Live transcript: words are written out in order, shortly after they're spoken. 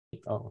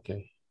Oh,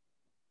 okay.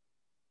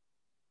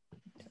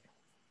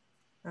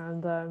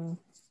 And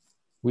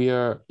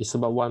It's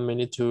about 1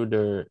 minute to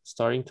the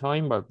starting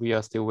time, but we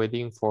are still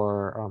waiting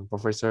for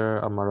Professor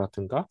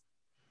Amaratunga.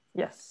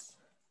 yes.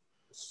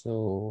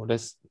 So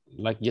let's,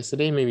 like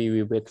yesterday, maybe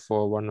we wait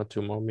for 1 or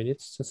 2 more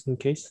minutes just in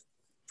case.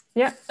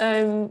 Yeah.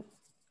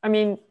 I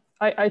mean,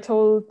 I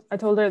told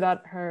her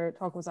that her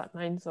talk was at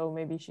 9, so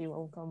maybe she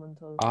won't come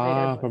until later.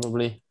 But...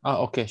 Probably.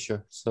 Okay,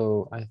 sure.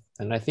 So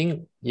I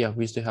think, yeah,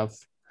 we still have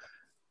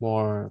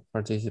more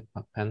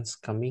participants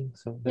coming.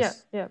 So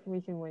let's... yeah,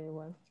 we can wait a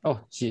while. Oh,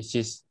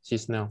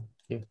 she's now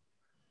here.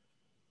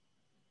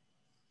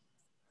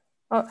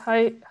 Oh,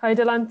 hi,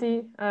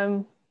 Delanti.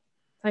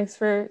 Thanks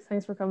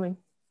for coming.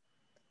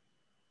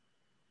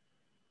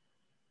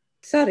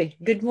 Sorry.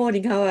 Good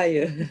morning. How are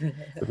you?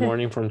 Good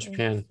morning from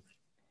Japan.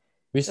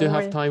 We still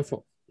have time.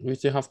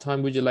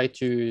 Would you like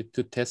to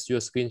test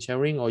your screen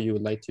sharing, or you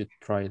would like to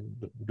try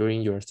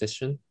during your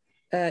session?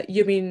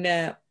 You mean,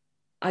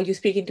 are you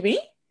speaking to me?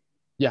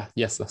 Yeah.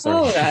 Yes. Sorry.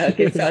 Oh,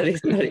 okay.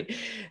 Sorry.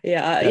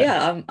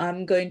 Yeah.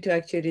 I'm going to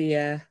actually.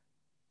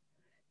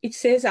 It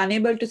says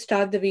unable to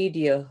start the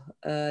video.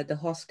 The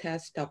host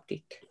has stopped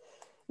it.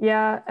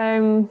 Yeah.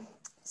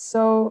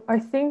 So I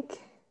think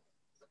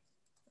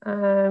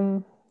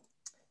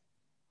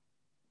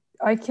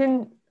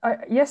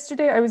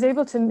yesterday I was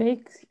able to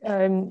make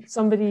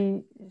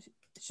somebody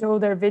show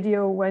their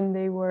video when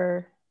they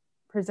were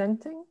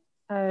presenting.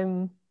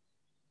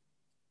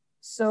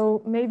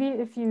 So maybe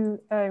if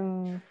you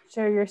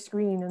share your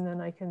screen, and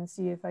then I can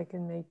see if I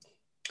can make.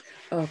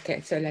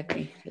 Okay, so let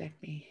me.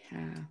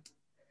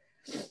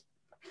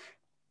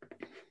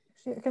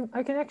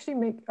 I can actually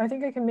make. I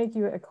think I can make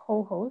you a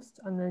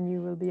co-host, and then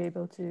you will be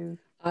able to.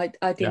 I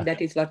think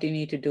that is what you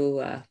need to do.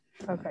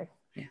 Okay.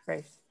 Yeah.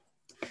 Great.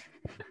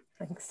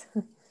 Thanks.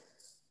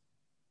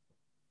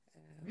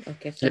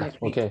 Okay. So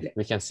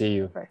we can see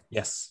you. Right.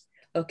 Yes.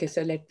 Okay,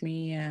 so let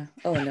me.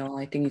 Oh no,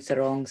 I think it's the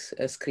wrong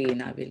screen.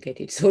 I will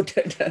get it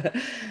sorted.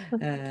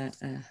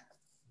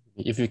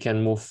 If you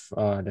can move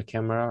the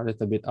camera a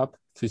little bit up.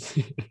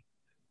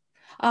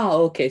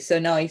 Okay. So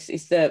now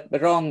it's the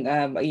wrong.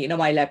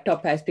 My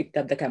laptop has picked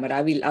up the camera.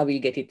 I will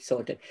get it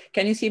sorted.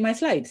 Can you see my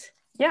slides?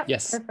 Yeah.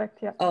 Yes. Perfect.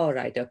 Yeah. All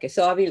right. Okay.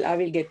 So I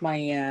will get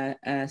my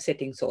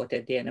settings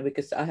sorted,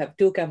 because I have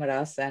two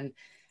cameras, and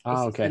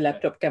it's the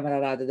laptop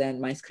camera rather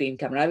than my screen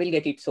camera. I will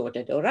get it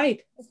sorted. All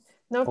right.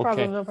 No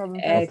problem. No problem.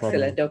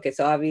 Excellent. Okay,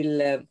 so I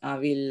will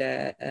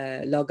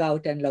log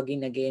out and log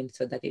in again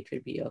so that it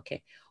will be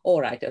okay. All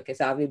right. Okay,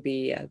 so I will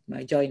be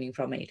joining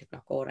from 8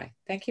 o'clock. All right.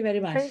 Thank you very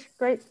much.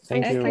 Great.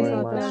 Thank you very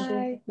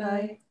much.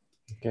 Bye.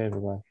 Okay.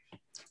 Bye.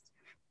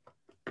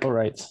 All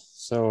right.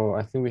 So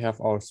I think we have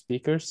our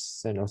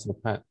speakers and also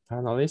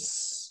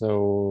panelists.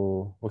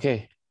 So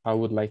okay, I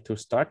would like to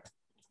start,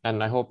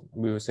 and I hope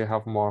we will still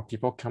have more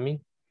people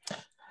coming.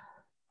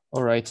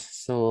 All right.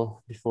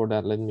 So before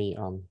that, let me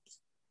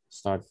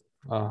start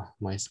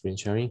my screen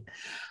sharing.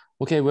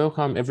 Okay,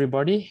 welcome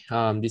everybody.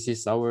 This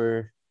is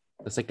the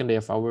second day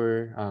of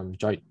our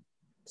joint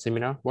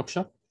seminar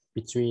workshop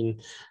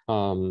between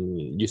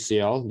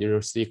UCL,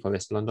 University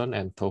College London,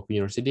 and Tohoku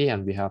University,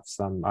 and we have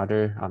some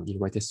other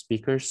invited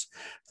speakers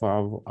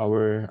for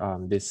our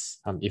this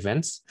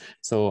events.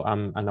 So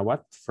I'm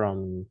Anawat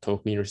from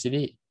Tohoku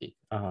University,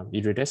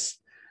 Idrides.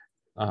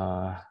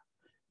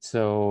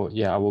 So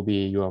yeah, I will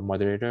be your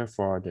moderator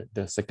for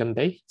the second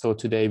day. So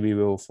today we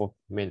will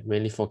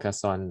mainly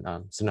focus on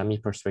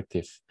tsunami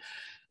perspective.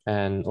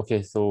 And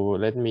okay, so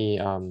let me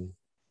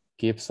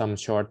give some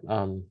short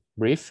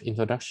brief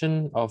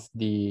introduction of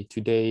the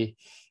today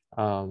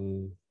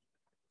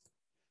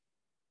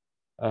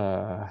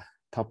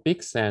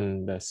topics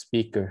and the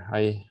speaker.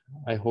 I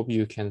hope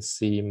you can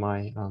see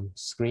my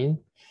screen.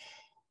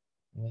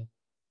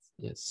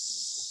 Yes,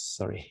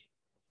 sorry.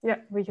 Yeah,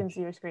 we can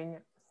see your screen.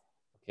 Yeah.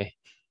 Okay,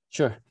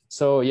 sure.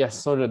 So yes,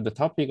 so the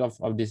topic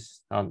of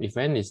this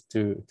event is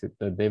to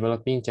the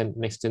developing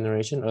next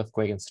generation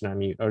earthquake and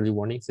tsunami early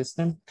warning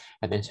system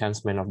and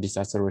enhancement of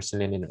disaster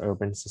resilience in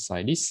urban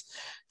societies.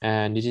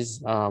 And this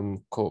is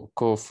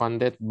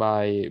co-funded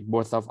by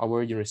both of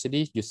our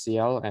universities,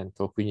 UCL and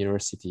Tohoku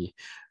University,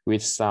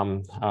 with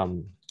some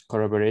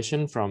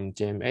collaboration from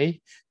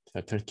GMA,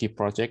 the TURNkey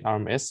project,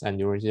 RMS, and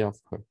University of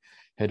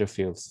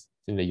Huddersfield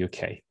in the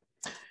UK.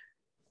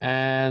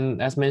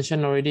 And as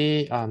mentioned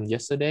already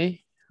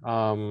yesterday,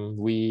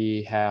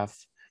 we have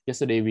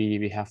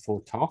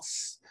 4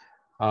 talks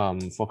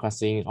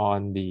focusing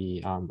on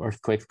the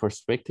earthquake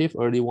perspective,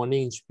 early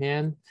warning in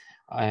Japan,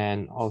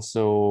 and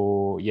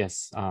also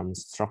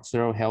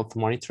structural health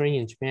monitoring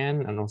in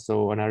Japan, and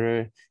also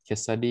another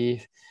case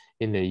study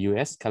in the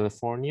US,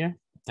 California,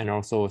 and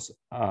also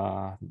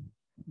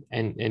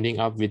and ending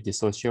up with the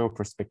social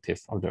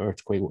perspective of the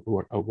earthquake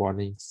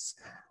warning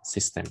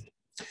system.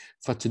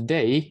 For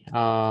today,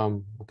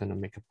 I'm gonna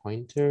make a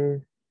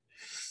pointer.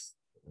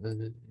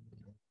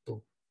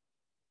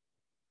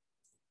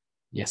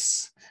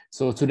 Yes.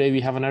 So today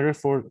we have another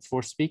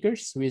four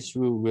speakers, which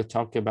we will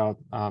talk about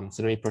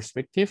tsunami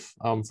perspective.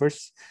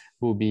 First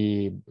will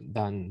be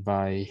done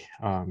by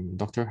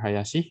Dr.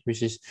 Hayashi,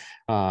 which is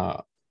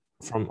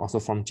also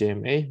from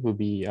JMA, will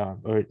be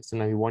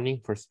tsunami warning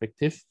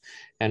perspective,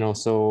 and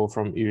also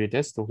from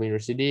UCL-Tohoku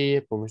University,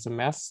 Professor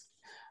Mass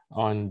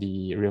on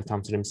the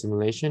real-time tsunami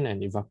simulation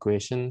and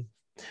evacuation,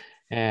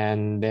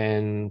 and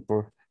then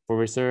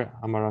Professor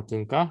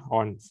Amaratunka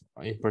on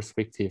a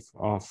perspective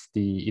of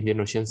the Indian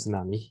Ocean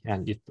tsunami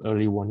and its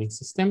early warning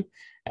system.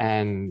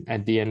 And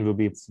at the end will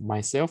be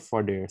myself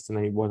for the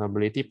tsunami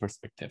vulnerability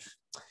perspective.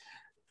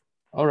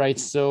 All right,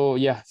 so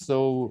yeah,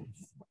 so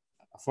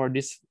for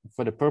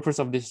the purpose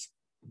of this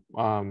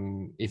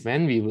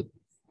event,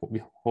 we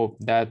hope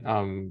that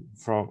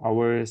from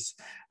our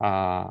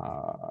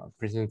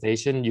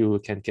presentation, you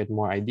can get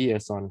more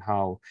ideas on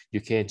how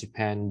UK and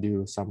Japan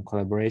do some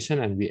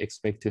collaboration, and we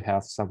expect to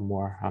have some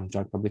more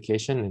joint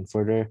publication and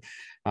further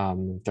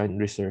joint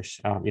research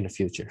in the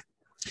future.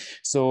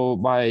 So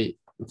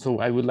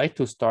I would like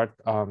to start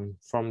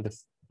from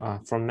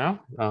now.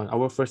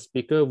 Our first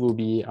speaker will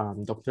be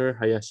Dr.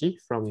 Hayashi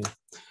from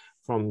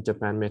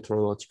Japan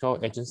Meteorological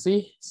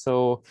Agency.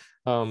 So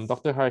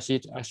Dr. Hayashi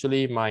is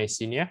actually my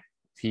senior.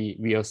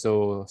 We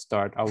also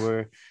start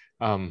our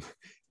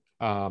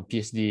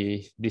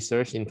PhD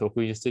research in Tohoku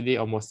University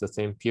almost the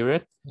same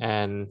period,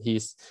 and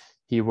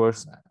he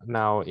works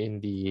now in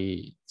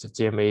the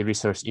JMA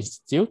Research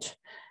Institute,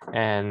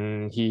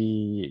 and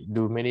he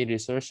do many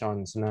research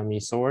on tsunami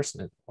source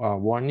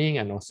warning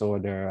and also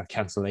the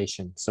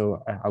cancellation.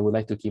 So I would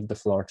like to give the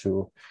floor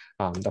to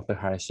Dr.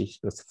 Hayashi.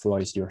 The floor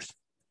is yours.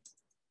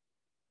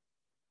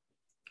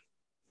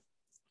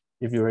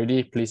 If you're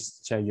ready,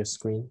 please share your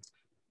screen.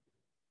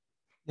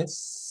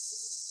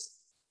 Yes.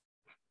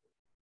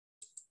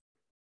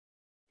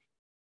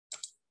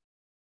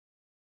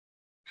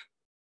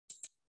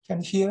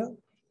 Can you hear?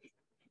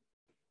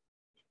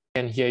 I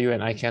can hear you,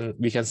 and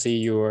we can see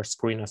your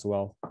screen as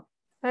well.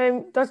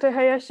 Dr.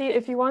 Hayashi,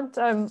 if you want,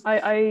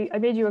 I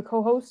made you a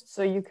co-host,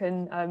 so you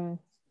can,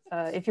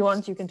 if you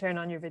want, you can turn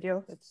on your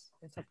video.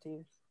 It's up to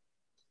you.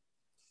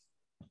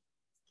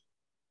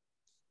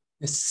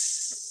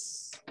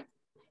 Yes.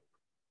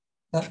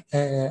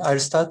 I'll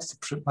start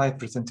my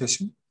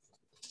presentation.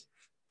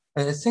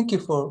 Thank you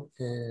for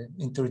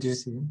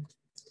introducing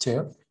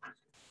Chair.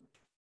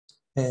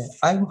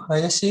 I'm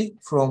Hayashi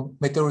from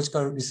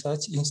Meteorological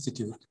Research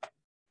Institute,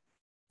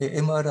 the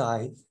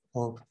MRI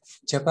of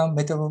Japan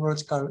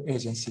Meteorological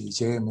Agency,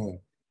 JMA.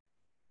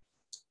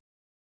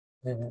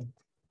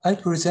 I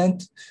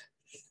present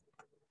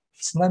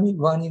tsunami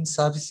warning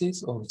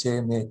services of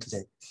JMA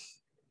today.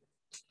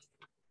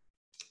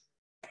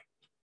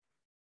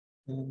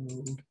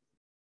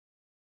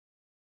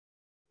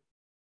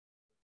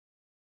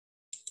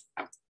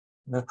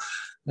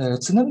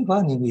 Tsunami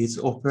warning is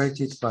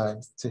operated by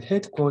the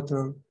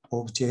headquarters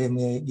of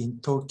JMA in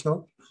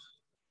Tokyo.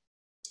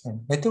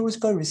 And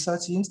Meteorological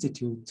Research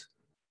Institute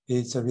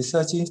is a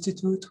research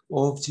institute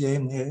of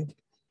JMA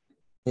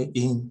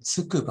in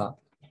Tsukuba.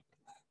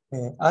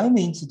 I'm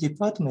in the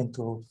Department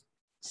of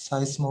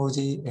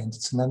Seismology and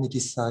Tsunami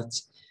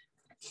Research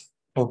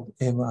of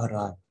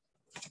MRI.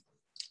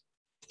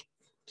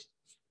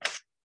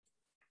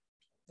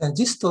 And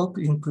this talk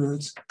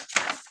includes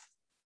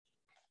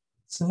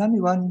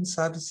tsunami warning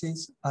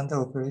services under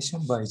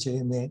operation by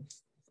JMA.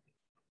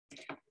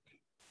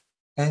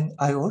 And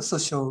I also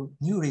show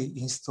newly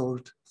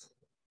installed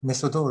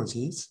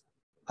methodologies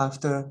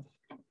after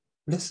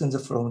lessons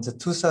from the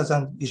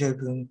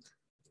 2011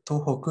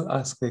 Tohoku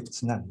earthquake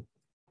tsunami.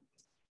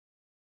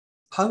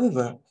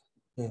 However,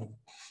 the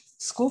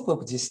scope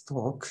of this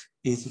talk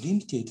is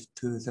limited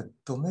to the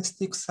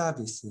domestic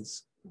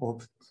services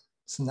of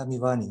tsunami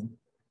warning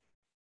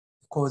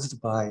caused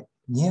by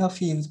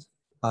near-field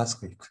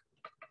earthquake.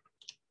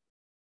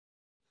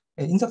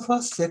 In the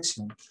first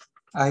section,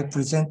 I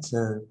present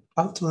the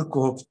outlook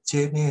of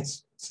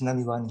JMA's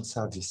tsunami warning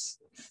service.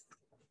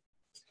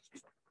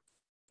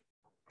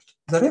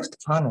 The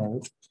left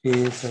panel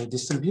is a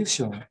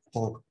distribution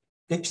of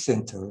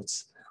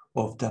epicenters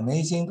of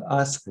damaging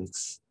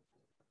earthquakes,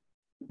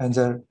 and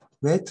the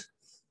red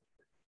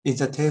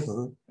is a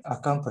table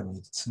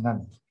accompanied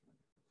tsunami.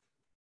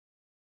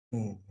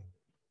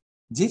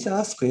 These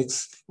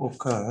earthquakes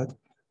occurred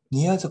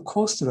near the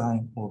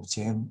coastline of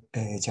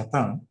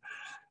Japan,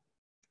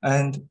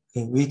 and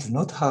we do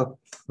not have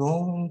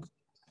long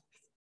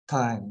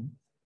time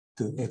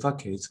to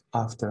evacuate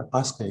after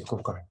earthquake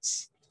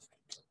occurrence.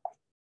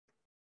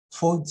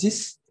 For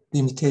this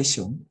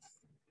limitation,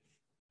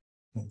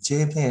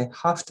 JMA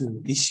have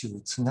to issue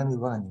tsunami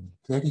warning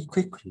very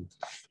quickly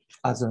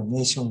as a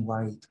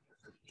nationwide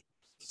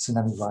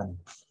tsunami warning.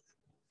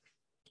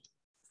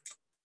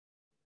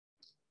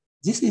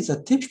 This is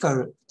a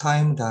typical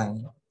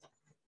timeline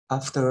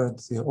after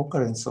the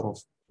occurrence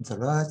of a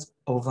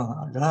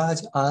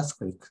large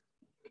earthquake.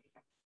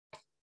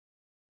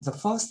 The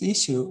first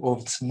issue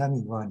of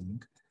tsunami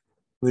warning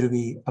will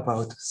be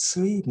about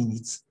 3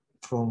 minutes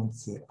from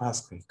the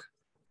earthquake.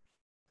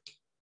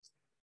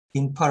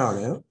 In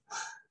parallel,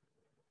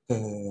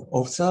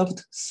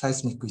 observed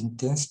seismic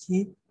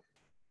intensity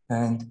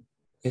and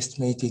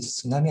estimated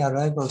tsunami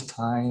arrival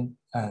time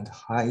and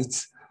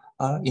heights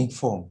are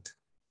informed.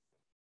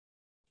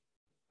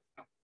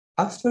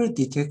 After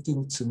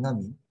detecting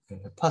tsunami,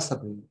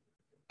 possibly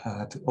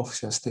at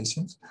offshore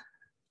stations,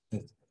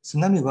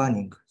 tsunami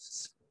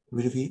warnings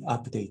will be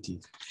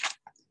updated.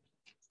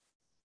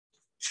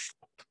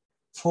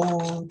 For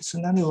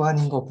tsunami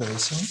warning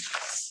operation,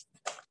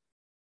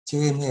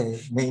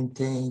 JMA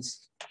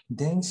maintains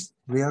dense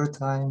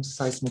real-time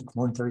seismic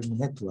monitoring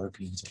network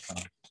in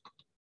Japan.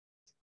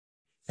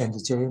 And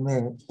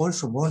JMA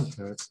also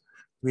monitors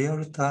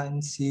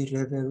real-time sea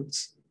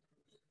levels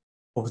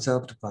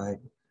observed by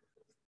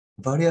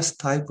various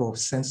types of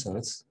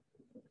sensors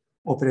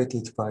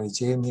operated by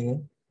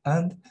JMA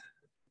and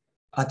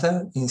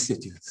other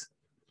institutes.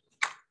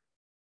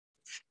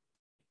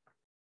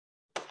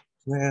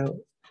 Well,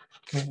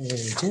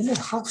 JMA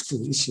have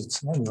to issue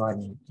tsunami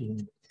warning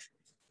in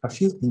a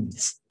few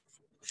minutes.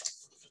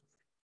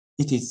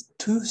 It is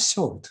too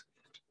short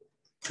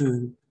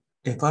to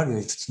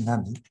evaluate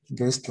tsunami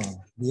based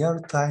on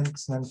real-time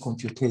tsunami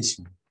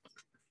computation.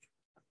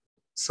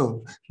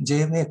 So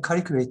JMA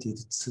calculated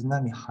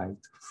tsunami height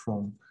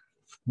from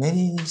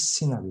many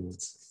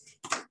scenarios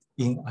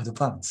in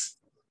advance,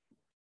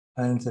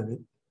 and the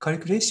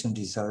calculation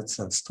results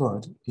are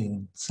stored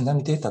in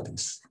tsunami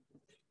database.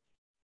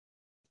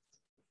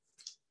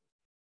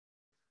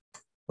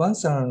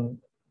 Once an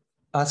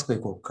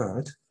earthquake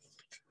occurred,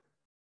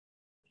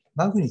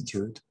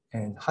 magnitude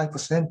and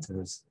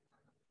hypocenters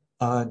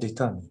are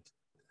determined.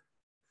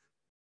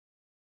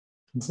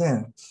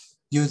 Then,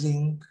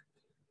 using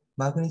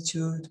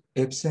magnitude,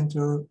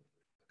 epicenter,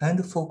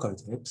 and focal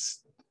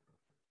depths,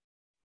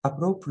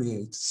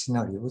 appropriate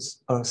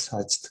scenarios are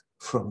searched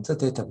from the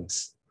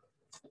database.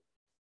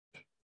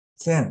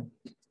 Then,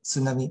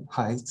 tsunami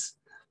heights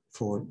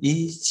for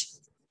each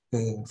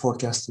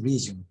forecast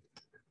region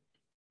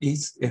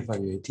is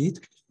evaluated,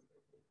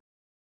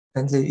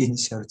 and the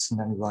initial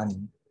tsunami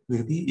warning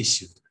will be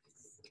issued.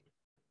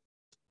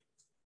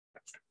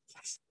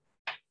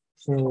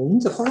 In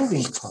the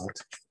following part,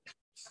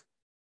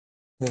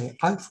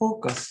 I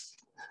focus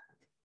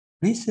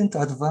recent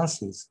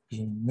advances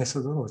in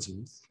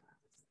methodologies,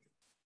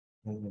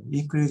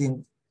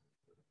 including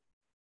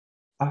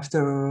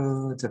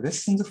after the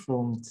lessons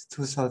from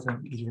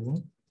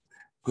 2011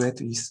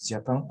 Great East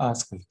Japan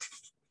earthquake.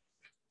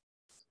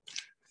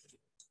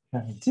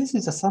 This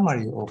is a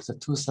summary of the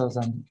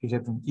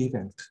 2011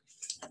 event.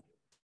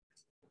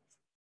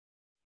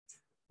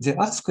 The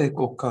earthquake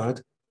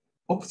occurred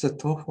off the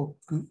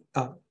Tohoku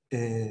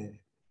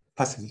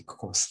Pacific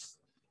coast.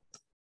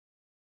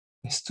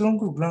 A strong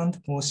ground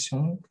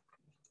motion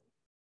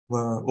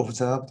were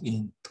observed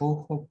in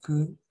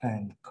Tohoku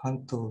and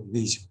Kanto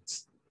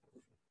regions.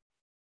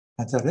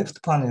 And the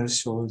left panel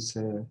shows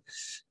the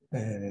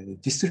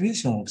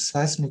distribution of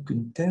seismic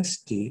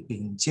intensity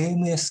in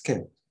JMA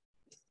scale.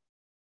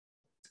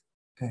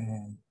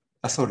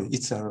 Sorry,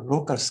 it's a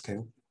local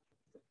scale.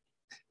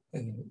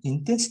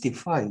 Intensity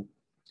 5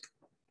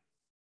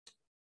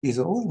 is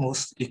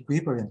almost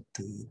equivalent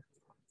to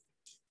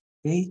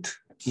 8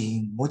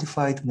 in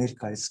modified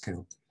Mercalli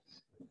scale.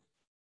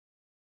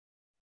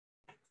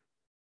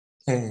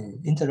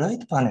 In the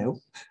right panel,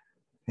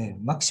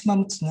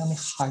 maximum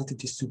tsunami height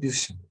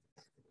distribution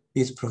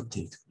is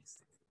plotted.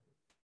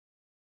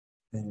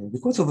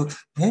 Because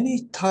of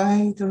many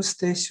tidal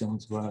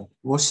stations were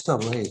washed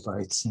away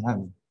by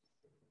tsunami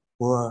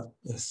or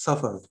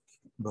suffered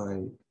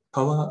by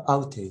power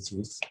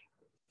outages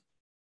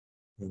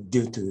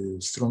due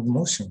to strong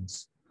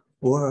motions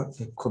or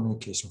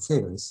communication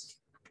failures,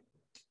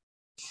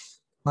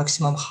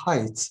 maximum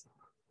heights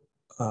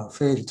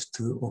failed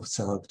to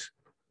observed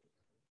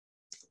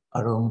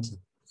along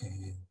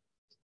the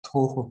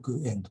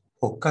Tohoku and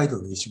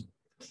Hokkaido region.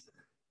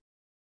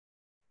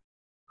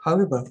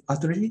 However,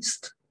 at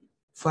least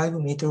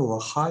 5-meter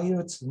or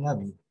higher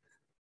tsunami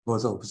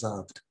was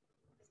observed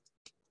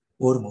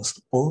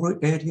almost all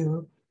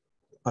area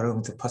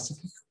along the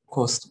Pacific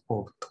coast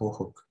of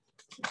Tohoku.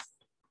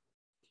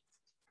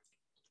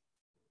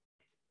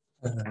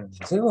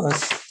 There was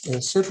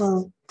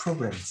several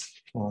problems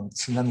on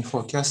tsunami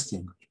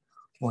forecasting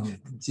on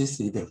this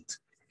event.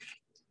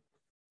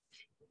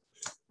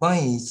 One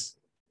is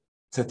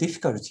the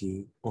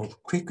difficulty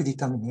of quick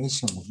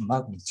determination of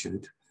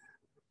magnitude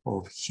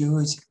of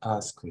huge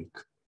earthquake.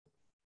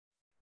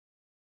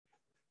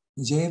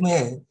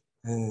 JMA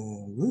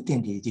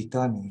routinely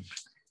determine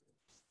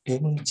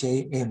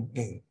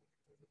MJMA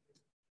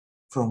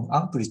from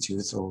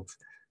amplitudes of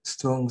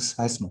strong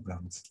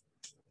seismograms.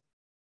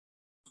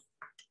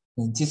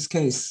 In this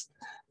case,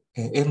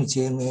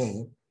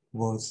 MJMA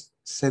was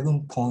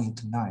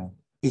 7.9.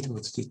 It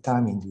was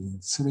determined in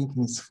 3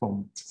 minutes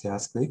from the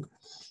earthquake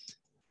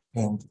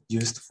and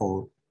used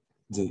for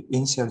the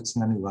initial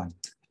tsunami warning.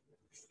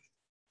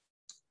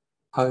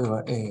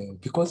 However,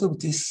 because of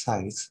this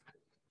size,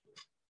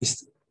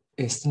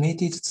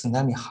 estimated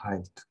tsunami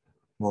height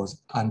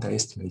was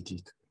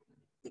underestimated.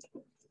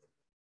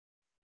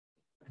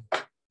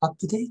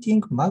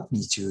 updating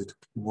magnitude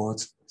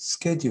was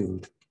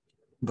scheduled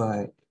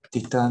by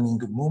determining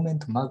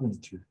moment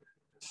magnitude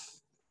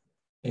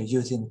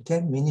using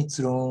 10 minutes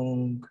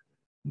long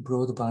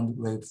broadband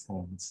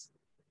waveforms.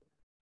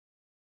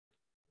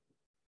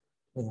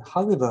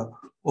 However,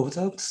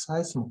 observed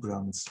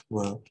seismograms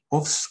were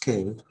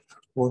off-scale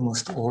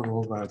almost all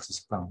over the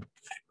span.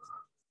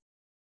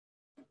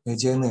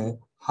 Gemma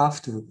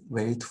have to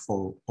wait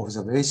for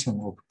observation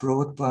of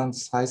broadband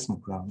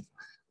seismogram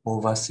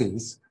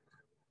overseas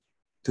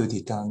to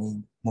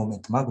determine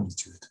moment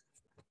magnitude.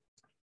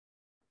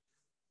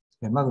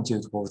 The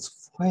magnitude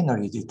was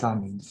finally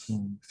determined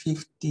in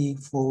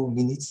 54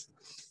 minutes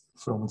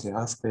from the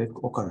earthquake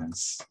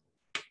occurrence.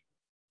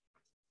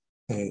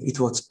 It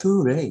was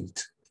too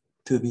late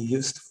to be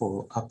used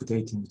for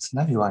updating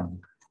tsunami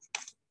warning.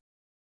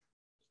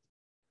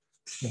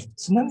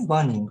 Tsunami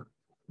warning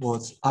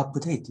was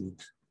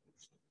updated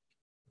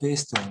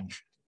based on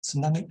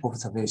tsunami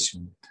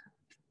observation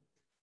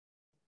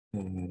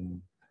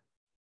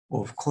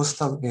of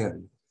coastal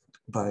area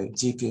by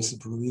GPS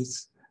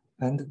buoys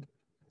and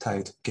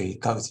tide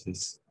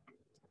gauges.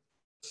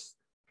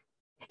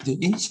 The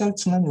initial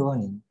tsunami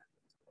warning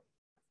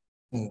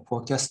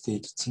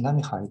forecasted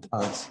tsunami height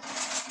as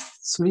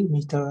 3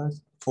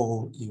 meters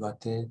for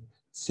Iwate,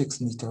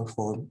 6 meters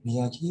for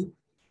Miyagi,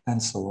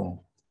 and so on.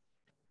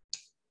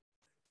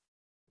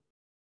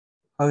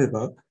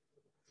 However,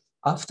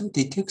 after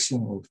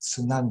detection of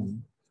tsunami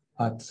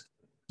at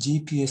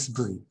GPS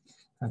buoy,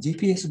 a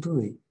GPS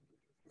buoy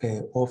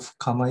of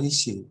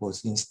Kamaishi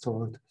was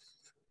installed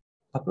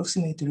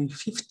approximately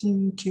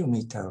 15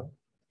 kilometers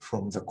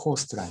from the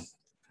coastline.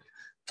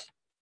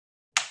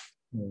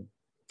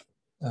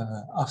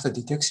 After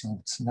detection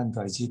of tsunami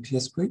by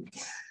GPS buoy,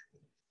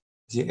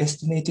 the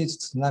estimated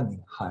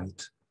tsunami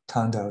height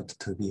turned out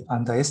to be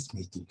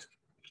underestimated.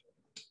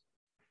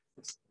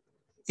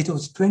 It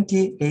was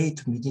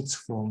 28 minutes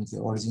from the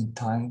origin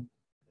time.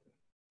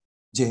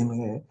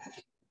 JMA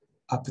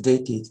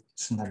updated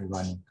tsunami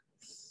warning.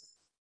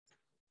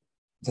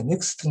 The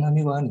next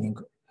tsunami warning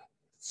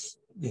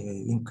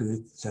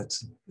includes that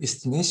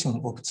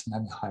estimation of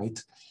tsunami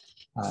height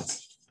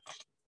as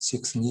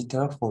 6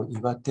 meters for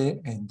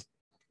Iwate and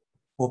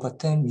over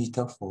 10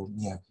 meters for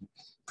Miyagi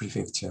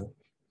Prefecture.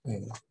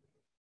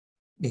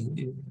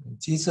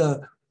 These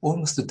are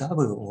almost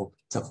double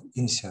of the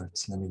initial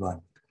tsunami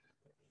warning.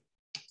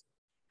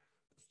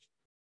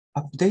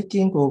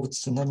 Updating of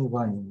tsunami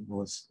warning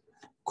was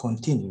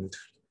continued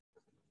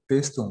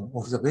based on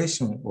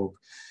observation of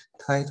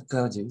tide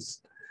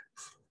gauges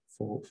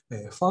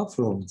far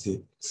from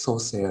the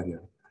source area.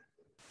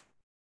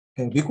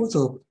 Because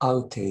of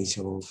outage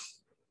of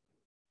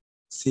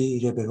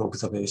sea level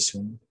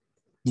observation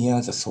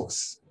near the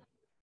source,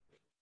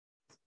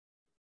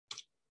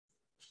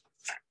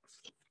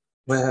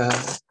 where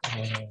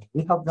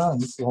we have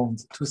learned from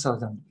the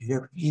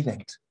 2011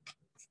 event.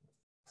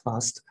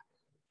 First,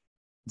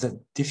 the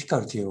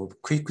difficulty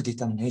of quick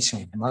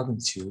determination of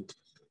magnitude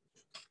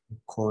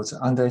caused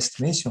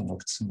underestimation of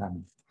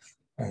tsunami.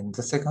 And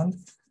the second,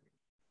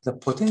 the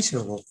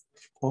potential of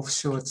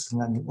offshore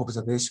tsunami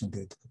observation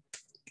data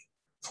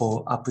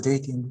for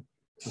updating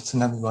the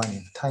tsunami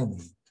warning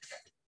timing.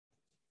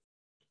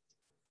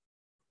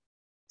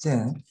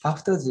 Then,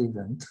 after the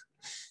event,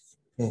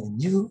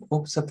 new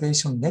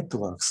observation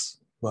networks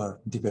were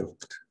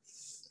developed.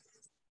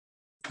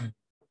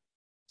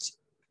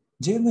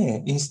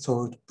 GMA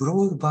installed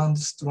broadband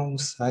strong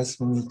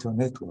seismometer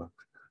network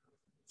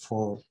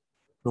for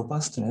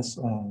robustness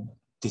on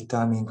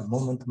determining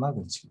moment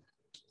magnitude.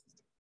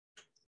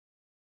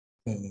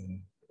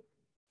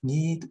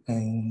 Need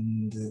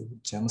and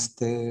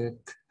Jamstack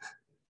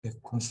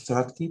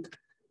constructed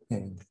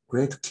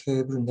great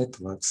cable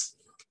networks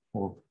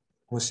of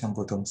ocean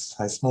bottom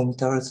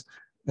seismometers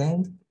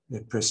and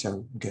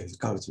pressure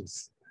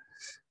gauges.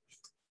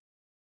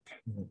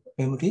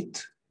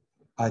 MRIT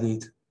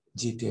added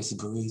GPS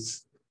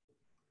buoys,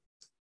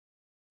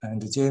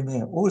 and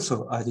JMA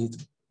also added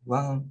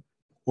one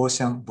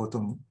ocean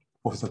bottom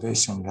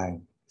observation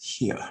line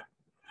here.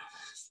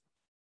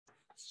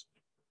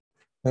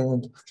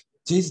 And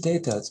these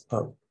data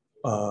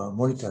are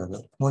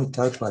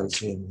monitored by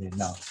JMA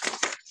now.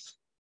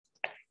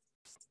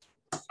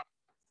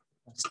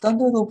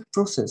 Standard of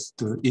process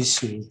to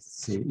issue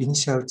the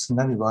initial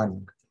tsunami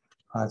warning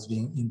has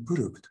been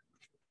improved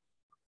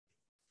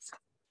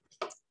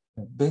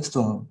based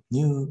on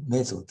new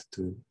method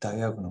to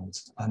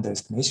diagnose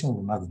underestimation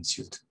of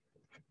magnitude.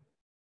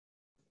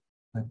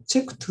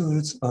 Check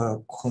tools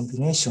are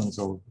combinations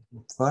of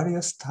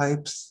various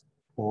types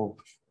of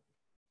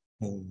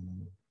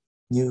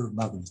new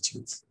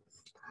magnitudes,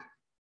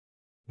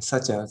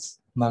 such as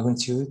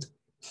magnitude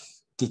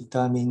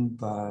determined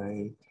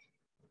by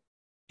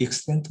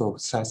extent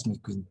of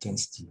seismic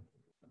intensity,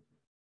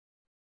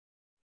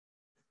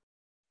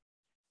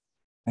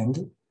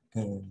 and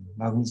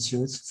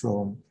magnitudes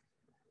from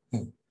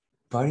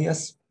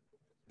various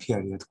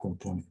period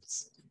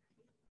components.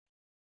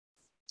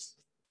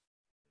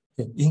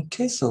 In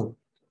case of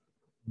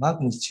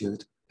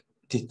magnitude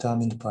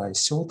determined by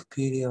short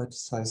period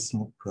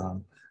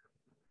seismogram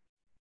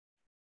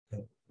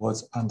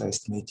was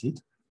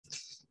underestimated.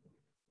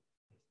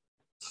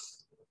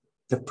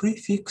 The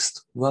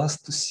prefixed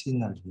worst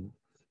scenario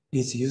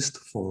is used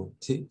for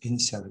the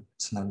initial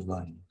tsunami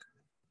warning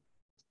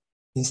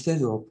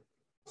instead of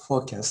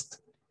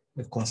forecast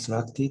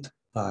constructed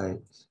by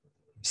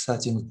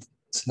searching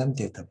tsunami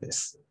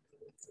database.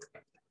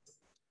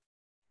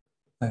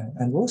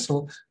 And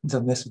also the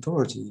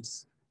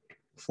methodologies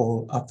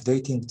for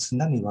updating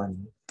tsunami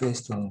warning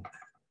based on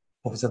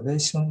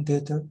observation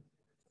data,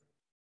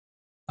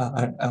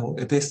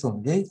 based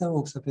on radar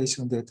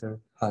observation data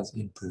has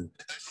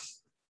improved.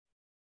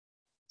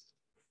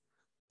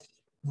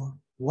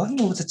 One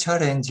of the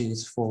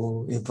challenges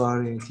for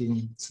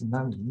evaluating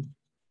tsunami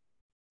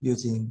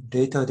using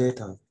radar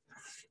data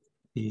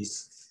is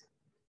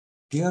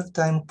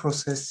real-time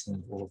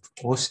processing of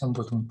ocean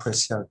bottom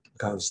pressure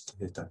gauge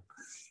data.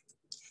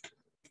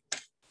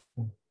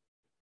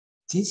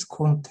 This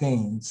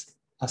contains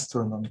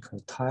astronomical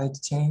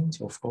tide change,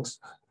 of course,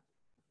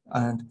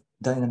 and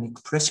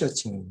dynamic pressure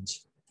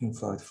change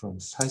inferred from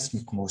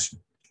seismic motion.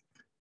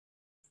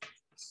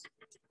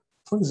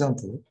 For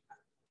example,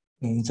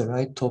 in the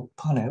right top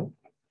panel,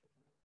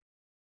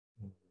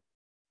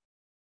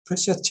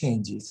 pressure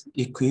change is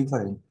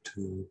equivalent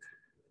to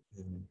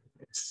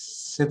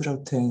several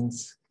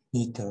tens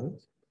meter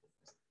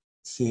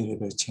sea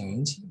level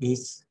change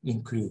is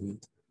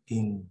included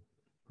in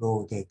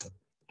raw data.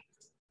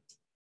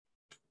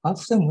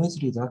 After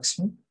noise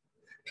reduction,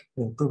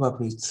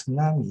 probably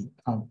tsunami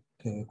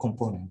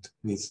component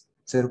with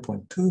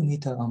 0.2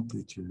 meter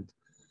amplitude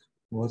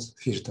was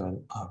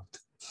filtered out.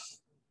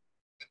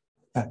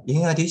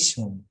 In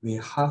addition, we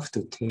have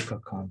to take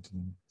account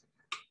in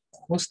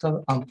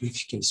coastal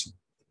amplification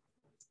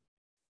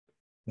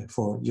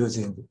for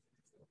using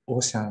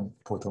ocean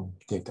bottom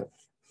data.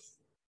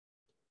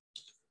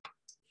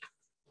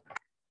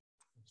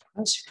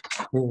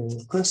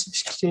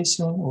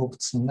 Classification of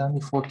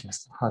tsunami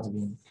forecast had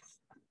been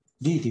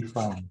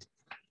redefined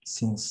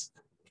since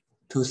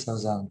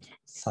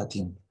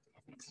 2013.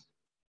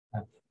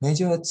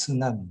 Major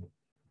tsunami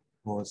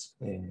was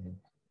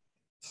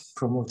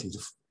promoted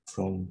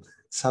from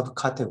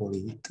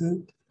subcategory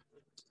to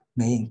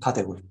main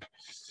category.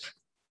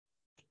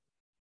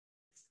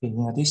 In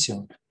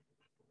addition,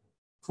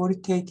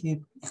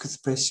 qualitative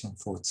expression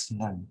for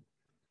tsunami,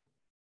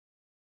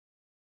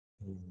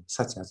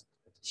 such as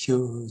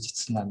huge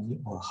tsunami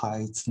or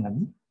high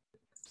tsunami,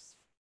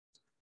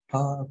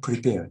 are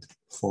prepared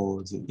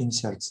for the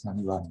initial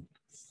tsunami warning.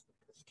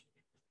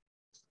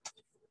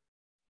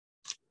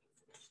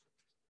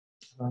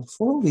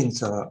 Following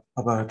are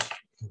about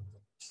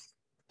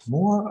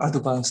more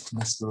advanced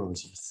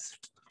methodologies.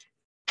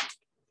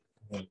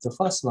 The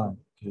first one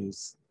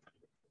is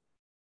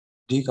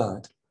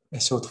RIGAD,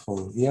 short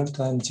for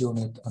Real-Time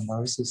Geomet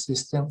Analysis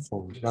System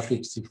for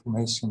Rapid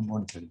Deformation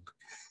Monitoring,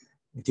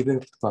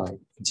 developed by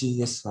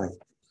GSI.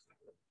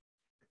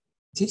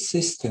 This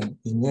system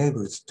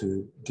enables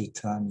to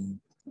determine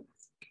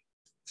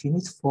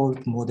finite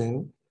fault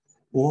model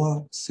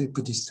or sweep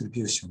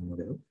distribution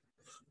model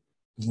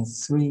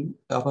in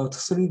about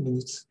 3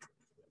 minutes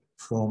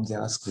from the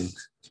earthquake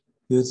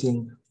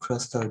using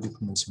cluster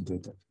deformation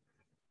data.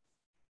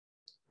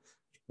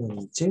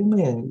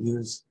 Gemma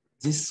used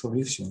this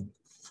solution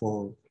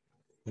for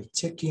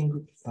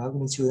checking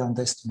magnitude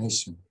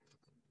underestimation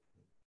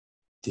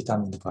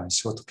determined by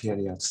short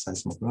period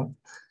seismogram.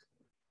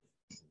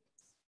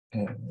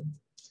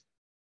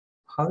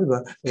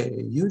 However,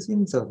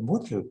 using the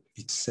model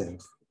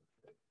itself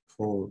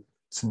for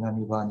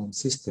tsunami warning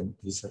system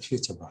is a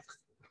future work.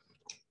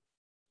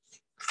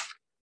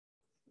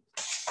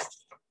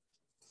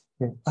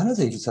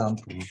 Another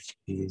example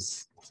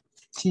is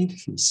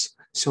T-fish,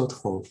 short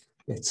for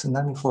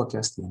tsunami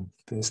forecasting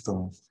based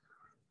on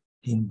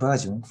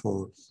inversion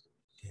for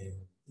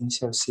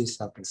initial sea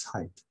surface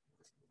height.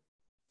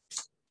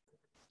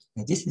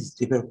 And this is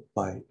developed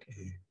by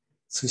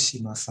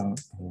Tsushima-san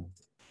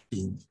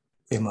in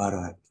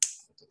MRI.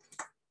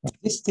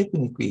 This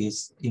technique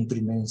is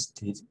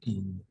implemented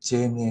in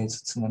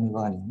JMA's tsunami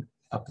warning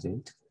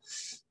update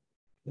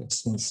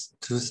since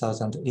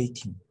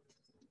 2018.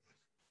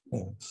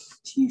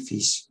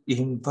 T-fish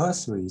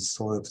inversely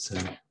solves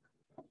the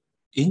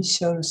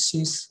initial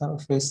sea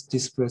surface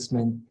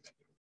displacement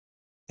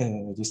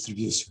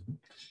distribution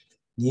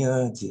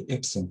near the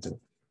epicenter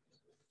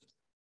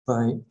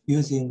by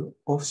using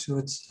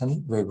offshore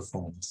tsunami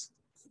waveforms.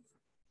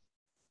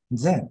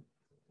 Then,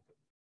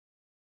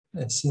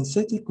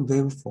 synthetic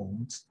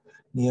waveforms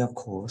near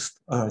coast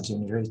are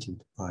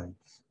generated by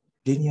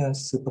linear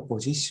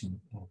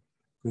superposition of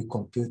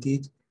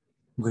recomputed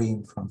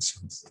green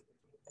functions.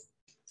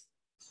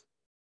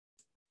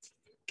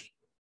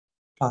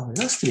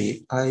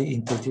 Lastly, I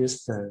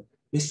introduced the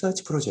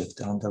research project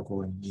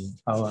undergoing in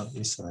our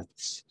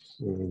research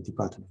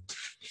department.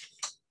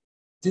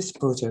 This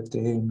project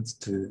aims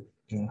to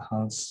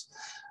enhance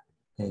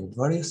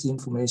various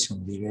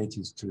information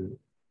related to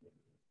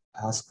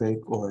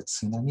earthquake or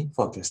tsunami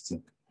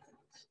forecasting.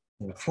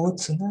 For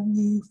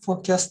tsunami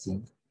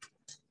forecasting,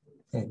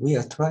 we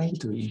are trying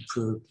to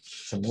improve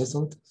the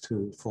method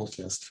to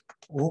forecast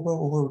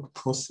overall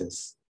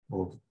process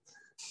of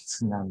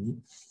tsunami,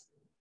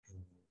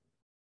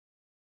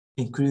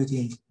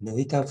 including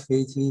later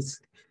phases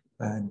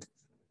and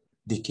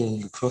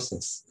decaying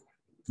process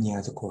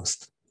near the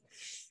coast.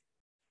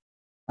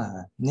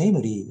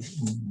 Namely,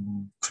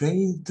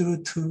 cradle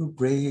to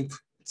grave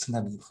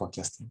tsunami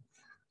forecasting.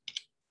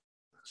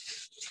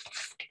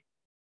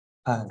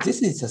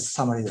 This is a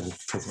summary of the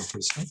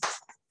presentation,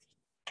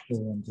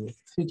 and the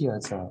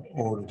figures are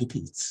all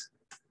repeats.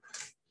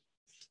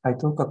 I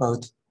talk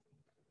about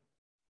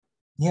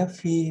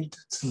near-field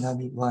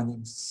tsunami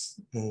warning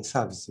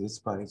services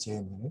by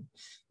JMA,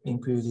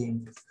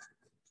 including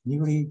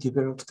newly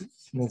developed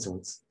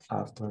methods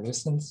after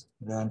lessons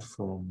learned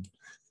from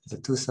the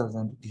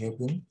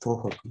 2011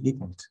 Tohoku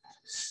event.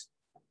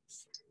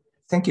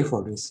 Thank you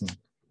for listening.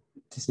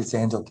 This is the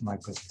end of my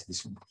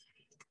presentation.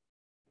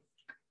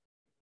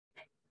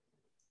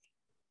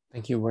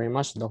 Thank you very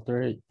much,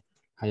 Dr.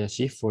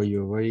 Hayashi, for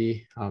your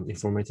very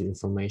informative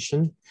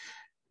information.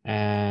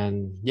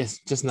 And yes,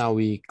 just now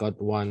we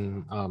got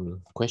one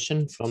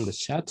question from the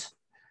chat.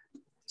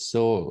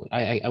 So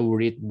I will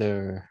read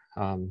the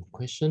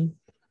question.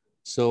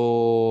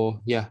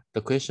 So yeah,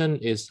 the question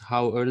is,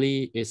 how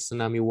early is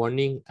tsunami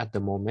warning at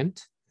the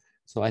moment?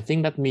 So I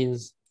think that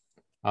means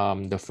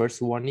the first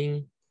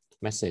warning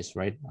message,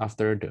 right?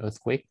 After the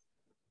earthquake.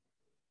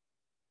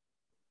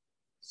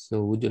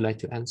 So would you like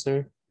to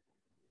answer?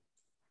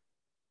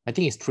 I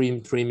think it's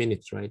three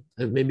minutes, right?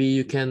 Maybe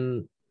you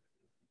can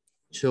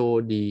show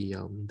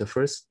the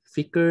first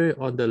figure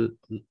on the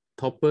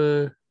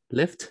upper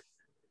left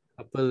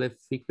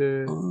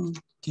figure.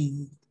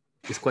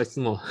 It's quite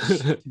small.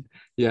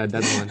 Yeah,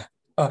 that one.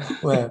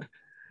 Well,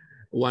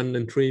 1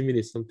 and 3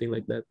 minutes, something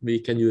like that.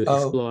 Can you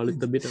explore a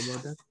little bit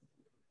about that?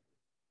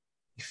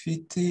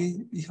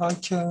 If I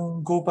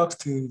can go back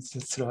to the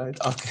slide,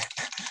 okay.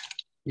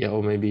 Yeah,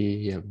 or maybe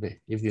yeah,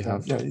 if you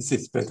have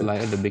it's better.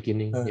 Slide at the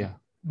beginning, yeah.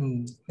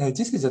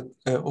 This is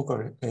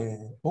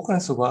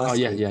occurrence of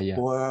earthquake, yeah.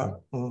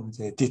 or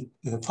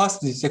the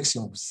first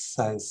detection of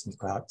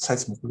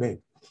seismic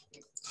wave,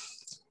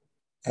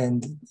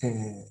 and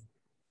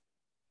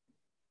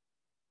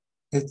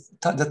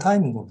the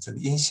timing of the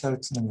initial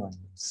tsunami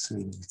warning is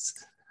 3 minutes.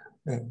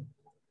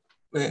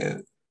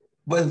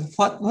 Well,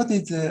 what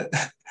is the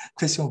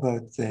question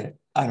about the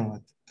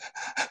animal?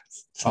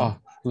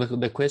 Look,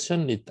 the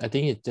question, I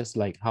think it's just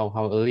like how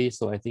early.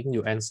 So I think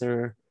you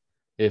answer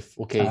if,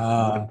 okay,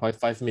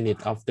 1.5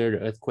 minutes after the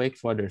earthquake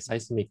for the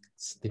seismic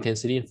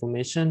intensity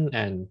information,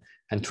 and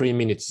 3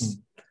 minutes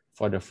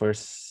for the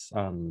first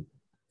tsunami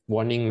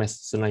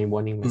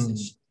warning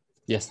message.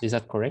 Yes, is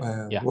that correct?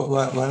 Yeah.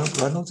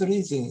 One of the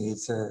reasons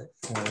is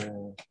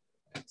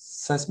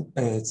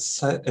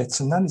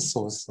tsunami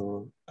source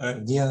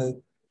near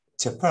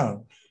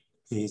Japan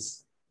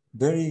is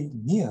very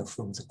near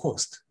from the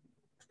coast,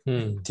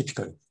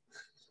 typically.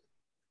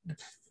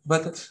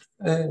 But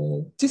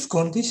this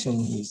condition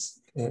is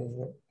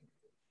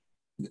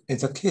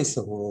the case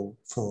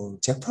for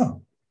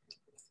Japan.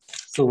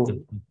 So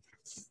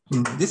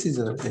this is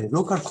a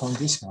local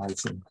condition, I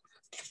think.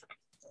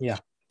 Yeah.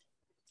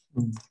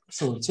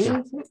 So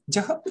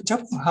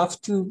Japan have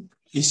to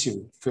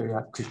issue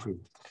very quickly.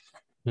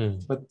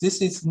 But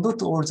this is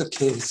not all the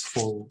case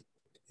for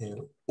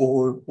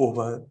all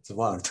over the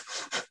world.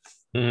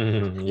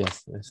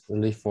 Yes, it's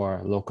only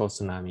for local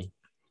tsunami,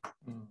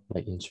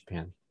 like in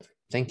Japan.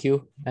 Thank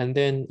you. And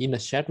then in the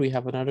chat, we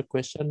have another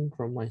question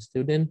from my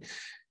student.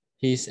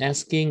 He's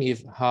asking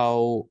if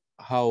how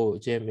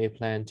JMA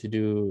plan to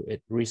do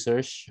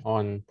research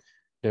on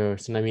the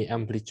tsunami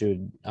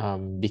amplitude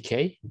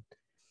decay,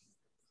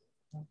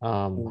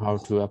 how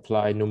to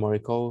apply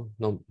numerical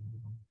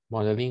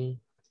modeling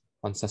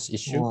on such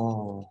issue.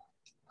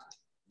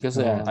 Because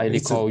I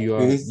recall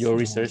your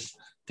research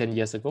 10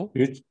 years ago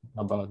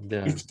about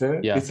the.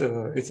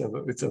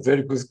 It's a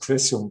very good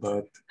question,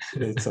 but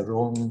it's a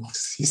long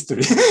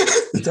history.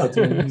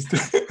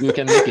 You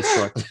can make it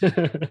short.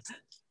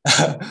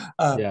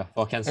 Yeah,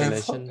 for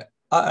cancellation.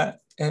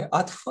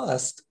 At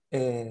first,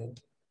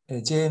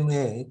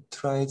 JMA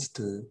tried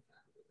to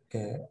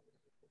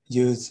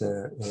use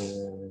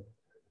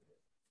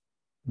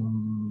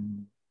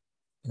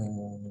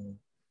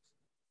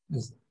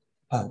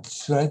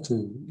try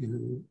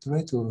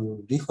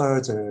to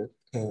refer the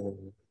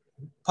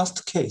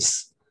past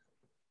case.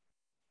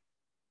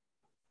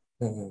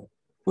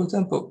 For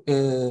example,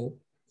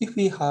 if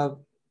we have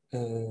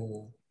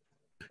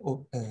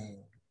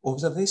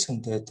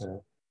observation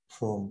data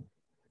from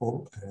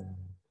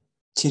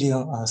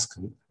Chilean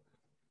earthquake,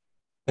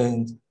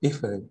 and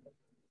if a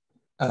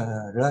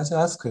large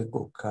earthquake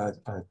occurred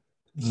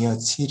near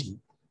Chile,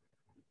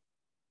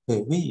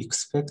 we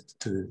expect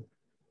to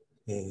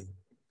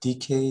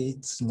decay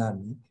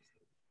tsunami.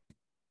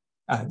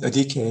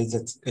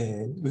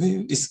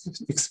 We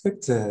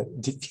expect the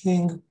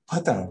decaying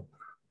pattern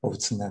of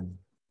tsunami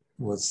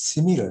was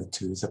similar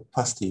to the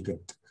past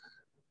event.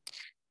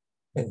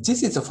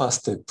 This is the first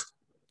step.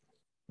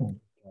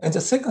 And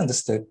the second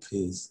step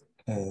is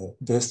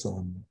based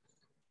on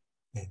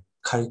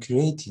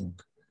calculating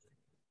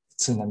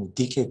tsunami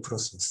decay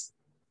process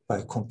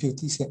by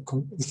computation.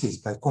 It is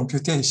by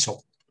computation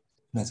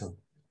method.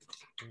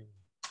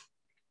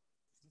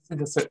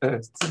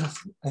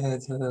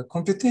 The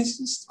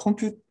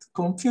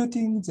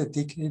computing the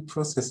decay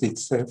process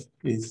itself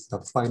is the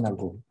final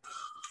goal.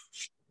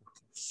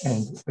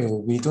 And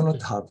we do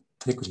not have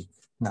technique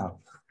now.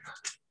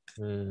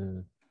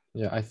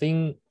 Yeah, I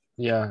think,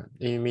 yeah,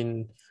 I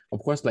mean, of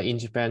course, like in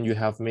Japan, you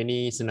have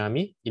many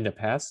tsunami in the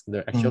past,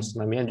 the actual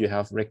tsunami, and you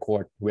have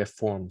record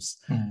waveforms.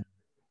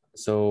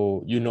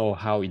 So you know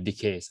how it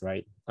decays,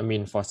 right? I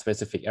mean, for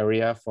specific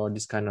area, for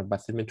this kind of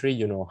bathymetry,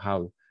 you know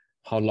how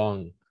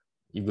long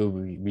it will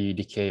be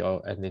decay,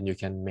 and then you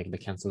can make the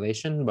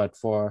cancellation. But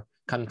for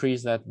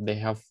countries that they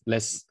have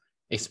less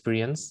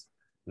experience,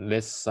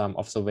 less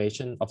observe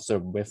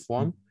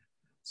waveform,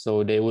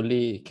 so they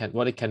only can,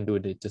 what they can do,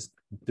 they just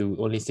do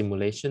only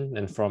simulation,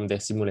 and from their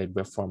simulate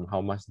waveform, how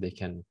much they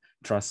can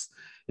trust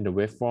in the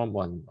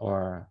waveform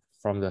or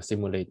from the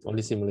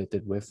only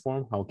simulated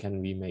waveform, how can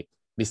we make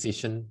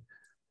decision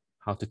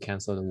how to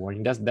cancel the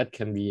warning. That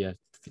can be a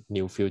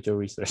new future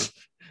research.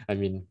 I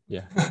mean,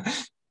 yeah.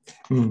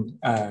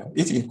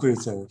 It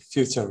includes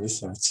future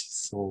research,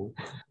 so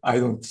I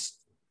don't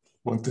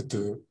want to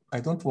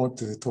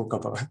talk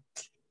about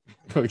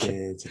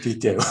the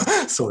detail.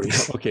 Sorry.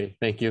 Okay,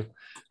 thank you.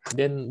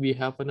 Then we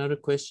have another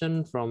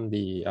question from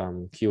the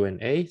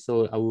Q&A,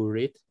 so I will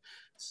read.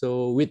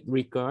 So with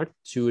regard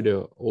to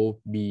the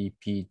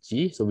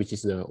OBPG, so which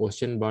is the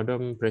ocean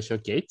bottom pressure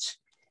gauge,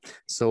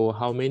 so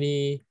how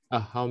many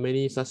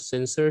such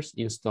sensors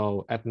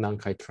installed at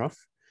Nankai Trough,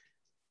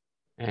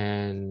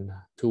 and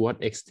to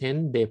what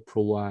extent they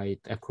provide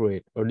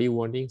accurate early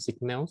warning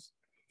signals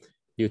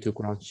due to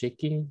ground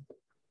shaking,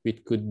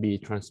 which could be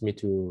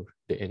transmitted to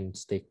the end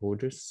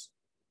stakeholders?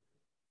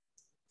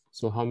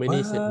 So how many,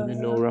 you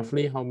know,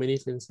 roughly how many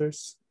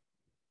sensors?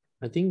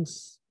 I think,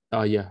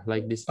 yeah,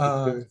 like this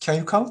picture. Can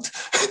you count?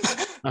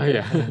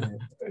 Yeah.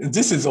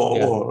 This is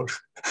all.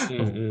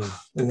 Okay.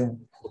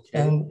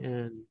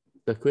 And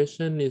the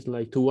question is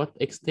like, to what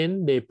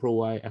extent they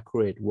provide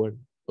accurate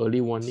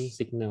early warning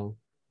signal?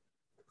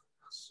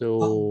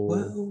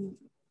 So,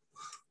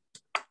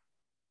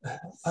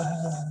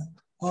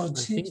 I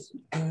think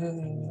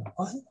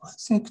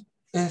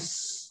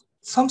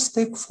some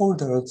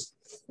stakeholders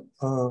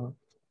are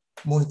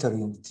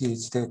monitoring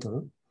these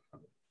data.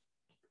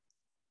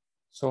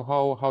 So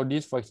how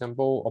this, for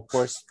example, of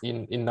course,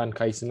 in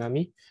Nankai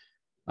tsunami,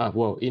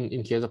 well,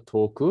 in case of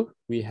Tohoku,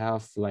 we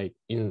have like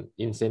in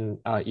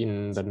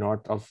the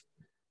north of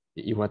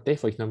Iwate,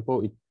 for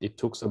example, it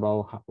took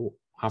about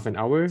half an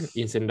hour.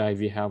 In Sendai,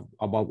 we have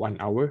about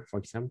 1 hour, for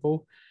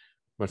example.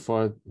 But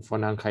for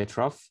Nankai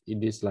Trough, it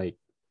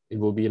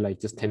will be like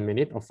just 10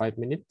 minutes or 5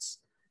 minutes.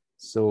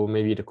 So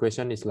maybe the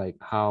question is like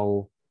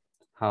how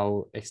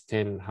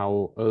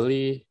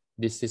early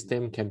this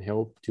system can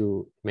help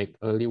to make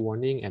early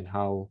warning, and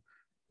how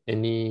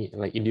any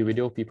like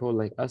individual people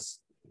like us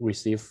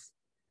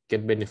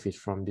get benefit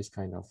from this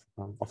kind of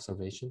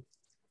observation.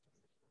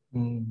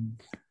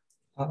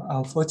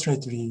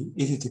 Unfortunately,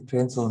 it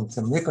depends on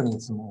the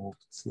mechanism of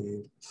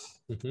the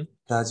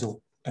large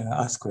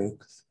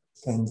earthquake,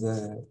 and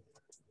the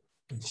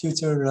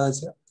future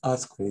large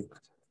earthquake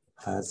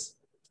has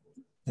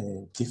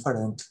a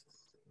different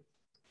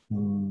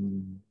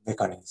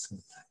mechanism.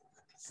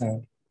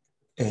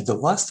 The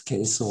worst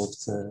case of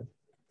the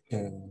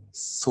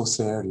source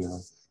area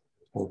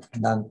of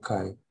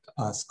Nankai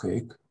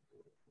earthquake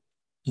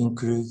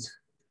includes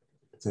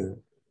the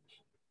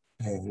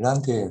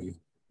land area.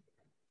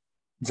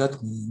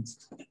 That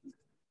means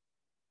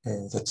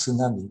the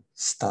tsunami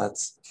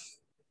starts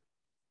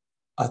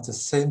at the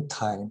same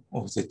time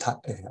of the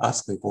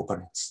earthquake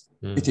occurrence.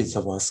 It is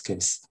the worst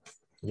case.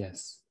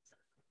 Yes.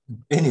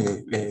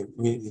 Anyway,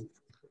 we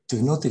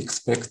do not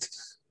expect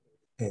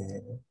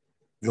a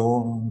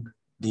long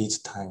lead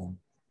time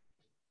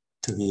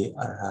to be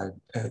arrived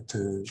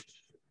to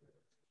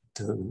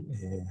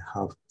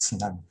have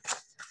tsunami.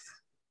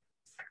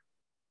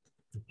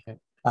 Okay.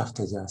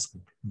 After the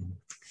earthquake.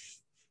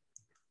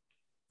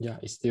 Yeah,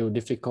 it's still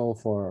difficult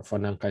for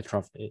Nankai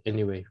Trough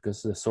anyway,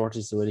 because the source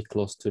is very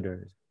close to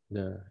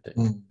the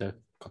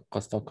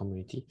coastal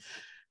community.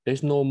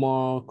 There's no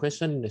more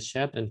question in the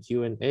chat and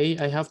Q&A.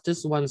 I have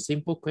just one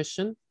simple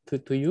question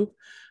to you.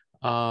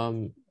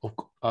 Can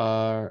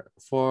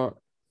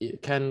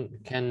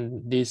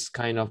this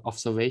kind of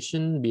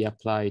observation be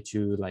applied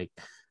to like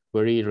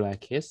very rare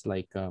case,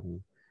 like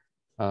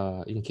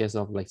in case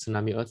of like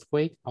tsunami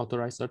earthquake,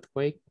 authorized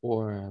earthquake,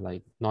 or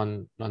like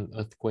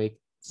non-earthquake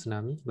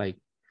tsunami, like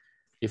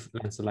if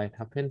landslide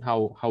happen,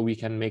 how we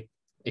can make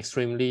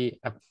extremely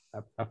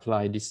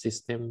apply this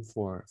system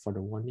for the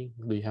warning?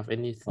 Do you have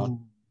any thought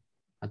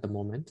at the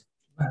moment?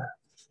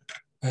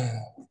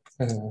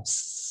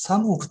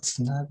 Some of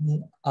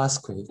tsunami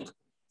earthquake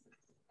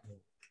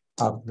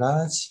have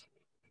large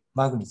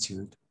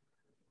magnitude.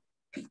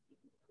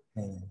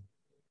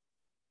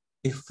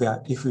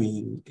 If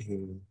we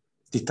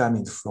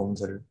determined from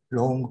the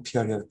long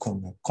period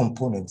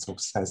components of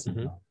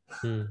seismic.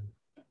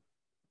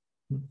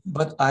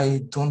 But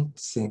I don't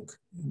think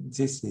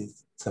this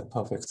is the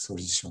perfect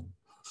solution.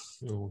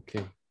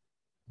 Okay.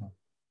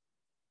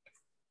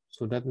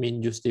 So that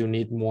means you still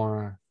need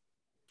more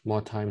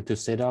time to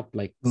set up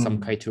like some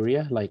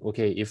criteria, like,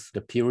 okay, if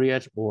the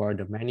period or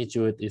the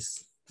magnitude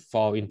is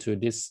fall into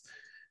this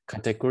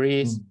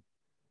categories,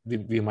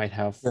 we might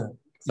have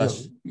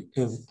such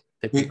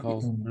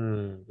technical.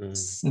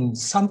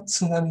 Some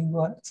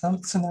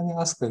tsunami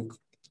earthquake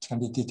can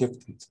be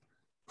detected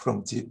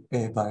from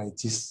by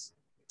this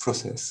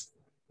process.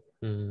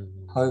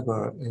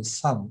 However,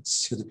 some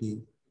should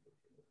be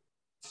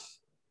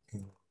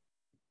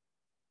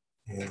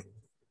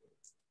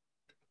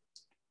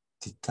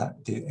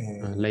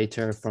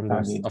later from the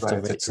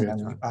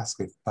tsunami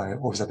earthquake by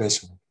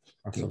observation.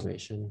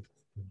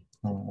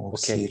 Of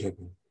sea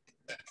level.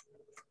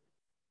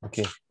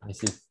 Okay, I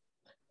see.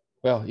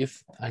 Well,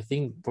 if I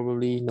think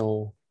probably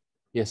no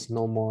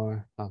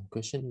more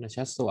question in the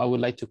chat, so I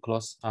would like to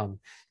close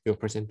your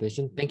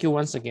presentation. Thank you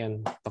once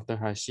again, Dr.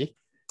 Hayashi.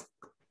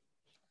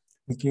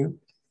 Thank you.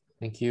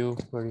 Thank you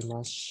very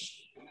much.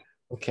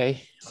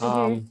 Okay.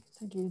 Thank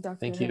you,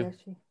 Dr.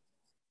 Hayashi.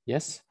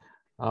 Yes.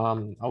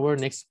 Our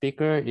next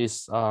speaker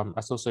is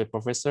Associate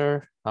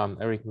Professor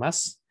Eric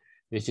Mas,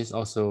 which is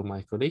also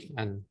my colleague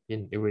and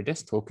in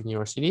TURNkey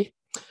University.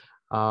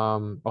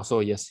 Also,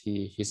 yes,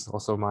 he's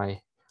also my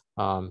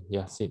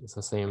it's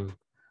the same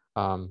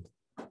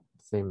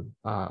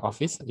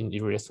office in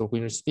TURNkey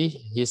University.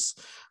 His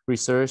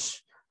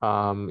research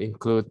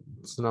include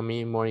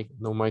tsunami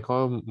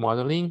numerical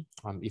modeling,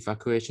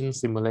 evacuation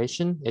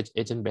simulation,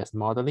 agent-based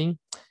modeling,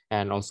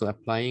 and also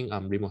applying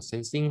remote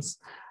sensing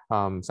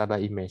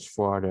satellite image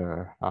for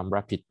the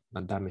rapid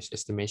damage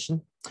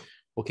estimation.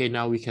 Okay,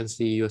 now we can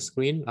see your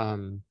screen.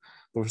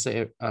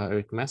 Professor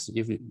Eric Mas,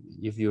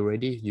 if you're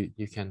ready,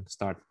 you can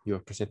start your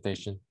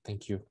presentation.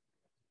 Thank you.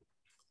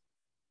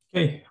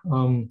 Okay,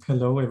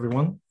 hello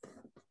everyone.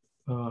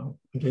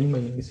 Again, my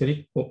name is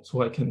Eric. Oh,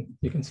 so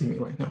you can see me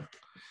right now.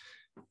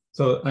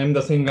 So I'm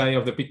the same guy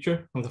of the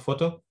picture, of the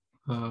photo,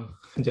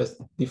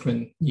 just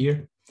different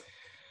year.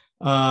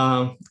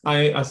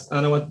 As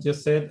Anawat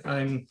just said,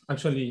 I'm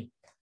actually,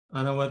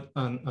 Anawat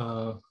and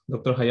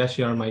Dr.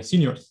 Hayashi are my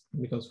seniors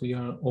because we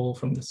are all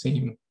from the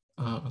same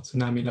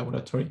tsunami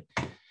laboratory.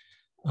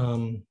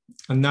 And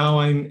now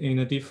I'm in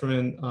a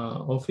different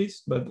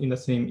office, but in the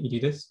same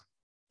EDDES.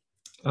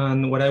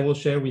 And what I will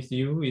share with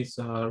you is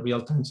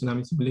real-time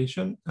tsunami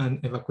simulation and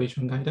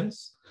evacuation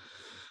guidance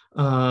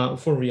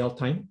for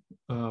real-time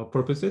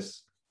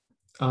purposes.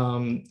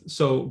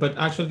 But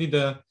actually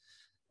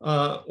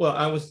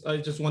I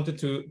just wanted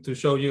to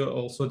show you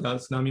also that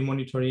tsunami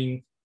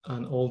monitoring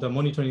and all the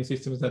monitoring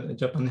systems that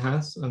Japan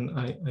has.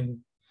 And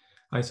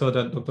I saw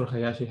that Dr.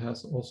 Hayashi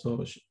has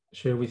also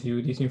shared with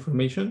you this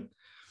information.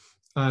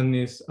 And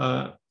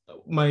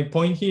my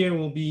point here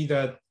will be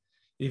that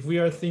if we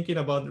are thinking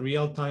about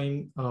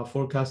real-time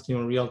forecasting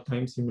or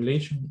real-time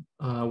simulation,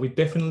 we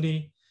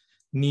definitely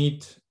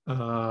need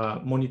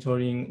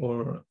monitoring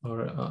or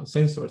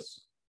sensors,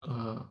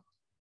 a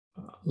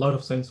lot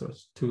of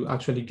sensors to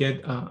actually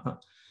get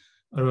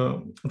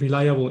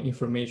reliable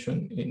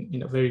information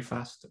in a very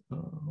fast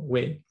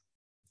way.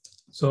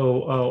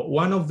 So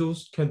one of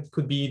those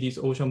could be these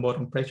ocean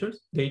bottom pressure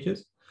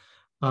gauges,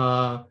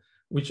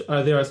 which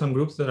there are some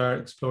groups that are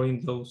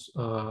exploring those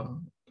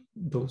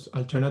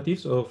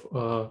alternatives of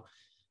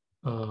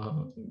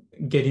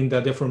getting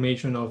the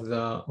deformation of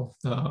the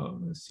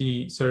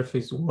sea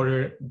surface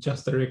water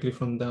just directly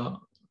from the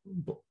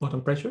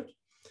bottom pressure.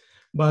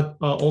 But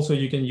also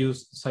you can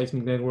use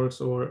seismic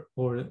networks or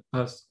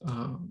as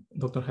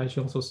Dr. Hayashi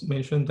also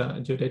mentioned,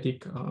 the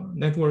geodetic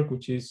network,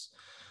 which is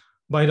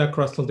by the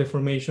crustal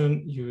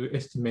deformation, you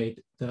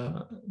estimate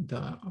the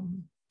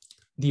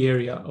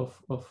area of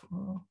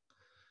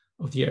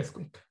the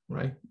earthquake,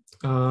 right?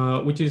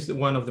 Which is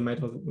one of the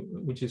methods,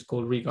 which is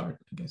called regard,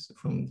 I guess,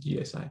 from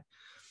GSI.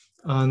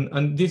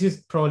 And this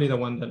is probably the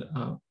one that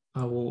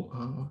I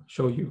will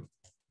show you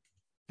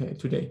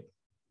today.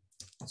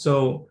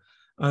 So,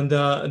 and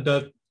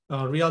the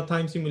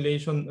real-time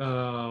simulation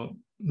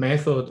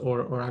method,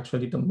 or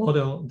actually the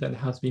model that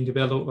has been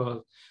developed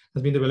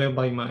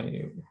by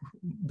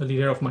the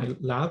leader of my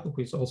lab,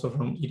 who is also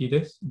from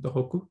EDDES,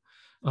 Tohoku,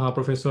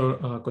 Professor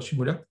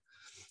Koshimura.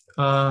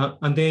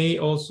 And they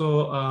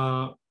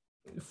also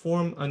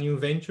form a new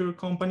venture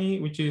company,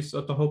 which is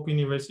a Tohoku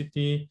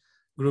University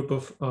group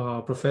of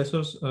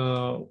professors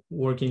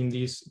working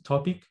this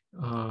topic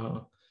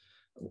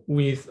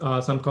with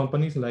some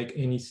companies like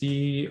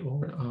NEC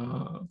or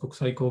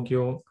Kokusai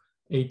Kogyo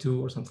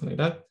A2 or something like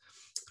that.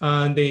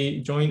 And they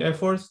join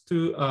efforts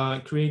to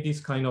create this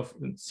kind of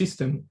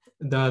system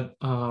that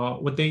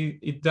what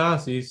it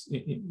does is,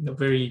 in a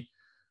very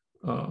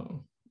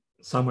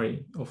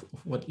summary of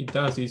what it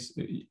does is,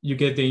 you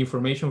get the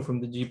information from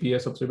the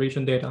GPS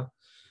observation data,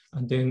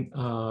 and then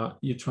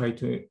you try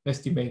to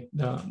estimate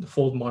the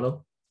fault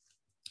model,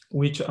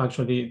 which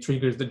actually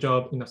triggers the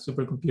job in a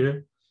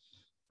supercomputer.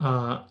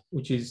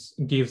 which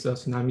gives a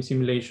tsunami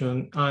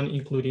simulation and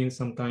including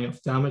some kind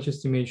of damage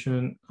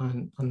estimation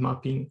and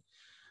mapping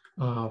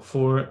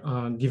for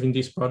giving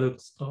these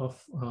products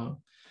of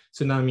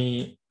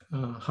tsunami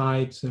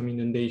height, tsunami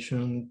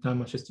inundation,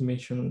 damage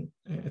estimation,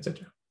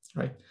 etc.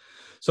 Right.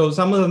 So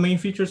some of the main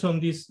features on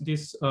this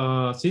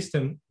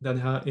system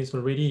that is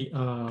already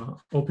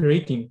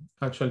operating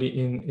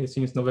actually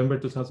since November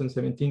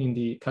 2017 in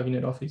the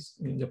Cabinet Office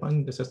in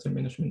Japan, disaster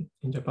management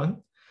in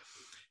Japan.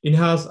 It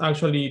has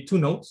actually 2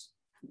 nodes.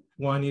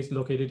 One is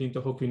located in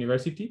Tohoku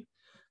University,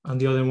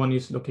 and the other one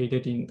is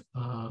located in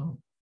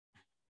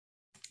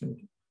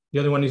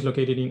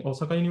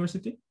Osaka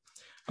University.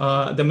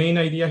 The main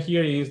idea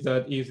here is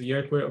that if the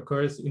earthquake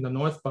occurs in the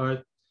north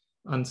part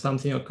and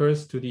something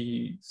occurs to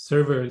the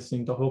servers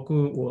in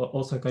Tohoku, or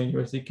Osaka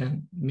University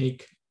can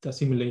make the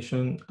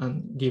simulation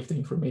and give the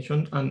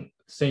information, and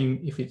same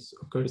if it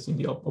occurs in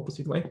the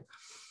opposite way.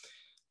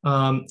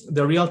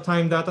 The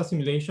real-time data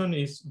simulation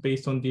is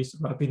based on this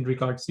rapid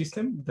regard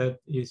system that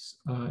is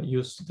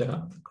used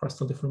the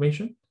crustal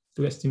deformation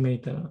to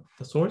estimate the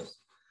source.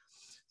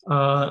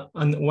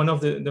 And one of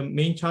the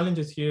main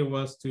challenges here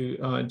was to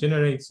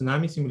generate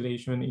tsunami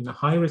simulation in a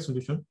high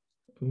resolution,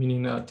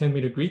 meaning a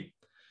 10-meter grid,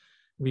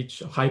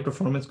 which high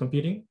performance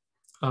computing.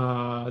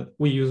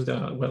 They use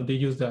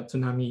the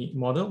tsunami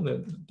model,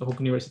 the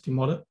Tohoku University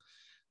model,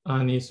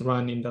 and is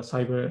run in the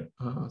cyber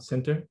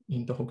center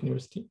in Tohoku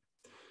University.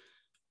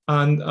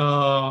 And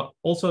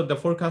also the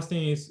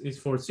forecasting is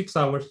for 6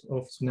 hours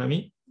of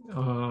tsunami.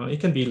 It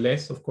can be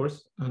less, of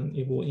course, and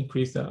it will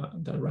increase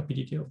the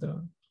rapidity of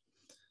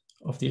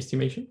the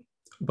estimation.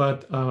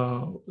 But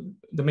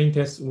the main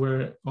tests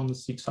were on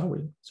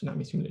 6-hour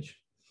tsunami simulation.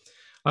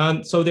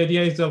 And so the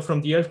idea is that from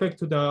the earthquake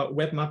to the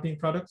web mapping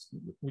products,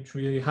 which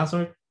really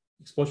hazard,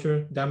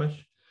 exposure,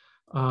 damage,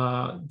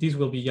 these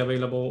will be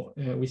available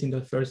within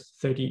the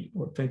first 30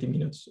 or 20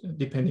 minutes,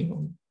 depending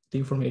on the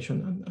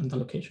information and the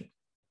location.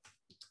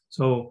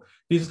 So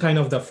this is kind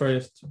of the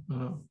first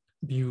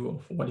view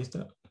of what is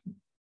the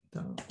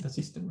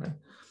system, right?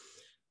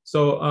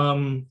 So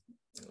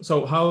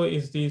so how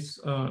is this?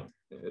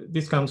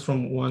 This comes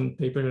from one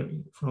paper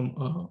from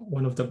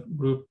one of the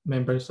group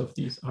members of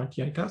this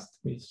RTI cast,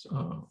 with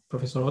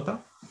Professor Ota.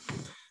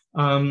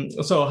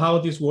 So how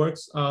this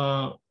works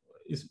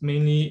is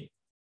mainly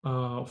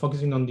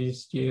focusing on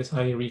this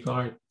GSI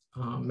regard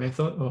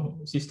method or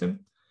system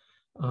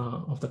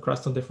of the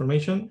crustal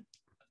deformation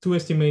to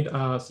estimate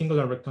a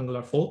singular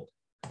rectangular fault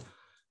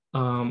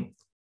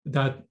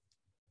that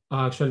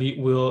actually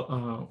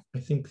will, I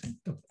think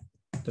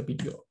the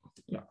video,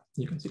 yeah,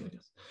 you can see like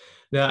this.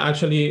 That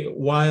actually,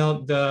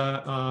 while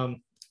the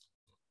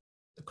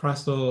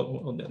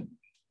crustal, or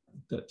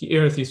the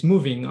earth is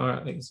moving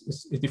or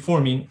is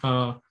deforming,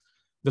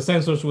 the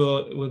sensors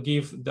will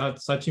give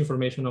that such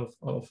information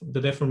of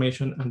the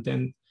deformation, and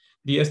then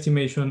the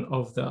estimation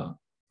of the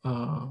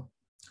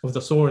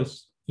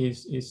source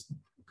is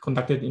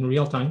conducted in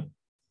real time.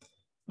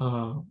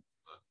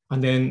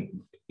 And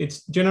then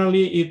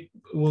it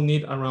will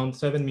need around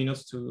 7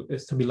 minutes to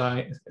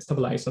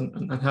stabilize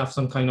and have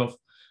some kind of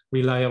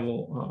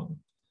reliable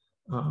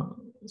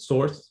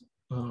source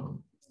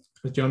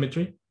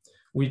geometry,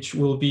 which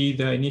will be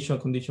the initial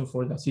condition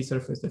for the sea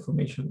surface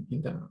deformation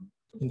in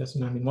the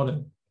tsunami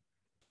model.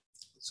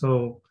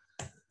 So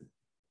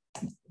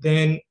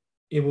then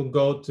it will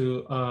go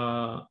to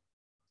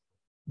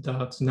the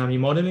tsunami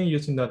modeling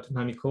using the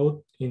tsunami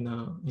code in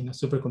a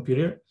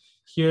supercomputer.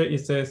 Here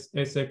it says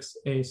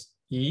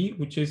SXSE,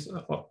 which is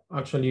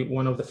actually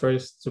one of the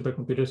first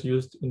supercomputers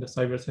used in the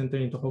cyber center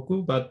in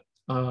Tohoku, but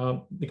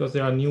because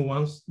there are new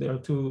ones, there are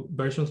 2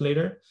 versions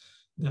later,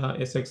 the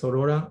SX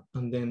Aurora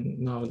and then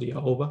now the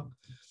AOVA.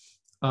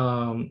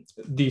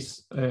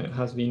 This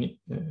has been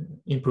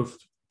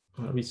improved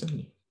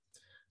recently.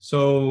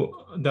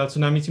 So the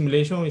tsunami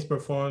simulation is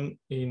performed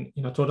in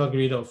a total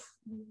grid of,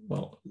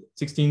 well,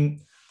 16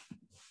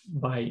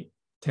 by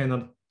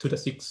 10 to the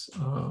 6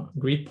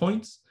 grid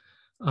points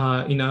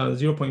in a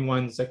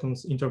 0.1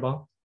 seconds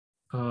interval,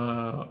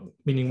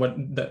 meaning what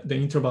the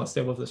interval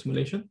step of the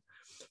simulation,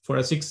 for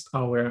a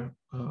 6-hour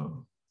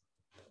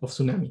of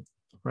tsunami,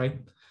 right?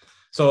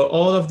 So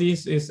all of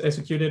this is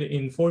executed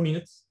in 4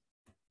 minutes,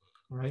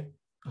 right?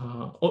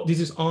 This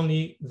is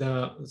only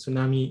the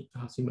tsunami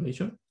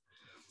simulation.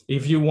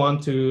 If you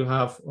want to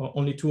have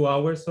only 2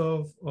 hours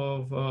of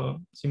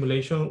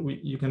simulation,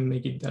 you can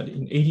make it that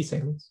in 80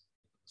 seconds.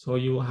 So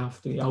you will have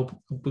the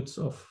outputs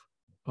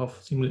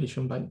of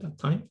simulation by that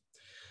time.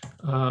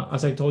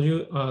 As I told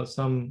you,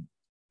 some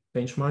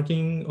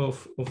benchmarking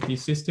of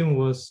this system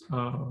was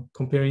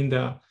comparing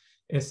the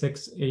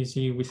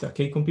SXAC with a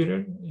K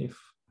computer. If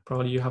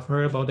probably you have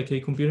heard about the K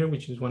computer,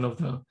 which is one of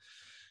the,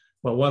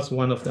 well, was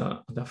one of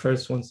the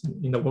first ones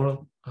in the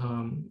world,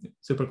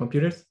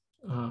 supercomputers.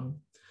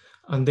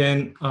 And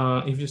then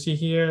if you see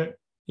here,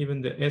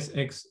 even the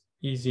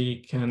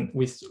SXEZ can,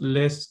 with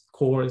less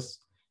cores,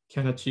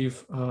 can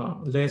achieve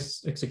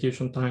less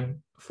execution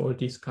time for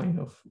this kind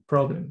of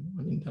problem.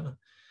 I mean,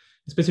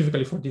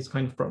 specifically for this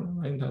kind of problem,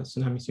 right? The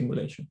tsunami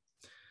simulation.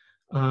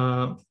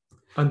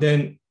 And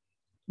then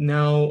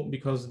now,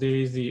 because there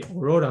is the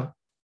Aurora,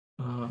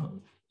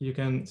 you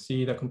can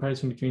see the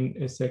comparison between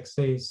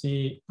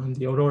SXAC and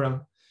the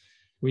Aurora,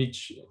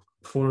 which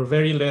for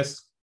very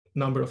less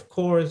number of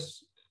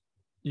cores,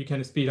 you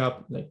can speed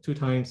up like 2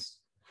 times,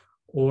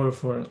 or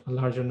for a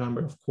larger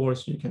number of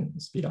cores, you can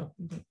speed up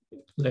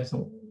less,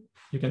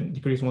 you can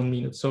decrease 1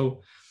 minute.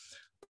 So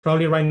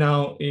probably right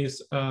now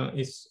is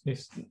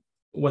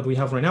what we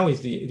have right now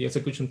is the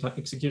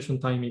execution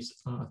time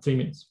is 3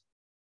 minutes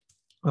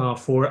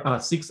for a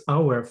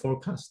 6-hour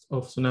forecast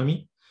of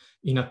tsunami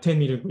in a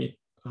 10-meter grid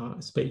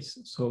space.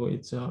 So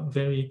it's a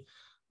very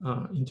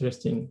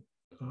interesting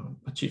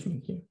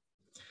achievement here.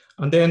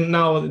 And then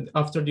now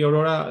after the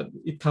Aurora,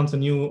 it comes a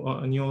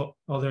new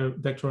other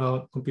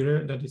vectoral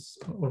computer that is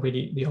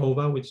already the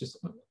OVA, which is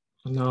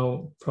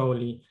now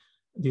probably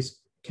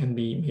this can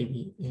be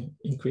maybe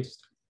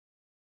increased.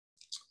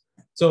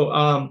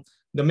 So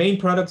the main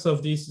products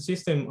of this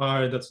system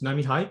are the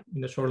tsunami height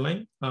in the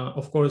shoreline.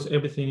 Of course,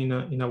 everything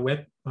in a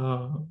web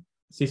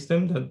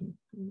system that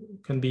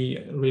can be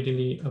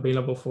readily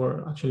available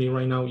for actually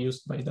right now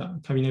used by the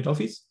cabinet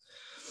office.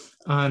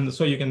 And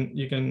so you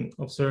can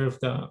observe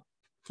the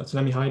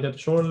tsunami height at the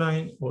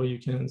shoreline, or you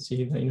can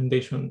see the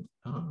inundation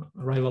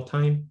arrival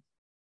time.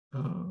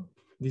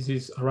 This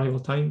is arrival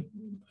time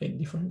in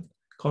different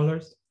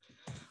colors,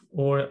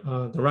 or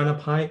the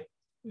run-up height,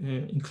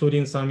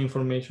 including some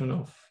information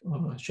of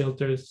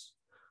shelters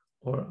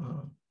or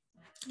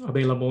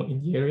available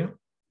in the area.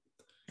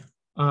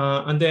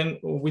 And then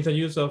with the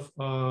use of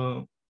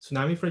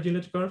tsunami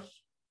fragility curves,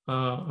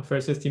 a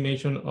first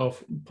estimation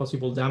of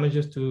possible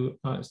damages to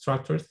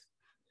structures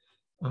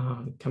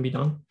can be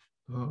done.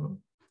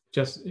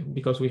 Just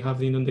because we have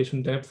the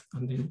inundation depth,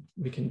 and then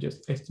we can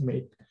just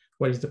estimate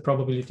what is the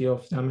probability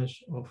of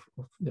damage of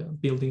the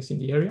buildings in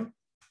the area.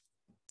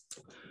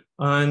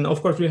 And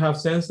of course, we have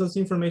census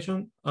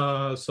information,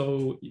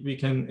 so we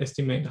can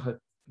estimate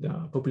the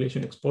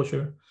population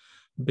exposure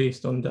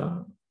based on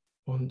the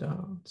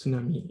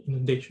tsunami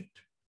inundation.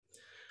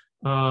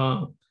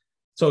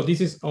 So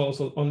this is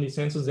also only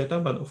census data,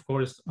 but of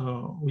course,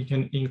 we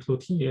can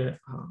include here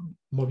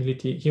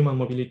human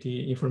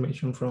mobility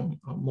information from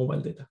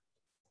mobile data.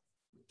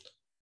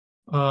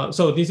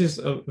 So this is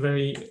a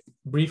very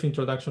brief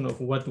introduction of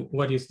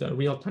what is the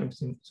real-time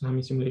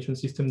tsunami simulation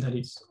system that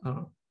is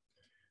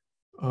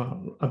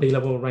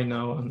available right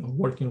now and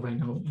working right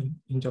now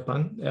in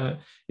Japan.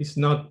 It's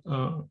not,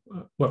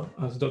 well,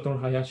 as Dr.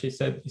 Hayashi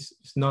said,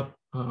 it's not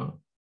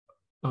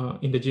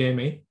in the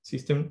GMA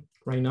system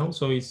right now.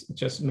 So it's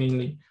just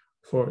mainly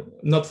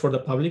not for the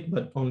public,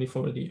 but only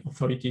for the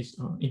authorities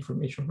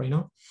information right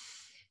now.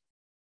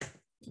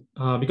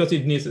 Because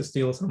it needs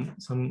still some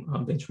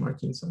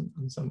benchmarkings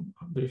and some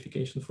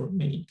verification for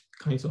many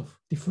kinds of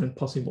different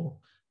possible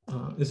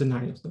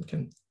scenarios that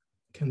can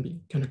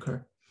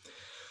occur.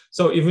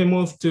 So if we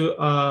move to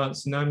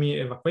tsunami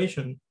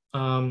evacuation,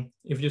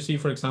 if you see,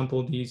 for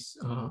example, this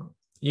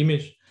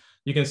image,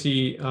 you can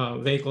see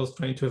vehicles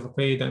trying to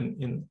evacuate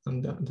and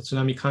the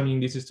tsunami coming.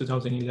 This is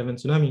 2011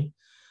 tsunami.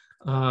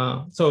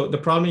 So the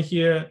problem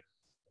here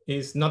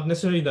is not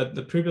necessarily that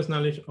the previous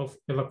knowledge of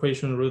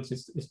evacuation routes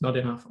is not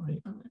enough.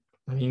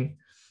 I mean,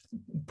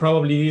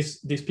 probably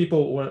these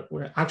people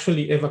were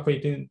actually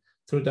evacuating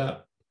through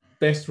the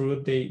best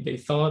route they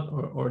thought,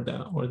 or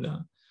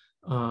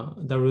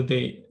the route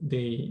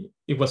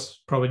it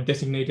was probably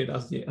designated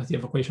as the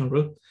evacuation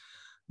route,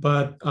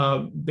 but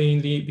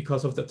mainly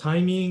because of the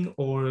timing,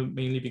 or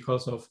mainly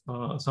because of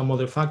some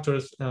other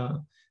factors,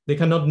 they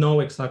cannot know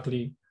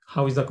exactly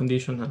how is the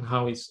condition and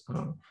how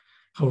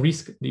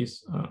risky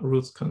these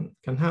routes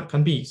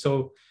can be.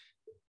 So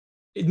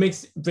it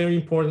makes it very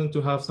important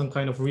to have some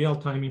kind of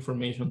real-time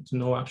information to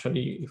know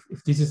actually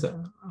if this is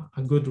a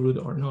good route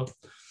or not,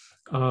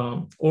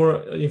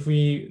 or if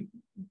we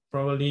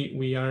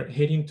are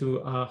heading to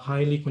a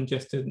highly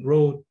congested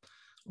road,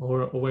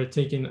 or we're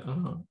taking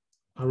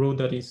a road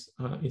that is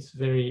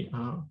very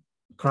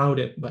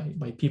crowded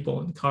by people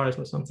and cars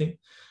or something.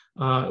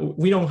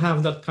 We don't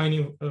have that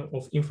kind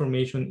of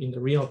information in the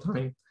real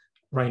time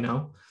right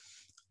now.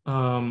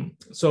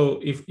 So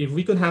if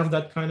we could have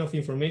that kind of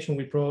information,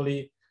 we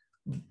probably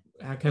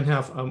can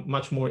have a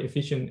much more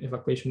efficient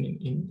evacuation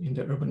in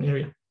the urban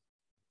area.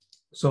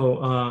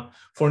 So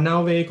for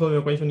now, vehicle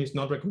evacuation is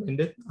not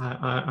recommended.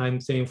 I'm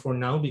saying for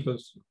now,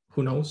 because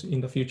who knows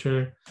in the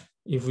future,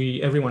 if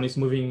everyone is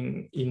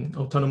moving in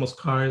autonomous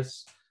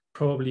cars,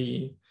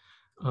 probably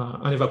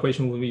an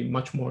evacuation will be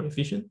much more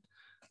efficient.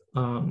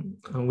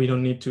 And we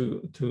don't need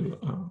to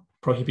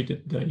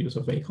prohibit the use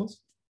of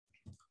vehicles.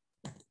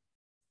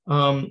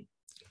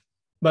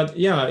 But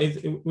yeah,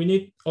 we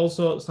need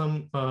also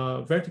some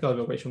vertical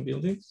evacuation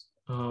buildings.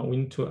 We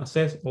need to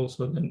assess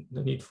also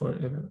the need for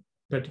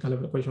vertical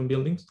evacuation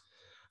buildings.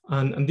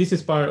 And this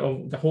is part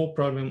of the whole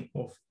problem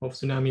of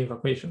tsunami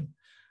evacuation.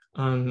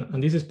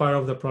 And this is part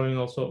of the problem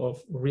also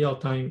of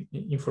real-time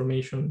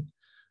information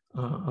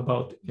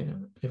about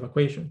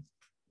evacuation.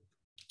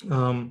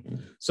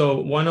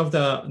 So one of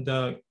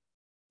the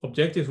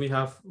objectives we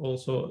have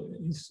also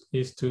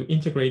is to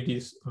integrate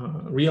this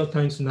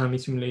real-time tsunami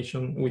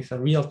simulation with a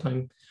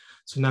real-time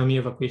tsunami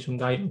evacuation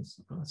guidance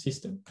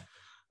system.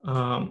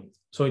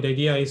 So the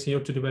idea is here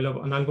to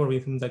develop an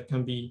algorithm that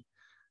can be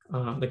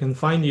that can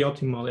find the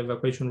optimal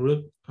evacuation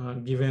route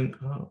given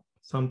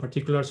some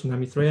particular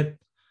tsunami threat,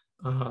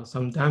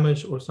 some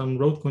damage, or some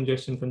road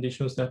congestion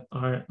conditions that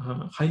are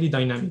highly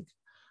dynamic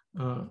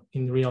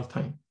in real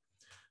time.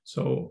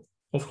 So,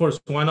 of course,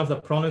 one of the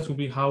problems will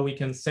be how we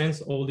can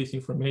sense all this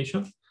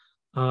information.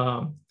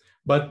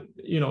 But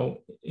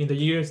in the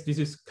years, this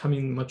is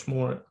coming much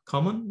more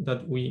common,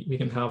 that we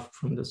can have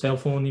from the cell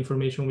phone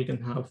information, we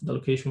can have the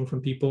location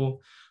from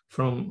people,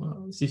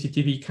 from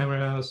CCTV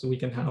cameras, we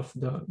can have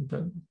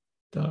the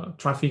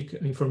traffic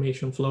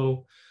information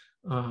flow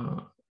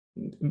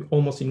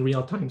almost in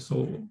real time.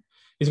 So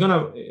it's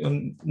gonna,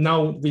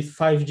 now with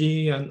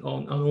 5G and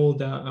on all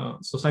the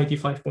Society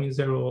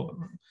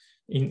 5.0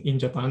 in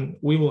Japan,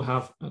 we will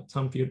have at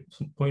some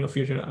point of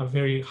future a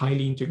very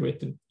highly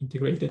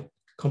integrated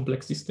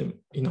complex system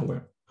in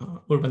our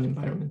urban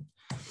environment.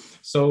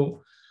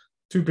 So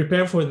to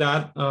prepare for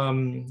that,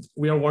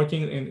 we are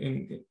working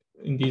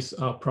in this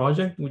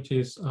project, which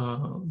is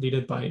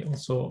led by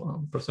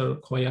also Professor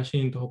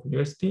Kobayashi in Tohoku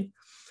University.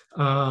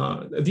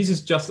 This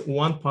is just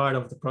one part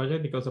of the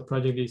project, because the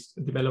project is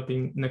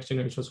developing next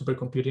generation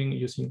supercomputing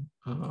using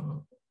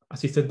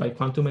assisted by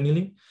quantum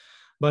annealing.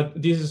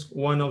 But this is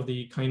one of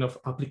the kind of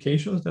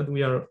applications that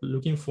we are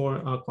looking for,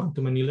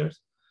 quantum annealers.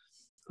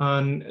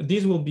 And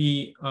this will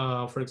be,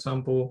 for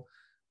example,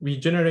 we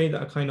generate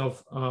a kind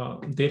of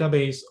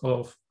database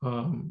of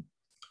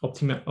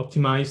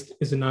optimized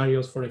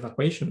scenarios for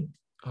evacuation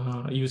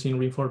using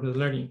reinforcement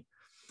learning.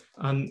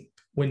 And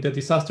when the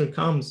disaster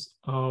comes,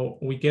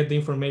 we get the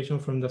information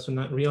from the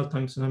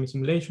real-time tsunami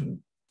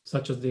simulation,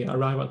 such as the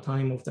arrival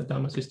time of the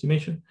damage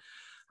estimation.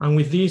 And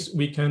with this,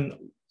 we can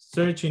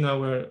search in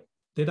our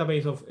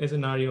database of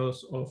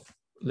scenarios of,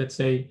 let's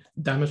say,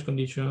 damage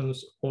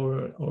conditions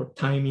or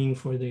timing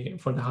for the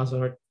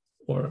hazard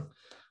or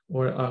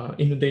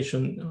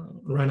inundation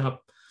run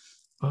up,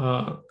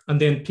 and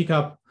then pick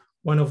up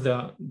one of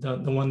the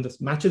one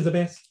that matches the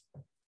best.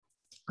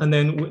 And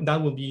then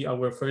that will be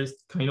our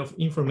first kind of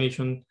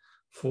information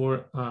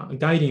for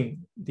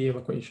guiding the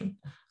evacuation.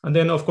 And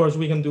then, of course,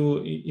 we can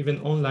do even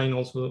online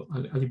also a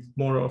little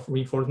more of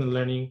reinforcement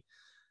learning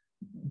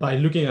by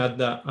looking at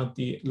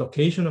the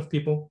location of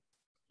people.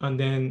 And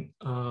then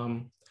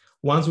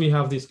once we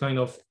have this kind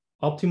of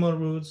optimal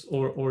routes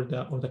or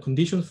the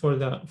conditions for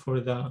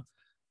the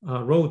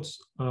roads,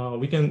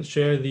 we can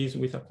share these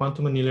with a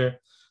quantum annealer,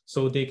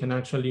 so they can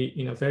actually,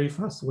 in a very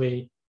fast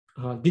way,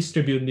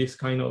 distribute this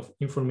kind of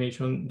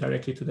information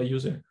directly to the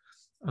user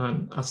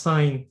and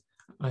assign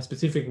a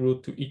specific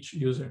route to each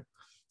user.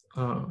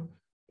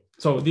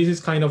 So this is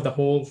kind of the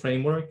whole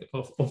framework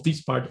of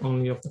this part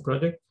only of the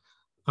project.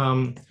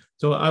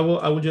 So I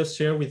will just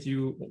share with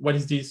you what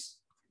is this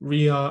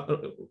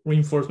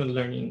reinforcement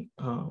learning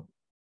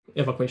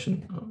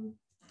evacuation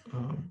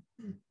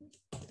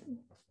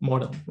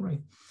model,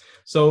 right?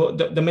 So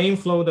the main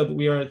flow that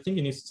we are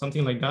thinking is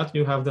something like that.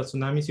 You have the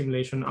tsunami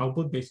simulation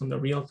output based on the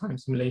real-time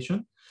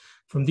simulation.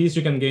 From this,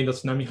 you can gain the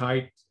tsunami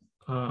height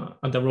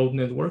at the road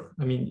network.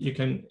 I mean, you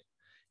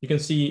can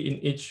see in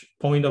each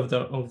point of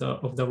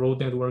the road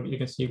network, you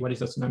can see what is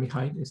the tsunami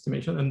height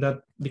estimation, and that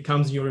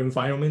becomes your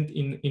environment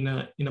in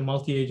a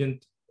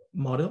multi-agent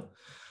model.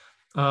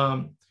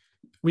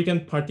 We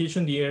can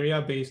partition the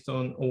area based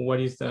on what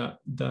is the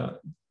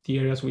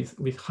areas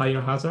with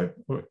higher hazard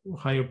or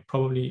higher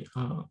probably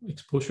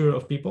exposure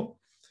of people,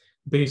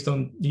 based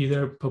on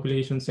either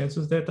population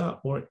census data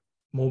or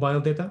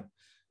mobile data.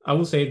 I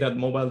would say that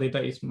mobile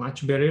data is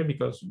much better,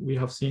 because we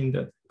have seen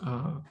that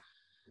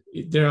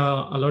there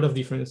are a lot of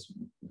difference,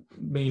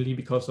 mainly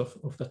because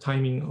of the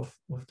timing of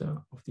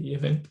the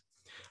event.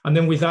 And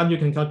then with that, you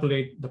can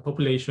calculate the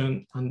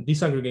population and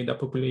disaggregate the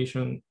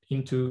population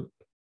into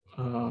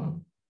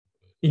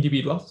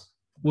individuals,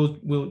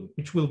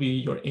 which will be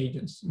your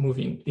agents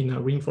moving in a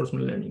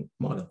reinforcement learning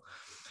model.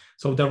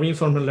 So the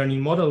reinforcement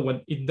learning model,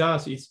 what it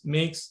does is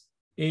makes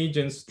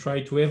agents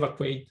try to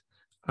evacuate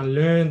and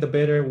learn the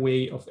better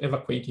way of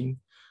evacuating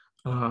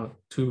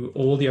to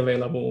all the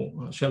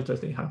available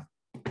shelters they have.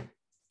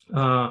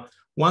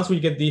 Once we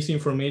get this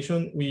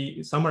information,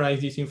 we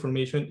summarize this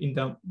information in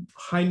the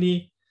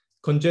highly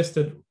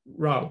congested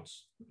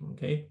routes,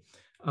 okay?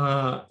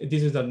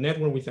 This is a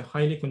network with a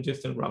highly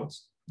congested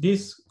routes.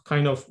 This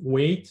kind of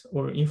weight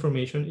or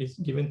information is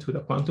given to the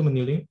quantum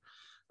annealing,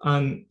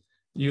 and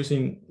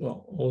using,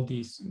 well, all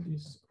these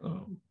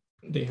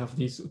they have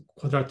these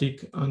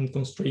quadratic and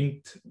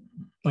constrained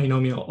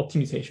binomial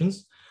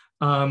optimizations.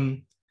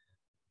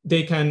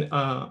 They can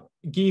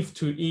give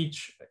to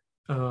each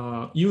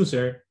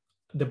user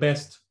the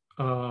best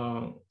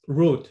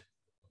route.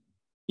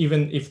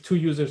 Even if two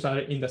users are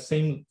in the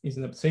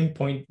same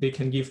point, they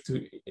can give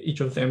to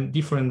each of them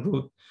different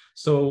route.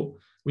 So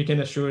we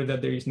can assure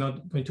that there is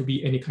not going to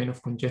be any kind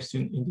of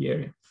congestion in the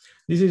area.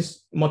 This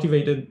is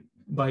motivated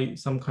by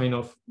some kind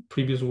of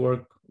previous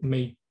work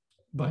made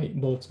by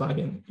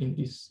Volkswagen in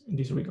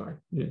this regard.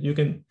 You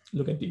can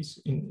look at this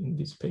in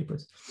these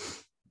papers.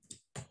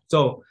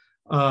 So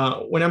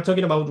when I'm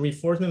talking about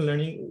reinforcement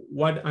learning,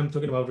 what I'm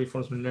talking about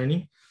reinforcement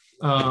learning.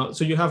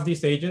 So you have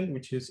this agent,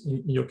 which is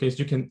in your case,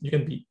 you can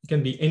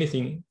be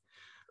anything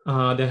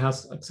that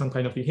has some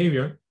kind of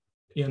behavior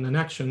in an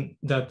action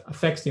that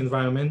affects the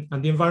environment,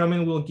 and the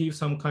environment will give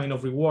some kind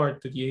of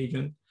reward to the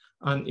agent,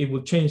 and it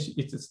will change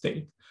its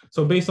state.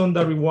 So based on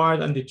the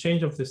reward and the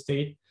change of the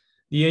state,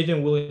 the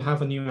agent will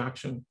have a new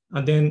action,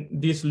 and then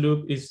this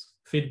loop is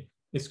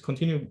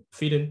continue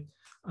feeding,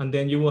 and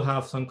then you will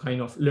have some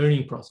kind of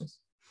learning process.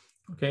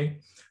 Okay,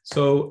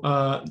 so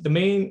the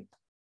main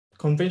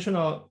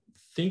conventional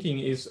thinking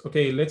is,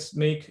 okay, let's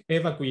make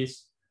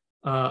evacuees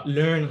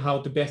learn how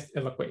to best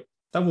evacuate.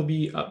 That will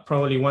be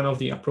probably one of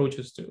the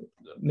approaches to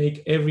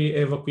make every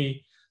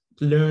evacuee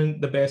learn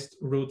the best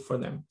route for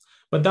them.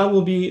 But that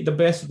will be the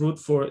best route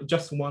for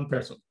just one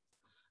person.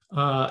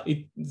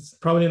 It's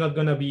probably not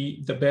going to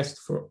be the best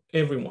for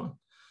everyone.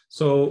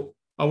 So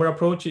our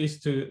approach is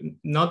to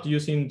not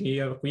using the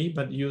evacuee,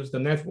 but use the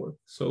network.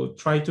 So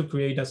try to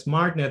create a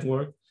smart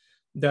network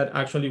that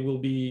actually will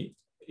be,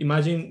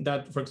 imagine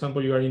that, for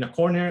example, you are in a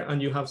corner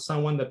and you have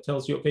someone that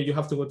tells you, okay, you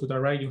have to go to the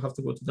right, you have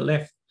to go to the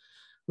left,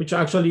 which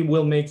actually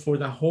will make for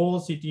the whole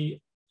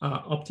city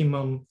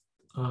optimum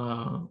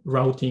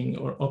routing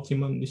or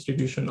optimum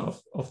distribution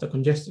of the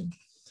congestion.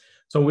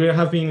 So we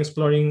have been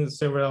exploring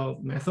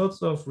several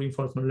methods of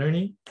reinforcement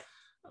learning.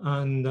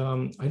 And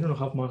I don't know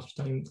how much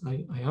time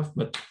I have,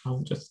 but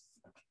I'll just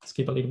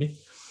skip a little bit.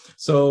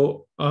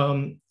 So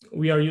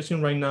we are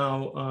using right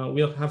now,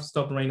 we'll have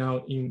stopped right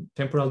now in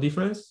temporal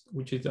difference,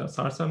 which is the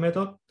SARSA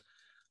method.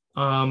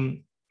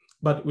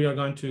 But we are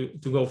going to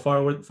go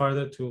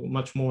farther to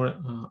much more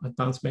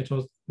advanced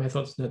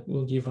methods that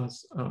will give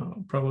us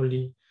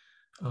probably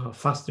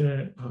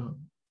faster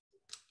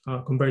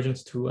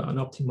convergence to an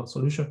optimal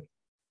solution.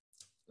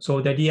 So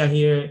the idea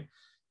here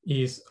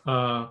is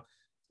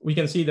we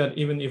can see that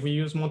even if we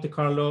use Monte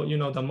Carlo, you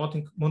know, the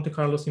Monte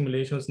Carlo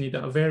simulations need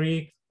a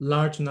very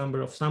large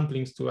number of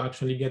samplings to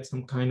actually get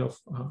some kind of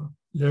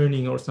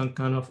learning or some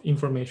kind of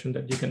information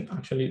that you can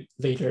actually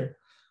later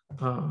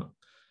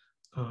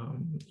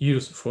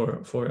use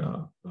for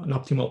an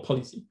optimal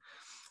policy.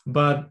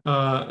 But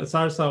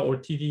SARSA or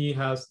TD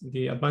has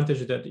the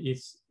advantage that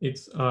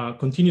it's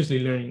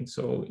continuously learning,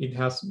 so it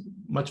has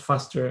much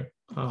faster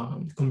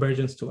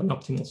convergence to an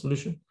optimal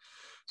solution.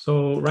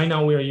 So right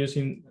now we are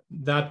using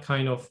that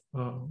kind of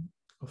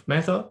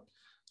method,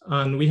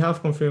 and we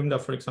have confirmed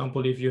that, for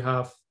example, if you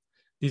have,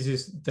 this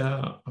is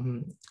the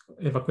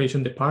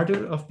evacuation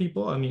departure of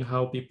people, I mean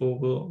how people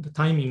will, the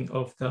timing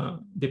of the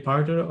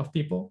departure of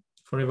people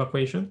for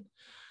evacuation.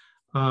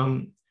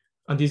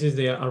 And this is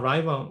the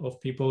arrival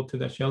of people to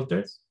the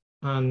shelters.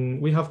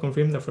 And we have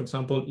confirmed that, for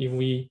example, if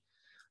we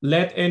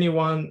let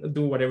anyone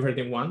do whatever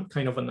they want,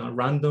 kind of a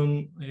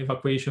random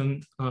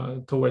evacuation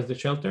towards the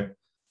shelter,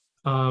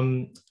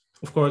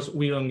 of course,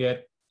 we don't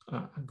get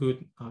a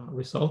good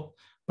result.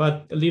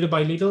 But little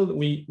by little,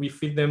 we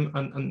feed them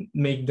and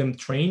make them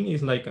train.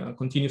 It's like a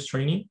continuous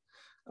training.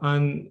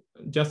 And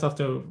just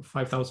after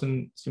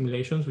 5,000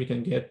 simulations, we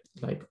can get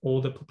like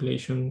all the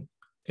population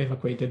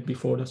evacuated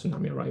before the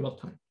tsunami arrival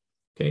time.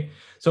 Okay,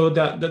 so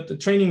the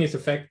training is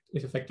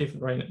effective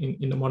right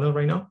in the model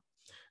right now,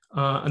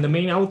 and the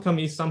main outcome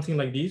is something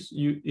like this.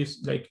 You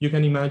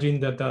can imagine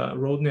that the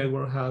road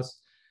network has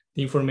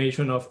the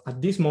information of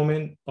at this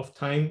moment of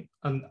time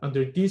and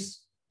under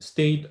this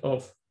state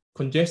of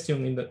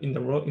congestion in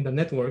the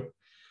network,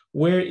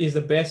 where is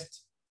the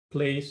best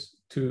place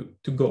to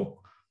go,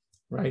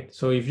 right?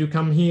 So if you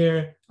come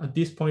here at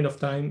this point of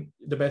time,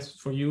 the best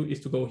for you is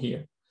to go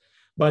here.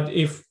 But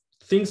if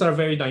things are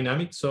very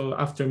dynamic, so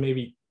after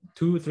maybe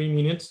 2-3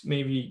 minutes,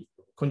 maybe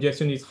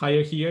congestion is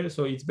higher here,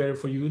 so it's better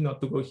for you not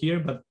to go here,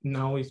 but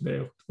now it's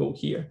better to go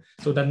here.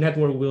 So that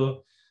network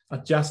will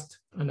adjust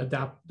and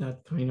adapt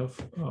that kind of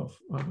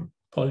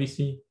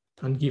policy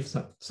and give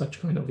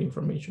such kind of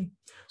information.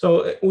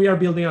 So we are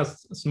building a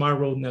smart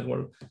road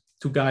network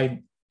to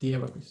guide the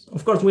evacuees.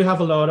 Of course, we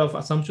have a lot of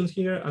assumptions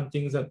here and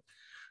things that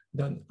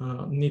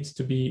needs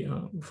to be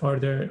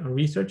further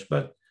researched,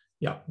 but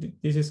yeah,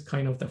 this is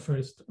kind of the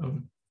first,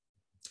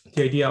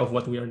 the idea of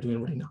what we are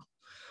doing right now.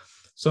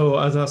 So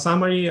as a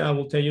summary, I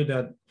will tell you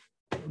that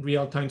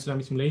real-time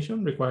tsunami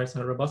simulation requires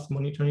a robust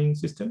monitoring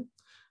system,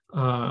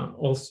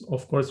 also,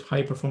 of course,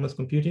 high-performance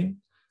computing.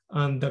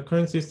 And the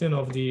current system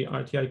of the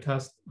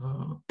RTI-CAST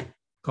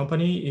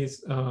company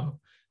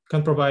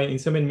can provide in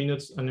 7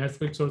 minutes an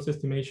earthquake source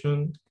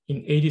estimation,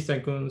 in 80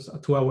 seconds, a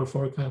 2-hour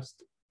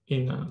forecast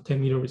in a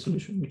 10-meter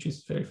resolution, which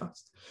is very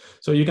fast.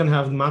 So you can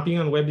have mapping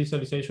and web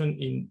visualization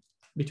in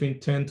between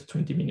 10 to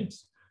 20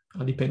 minutes,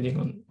 depending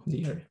on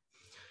the area.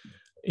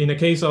 In the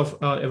case of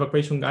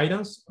evacuation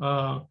guidance,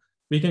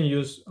 we can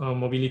use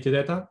mobility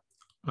data,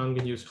 and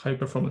we use high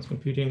performance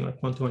computing or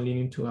quantum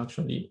annealing to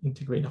actually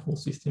integrate the whole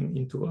system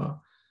into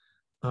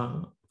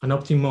an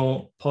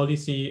optimal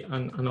policy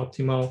and an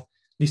optimal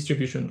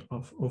distribution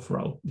of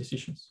route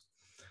decisions.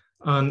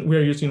 And we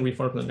are using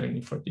reinforcement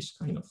learning for this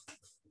kind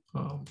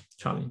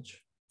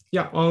challenge.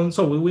 Yeah,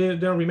 so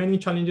there are remaining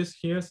challenges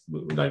here,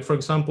 like for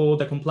example,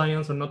 the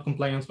compliance or not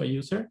compliance by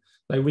user.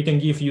 Like we can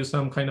give you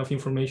some kind of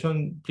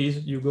information,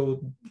 please you go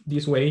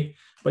this way,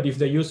 but if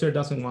the user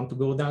doesn't want to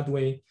go that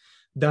way,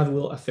 that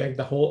will affect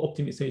the whole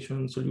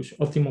optimization solution,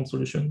 optimum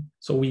solution.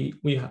 So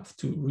we have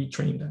to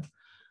retrain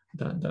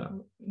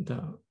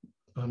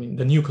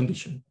the new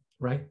condition,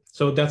 right?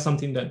 So that's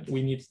something that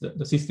we need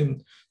the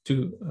system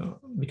to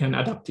become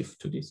adaptive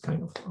to this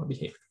kind of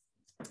behavior.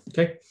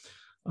 Okay,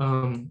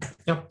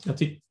 yeah,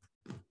 that's it.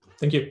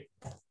 Thank you.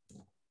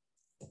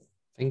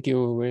 Thank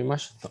you very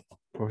much,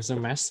 Professor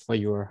Mas, for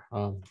your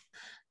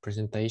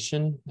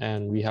presentation.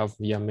 And we have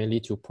mainly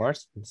two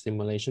parts: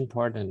 simulation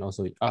part and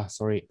also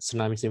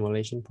tsunami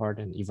simulation part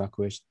and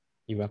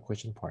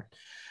evacuation part.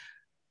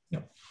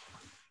 Yeah.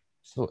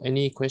 So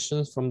any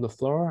questions from the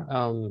floor?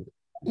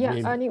 Yeah,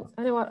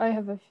 I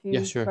have a few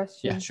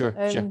questions. Yeah, sure.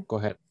 Go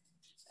ahead.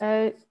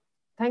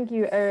 Thank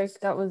you, Eric.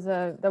 That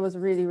was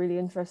really, really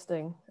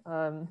interesting.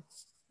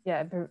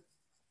 Yeah,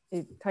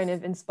 it kind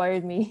of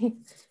inspired me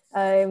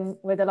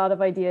with a lot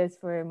of ideas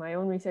for my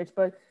own research.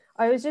 But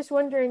I was just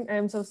wondering,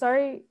 so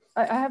sorry,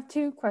 I have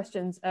two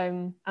questions,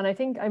 and I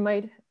think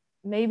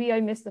maybe I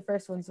missed the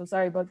first one, so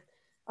sorry, but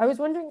I was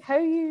wondering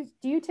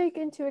do you take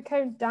into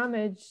account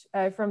damage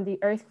from the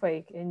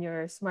earthquake in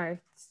your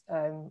smart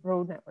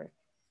road network?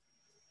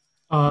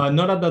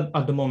 Not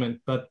at the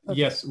moment, but okay.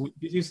 Yes,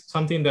 this is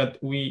something that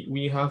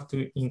we have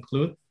to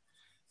include.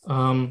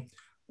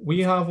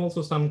 We have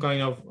also some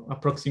kind of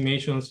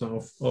approximations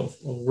of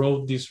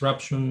road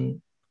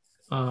disruption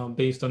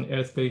based on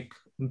earthquake,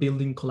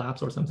 building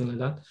collapse or something like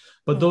that.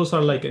 But those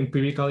are like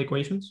empirical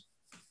equations,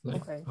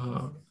 like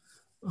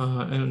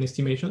and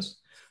estimations.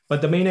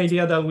 But the main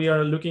idea that we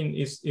are looking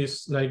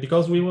is like,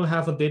 because we will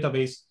have a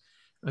database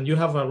and you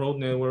have a road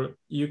network,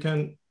 you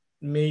can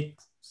make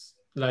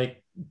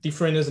like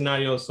different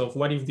scenarios of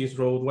what if this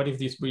road, what if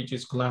this bridge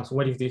is collapsed,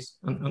 what if this,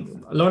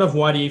 and a lot of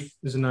what if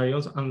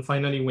scenarios. And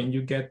finally, when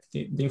you get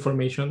the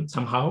information,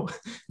 somehow,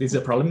 this is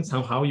a problem,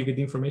 somehow you get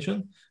the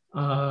information,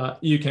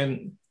 you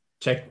can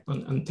check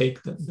and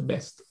take the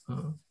best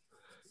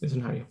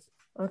scenario.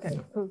 Okay,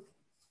 yeah. Cool.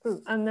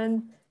 And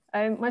then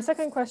my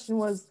second question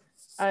was,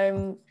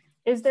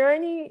 is there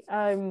any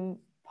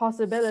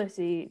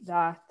possibility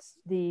that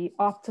the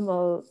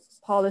optimal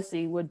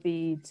policy would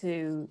be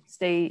to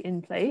stay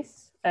in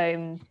place,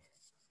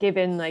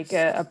 given like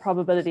a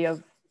probability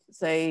of,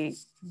 say,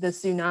 the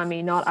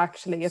tsunami not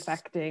actually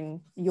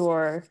affecting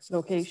your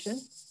location?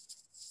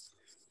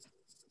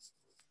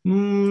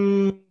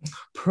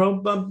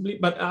 Probably,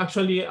 but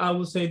actually I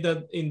would say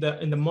that in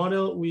the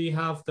model we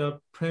have the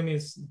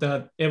premise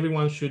that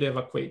everyone should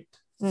evacuate.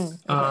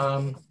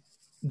 Okay.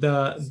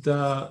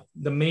 The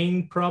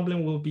main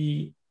problem will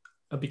be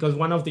because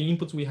one of the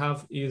inputs we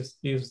have is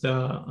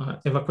the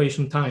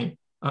evacuation time,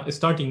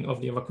 starting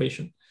of the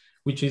evacuation,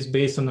 which is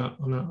based on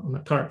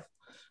a curve.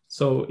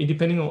 So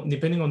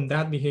depending on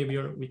that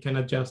behavior, we can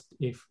adjust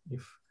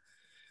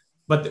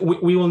but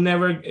we will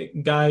never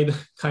guide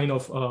kind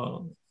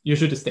of you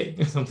should stay,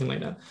 something like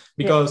that,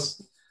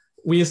 because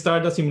we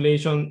start the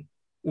simulation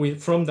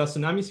from the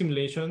tsunami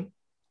simulation,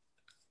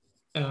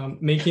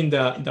 making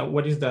the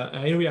what is the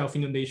area of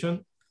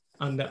inundation,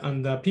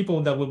 and the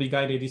people that will be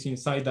guided is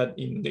inside that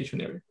inundation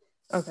area.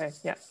 Okay,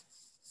 yeah.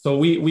 So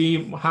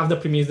we have the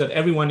premise that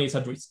everyone is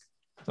at risk.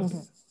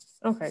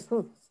 Okay,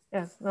 cool.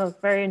 Yeah, no,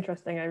 very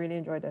interesting. I really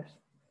enjoyed it.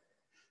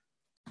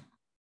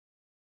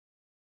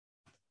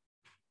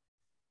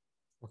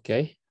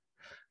 Okay.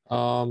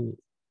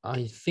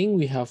 I think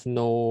we have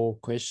no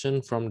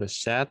question from the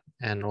chat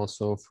and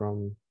also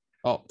from,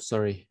 oh,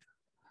 sorry.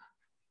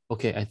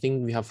 Okay, I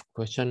think we have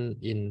question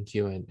in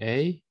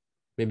Q&A.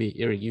 Maybe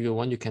Eric, if you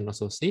want, you can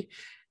also see.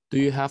 Do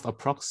you have a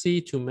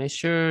proxy to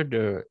measure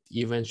the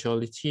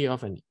eventuality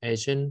of an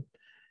agent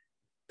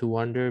to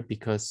wander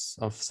because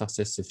of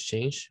successive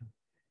change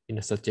in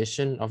the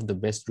suggestion of the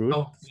best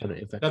route for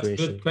the evacuation?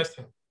 That's a good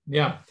question.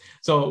 Yeah.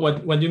 So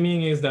what you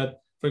mean is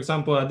that, for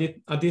example,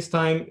 at this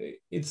time,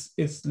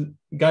 it's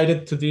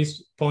guided to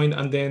this point,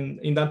 and then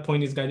in that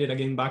point is guided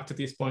again back to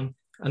this point,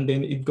 and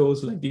then it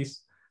goes like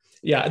this.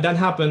 Yeah, that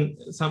happened.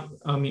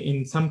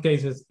 In some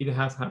cases, it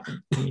has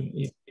happened. I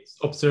mean, it's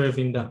observed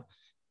in the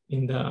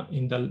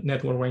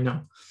network right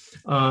now,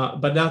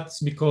 but that's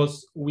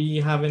because we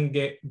haven't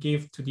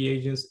give to the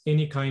agents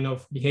any kind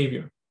of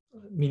behavior,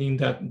 meaning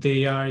that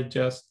they are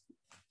just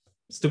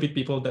stupid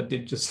people that they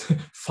just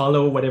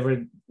follow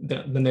whatever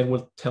the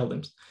network tell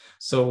them.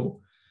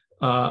 So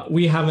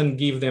we haven't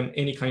give them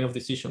any kind of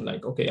decision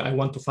like, okay, I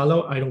want to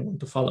follow, I don't want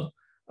to follow.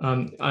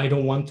 I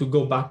don't want to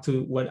go back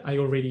to what I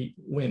already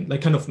went,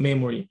 like kind of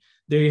memory.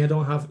 They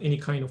don't have any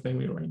kind of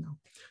memory right now.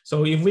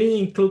 So if we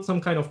include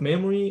some kind of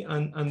memory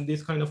and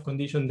this kind of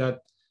condition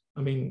that,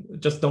 I mean,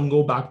 just don't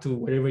go back to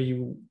wherever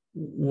you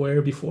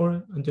were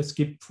before and just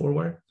skip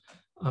forward,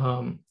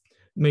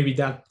 maybe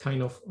that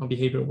kind of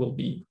behavior will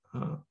be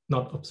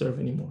not observed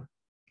anymore.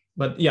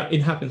 But yeah,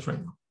 it happens right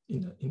now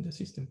in the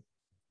system.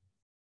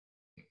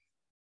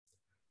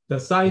 The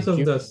size of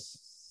the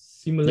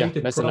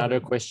simulated that's problem. another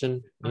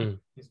question.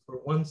 It's for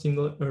one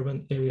single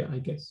urban area, I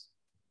guess.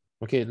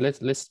 Okay,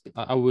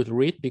 I will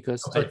read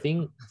because I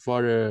think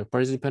for the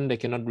participant they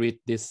cannot read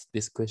this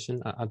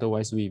question.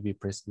 Otherwise we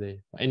press the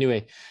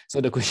anyway.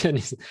 So the question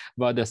is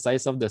about the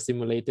size of the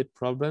simulated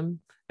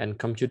problem and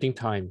computing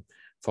time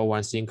for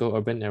one single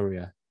urban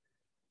area.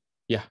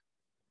 Yeah,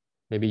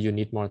 maybe you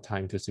need more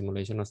time to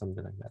simulation or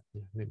something like that.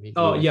 Yeah, maybe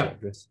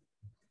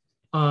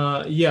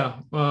yeah.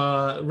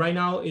 Right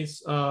now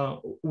is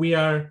we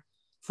are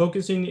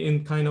focusing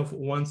in kind of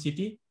one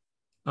city.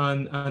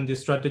 And the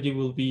strategy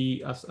will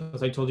be,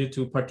 as I told you,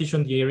 to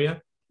partition the area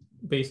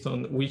based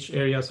on which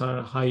areas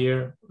are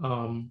higher,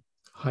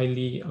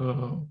 highly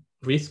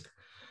risk.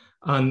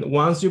 And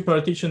once you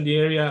partition the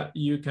area,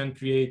 you can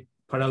create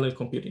parallel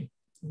computing.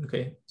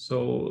 Okay,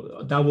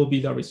 so that will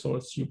be the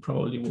resource you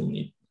probably will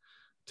need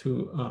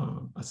to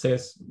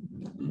assess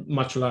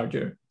much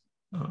larger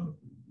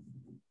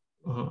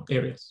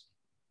areas.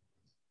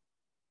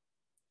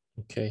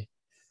 Okay.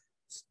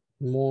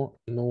 No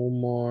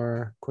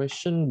more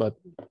question, but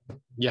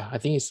yeah, I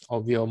think it's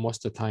obvious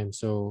most of the time.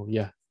 So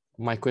yeah,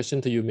 my question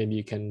to you, maybe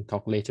you can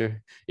talk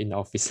later in the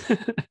office. Yeah,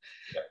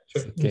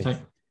 sure. Okay.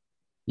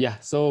 Yeah,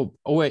 so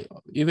wait,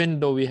 even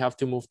though we have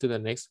to move to the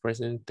next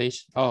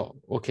presentation. Oh,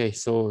 okay,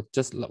 so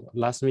just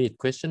last minute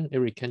question.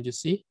 Eric, can you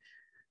see?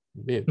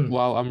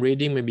 While I'm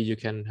reading, maybe you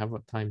can have a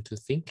time to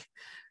think.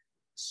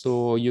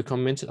 So you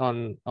commented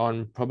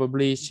on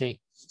probably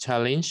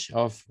challenge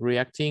of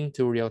reacting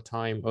to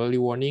real-time early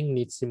warning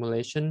needs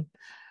simulation.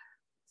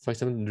 For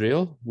example,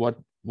 drill, what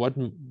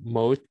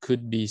mode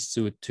could be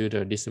suited to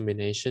the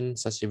dissemination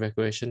such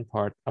evacuation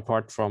part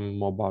apart from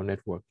mobile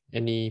network?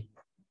 Any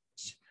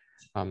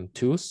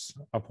tools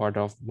apart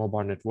of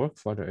mobile network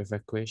for the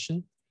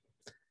evacuation?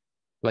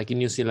 Like in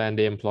New Zealand,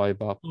 they employ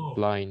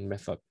blind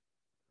method.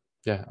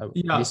 Yeah.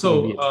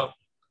 So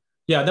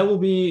yeah, that will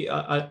be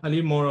a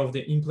little more of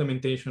the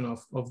implementation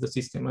of the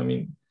system. I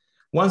mean,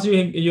 once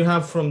you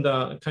have from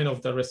the kind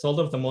of the result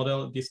of the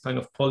model, this kind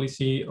of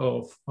policy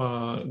of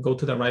go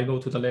to the right, go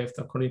to the left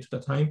according to the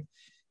time,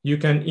 you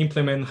can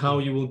implement how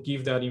you will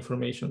give that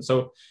information.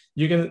 So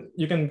you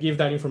can give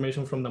that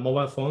information from the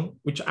mobile phone,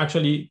 which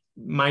actually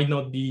might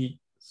not be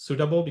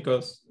suitable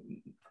because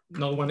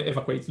no one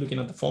evacuates looking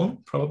at the phone,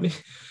 probably.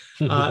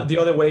 The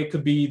other way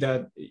could be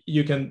that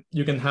you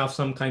can have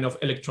some kind of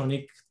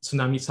electronic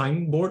tsunami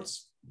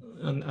signboards,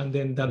 and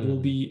then that will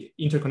be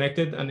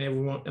interconnected, and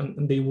everyone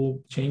and they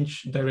will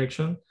change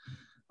direction.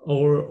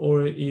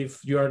 Or if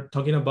you are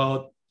talking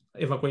about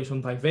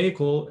evacuation by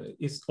vehicle,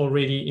 it's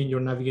already in your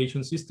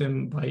navigation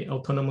system by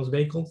autonomous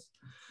vehicles.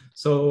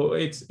 So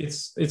it's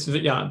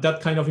yeah,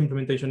 that kind of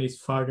implementation is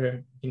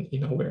farther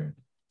in our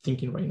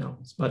thinking right now.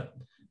 But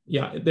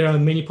yeah, there are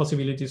many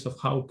possibilities of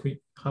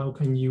how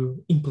can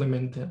you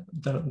implement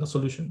the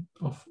solution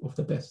of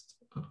the best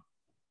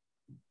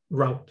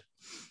route.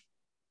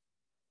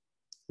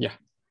 Yeah.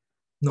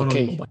 Not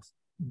okay. only mobile.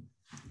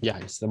 Yeah,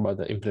 it's about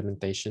the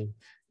implementation in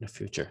the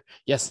future.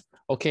 Yes.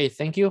 Okay.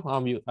 Thank you.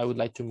 I would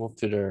like to move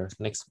to the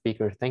next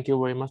speaker. Thank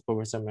you very much,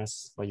 Professor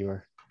Mas, for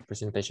your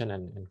presentation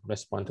and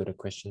respond to the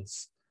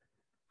questions.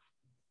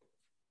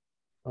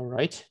 All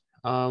right.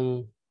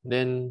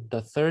 Then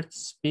the third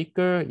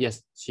speaker,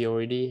 yes, she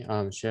already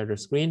shared the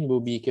screen,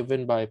 will be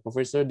given by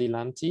Professor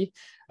Dilanti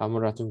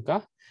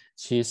Muratunka.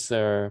 She's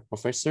a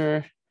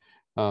professor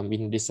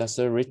in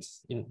disaster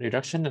risk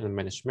reduction and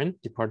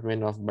management,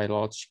 Department of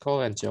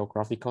Biological and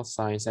Geographical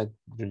Science at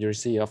the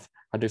University of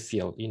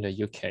Huddersfield in the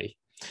UK.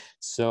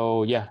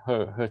 So yeah,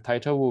 her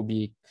title will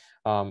be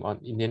on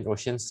Indian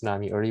Ocean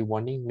Tsunami Early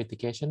Warning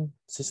Mitigation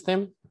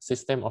System.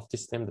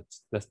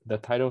 The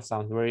title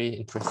sounds very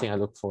interesting. I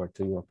look forward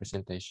to your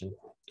presentation.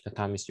 The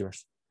time is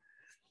yours.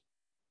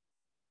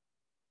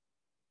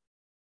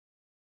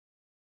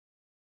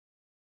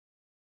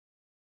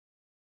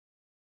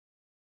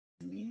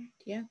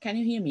 Yeah, can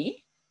you hear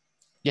me?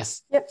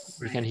 Yes, yep.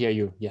 We can hear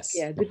you. Yes.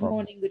 Yeah, good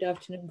morning, good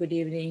afternoon, good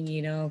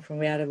evening, from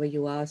wherever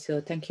you are. So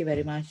thank you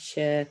very much.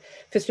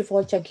 First of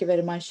all, thank you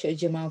very much,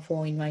 Gemma,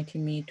 for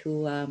inviting me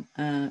to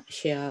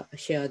share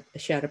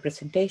a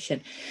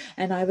presentation.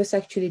 And I was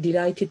actually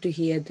delighted to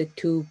hear the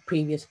two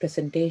previous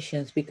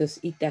presentations because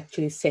it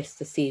actually sets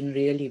the scene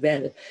really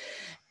well.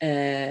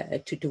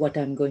 To what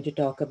I'm going to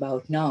talk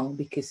about now,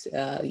 because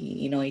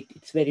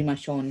it's very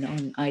much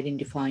on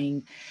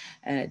identifying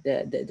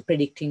the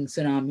predicting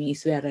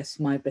tsunamis, whereas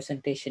my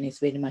presentation is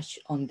very much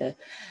on the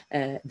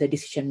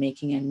decision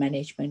making and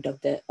management of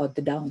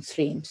the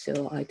downstream.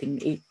 So I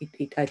think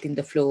I think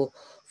the flow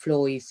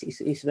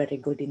is very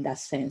good in that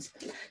sense.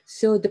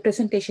 So the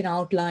presentation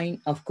outline,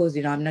 of course,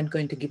 I'm not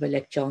going to give a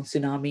lecture on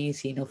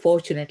tsunamis.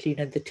 Fortunately,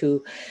 the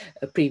two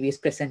previous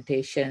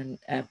presenters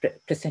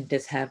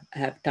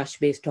have touched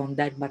based on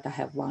that, but I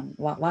have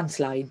one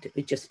slide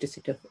just to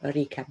sort of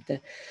recap the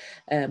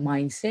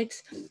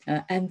mindsets.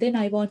 And then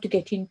I want to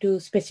get into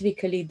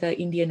specifically the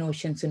Indian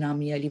Ocean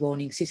Tsunami Early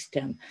Warning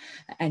System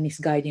and its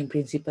guiding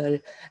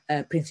principles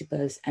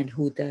and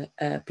who the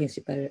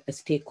principal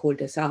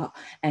stakeholders are,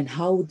 and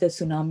how the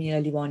tsunami tsunami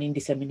early warning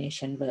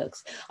dissemination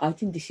works. I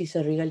think this is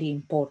a really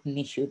important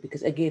issue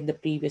because, again, the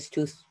previous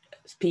two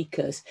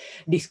speakers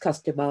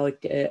discussed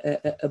about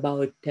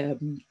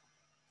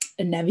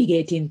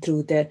navigating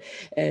through the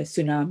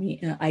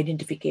tsunami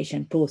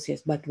identification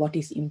process. But what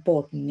is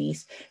important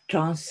is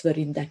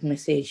transferring that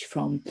message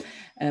from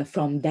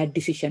that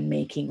decision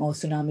making or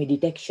tsunami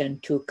detection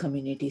to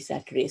communities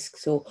at risk.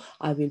 So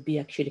I will be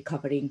actually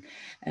covering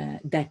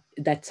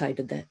that side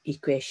of the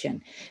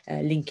equation,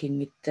 linking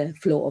with the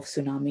flow of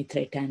tsunami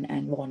threat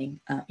and warning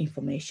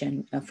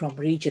information from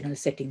regional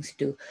settings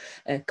to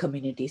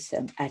communities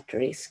at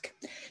risk.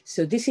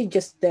 So this is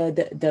just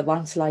the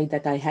one slide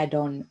that I had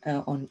on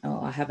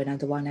I have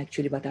another one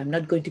actually, but I'm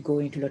not going to go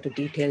into a lot of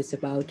details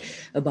about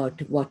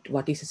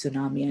what is a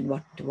tsunami and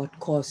what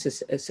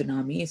causes a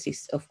tsunami.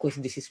 Of course,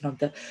 this is not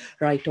the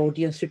right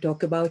audience to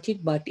talk about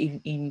it, but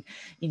in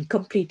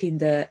completing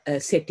the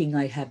setting,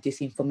 I have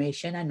this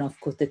information, and of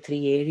course the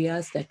three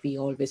areas that we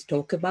always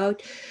talk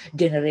about: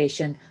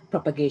 generation,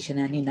 propagation,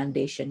 and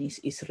inundation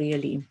is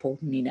really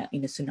important in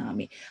a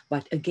tsunami.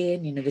 But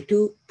again, the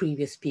two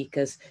previous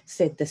speakers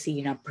set the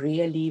scene up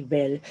really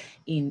well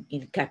in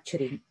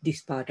capturing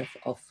this part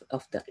of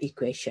the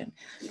equation.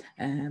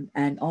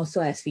 And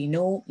also, as we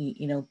know,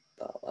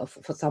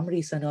 for some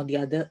reason or the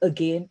other,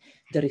 again,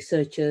 the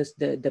researchers,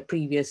 the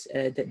previous,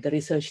 the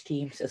research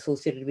teams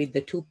associated with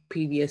the two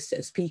previous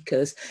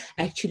speakers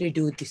actually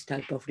do this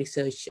type of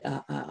research,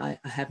 I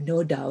have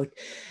no doubt,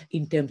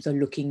 in terms of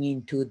looking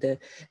into the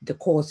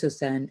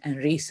causes and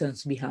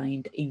reasons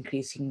behind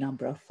increasing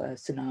number of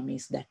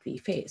tsunamis that we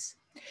face.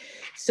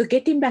 So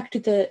getting back to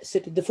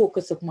the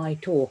focus of my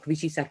talk,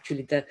 which is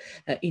actually the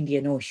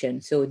Indian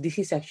Ocean. So this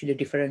is actually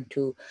different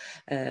to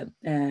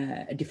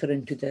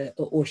the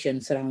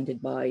ocean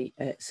surrounded by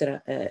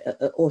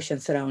ocean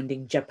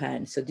surrounding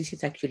Japan. So this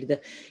is actually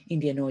the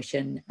Indian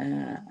Ocean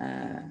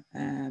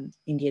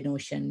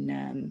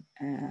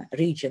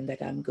region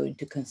that I'm going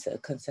to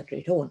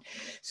concentrate on.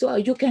 So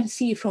you can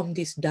see from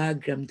this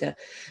diagram the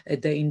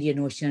Indian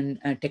Ocean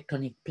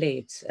tectonic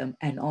plates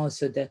and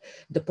also the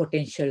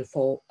potential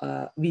for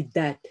with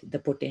that the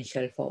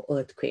potential for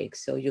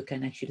earthquakes. So you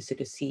can actually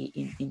sort of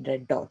see in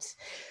red dots.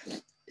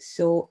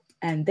 So,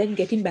 and then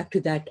getting back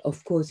to that,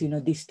 of course,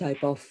 this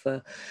type of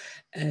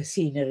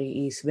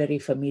scenery is very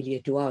familiar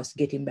to us,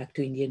 getting back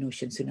to Indian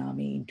Ocean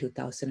tsunami in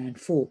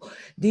 2004.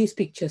 These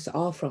pictures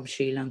are from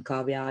Sri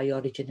Lanka, where I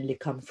originally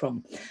come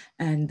from.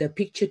 And the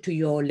picture to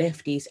your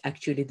left is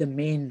actually the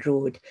main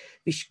road,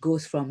 which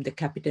goes from the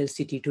capital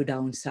city to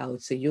down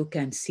south. So you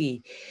can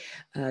see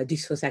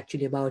this was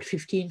actually about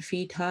 15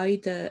 feet high,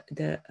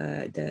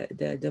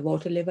 the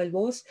water level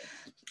was.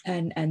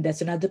 And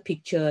that's another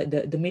picture,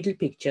 the middle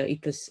picture,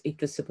 it was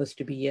supposed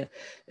to be a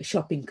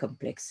shopping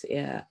complex,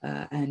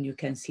 and you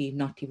can see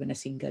not even a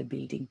single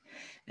building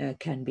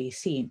can be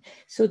seen.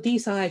 So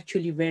these are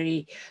actually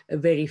very,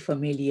 very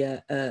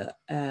familiar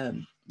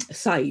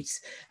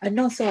sites. And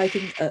also I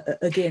think,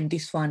 again,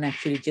 this one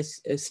actually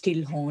just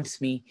still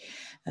haunts me.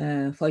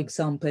 For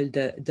example,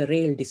 the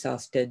rail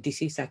disaster,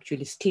 this is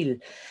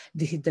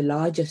the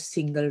largest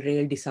single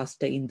rail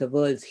disaster in the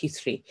world's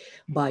history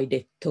by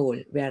death toll,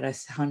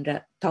 whereas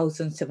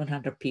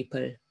 1,700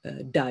 people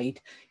died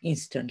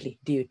instantly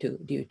due to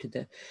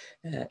the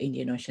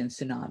Indian Ocean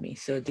tsunami.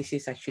 So this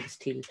is actually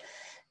still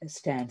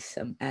stands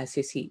as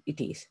it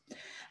is.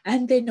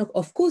 And then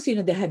of course,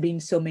 there have been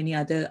so many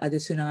other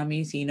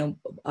tsunamis.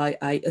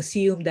 I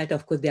assume that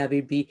of course there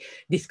will be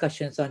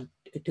discussions on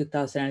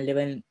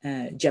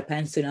 2011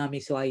 Japan tsunami.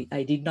 So I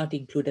did not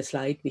include a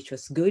slide, which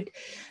was good.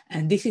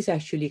 And this is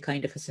actually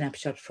kind of a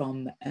snapshot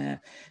from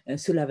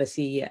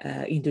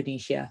Sulawesi,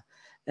 Indonesia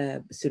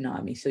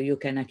tsunami. So you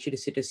can actually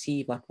sort of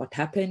see what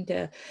happened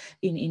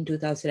in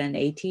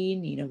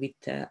 2018,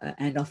 with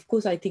and of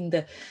course I think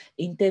not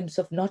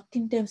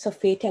in terms of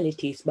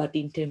fatalities, but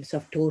in terms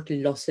of total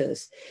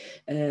losses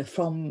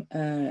from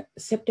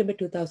September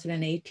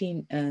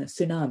 2018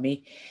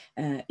 tsunami,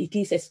 it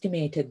is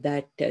estimated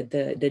that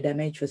the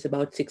damage was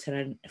about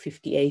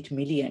 658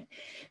 million,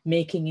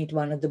 making it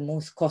one of the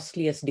most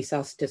costliest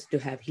disasters to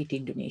have hit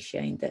Indonesia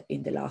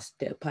in the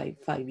last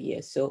 5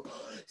 years. So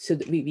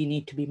we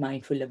need to be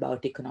mindful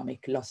about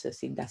economic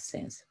losses in that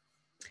sense.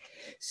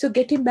 So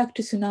getting back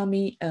to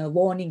tsunami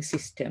warning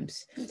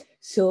systems.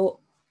 So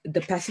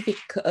the Pacific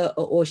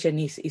Ocean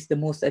is the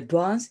most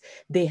advanced.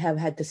 They have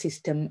had the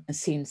system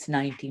since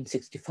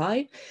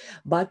 1965,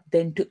 but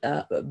then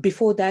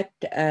before that,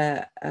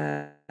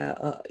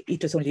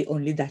 it was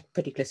only that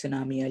particular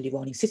tsunami early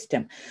warning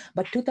system.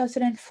 But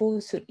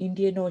 2004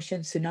 Indian Ocean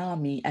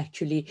tsunami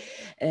actually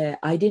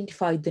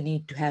identified the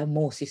need to have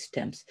more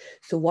systems.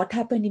 So what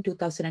happened in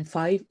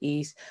 2005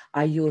 is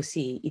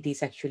IOC, it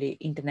is actually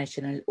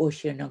International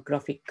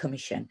Oceanographic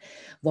Commission,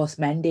 was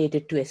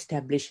mandated to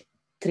establish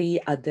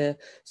 3 other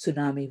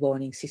tsunami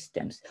warning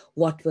systems.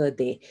 What were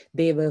they?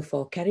 They were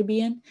for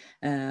Caribbean,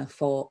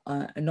 for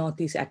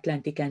Northeast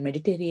Atlantic and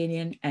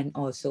Mediterranean, and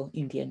also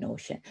Indian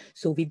Ocean.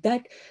 So with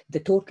that, the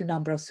total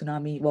number of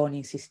tsunami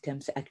warning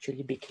systems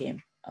actually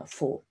became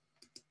 4.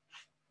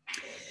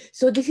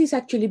 So this is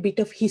actually a bit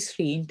of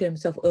history in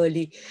terms of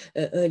early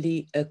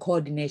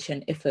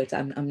coordination efforts.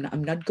 I'm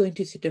not going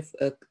to sort of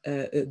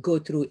go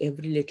through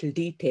every little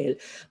detail,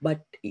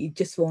 but I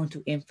just want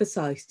to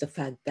emphasize the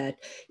fact that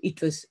it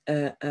was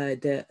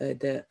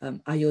the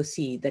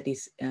IOC, that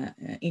is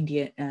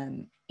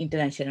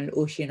International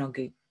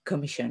Oceanographic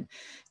Commission,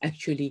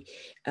 actually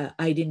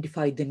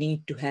identified the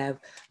need to have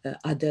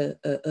other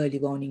early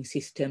warning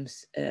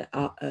systems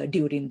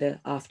during the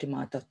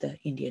aftermath of the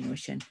Indian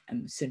Ocean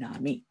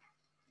tsunami.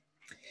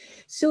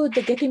 So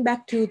getting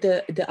back to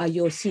the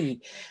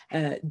IOC,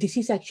 this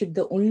is actually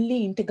the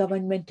only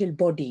intergovernmental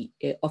body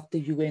of the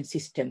UN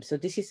system. So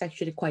this is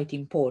actually quite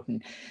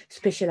important,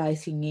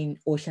 specializing in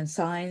ocean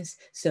science,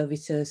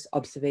 services,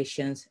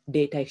 observations,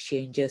 data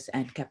exchanges,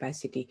 and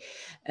capacity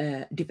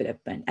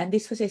development. And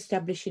this was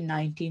established in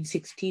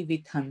 1960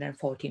 with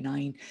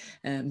 149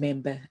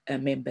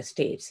 member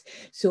states.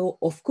 So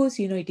of course,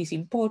 it is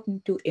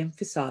important to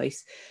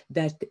emphasize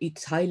that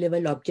its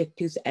high-level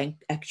objectives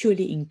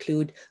actually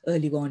include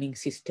early warning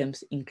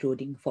systems,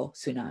 including for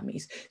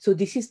tsunamis. So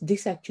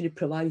this actually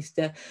provides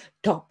the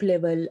top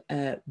level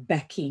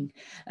backing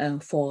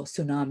for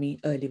tsunami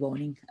early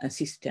warning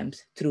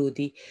systems through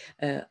the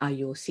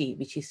IOC,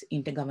 which is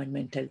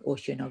Intergovernmental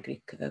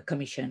Oceanographic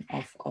Commission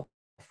of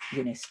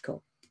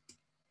UNESCO.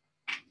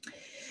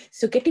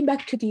 So getting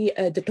back to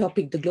the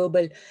topic, the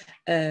global,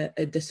 the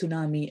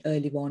tsunami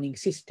early warning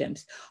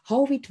systems,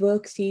 how it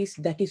works is,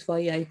 that is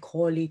why I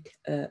call it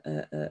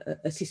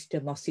a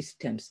system of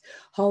systems.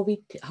 How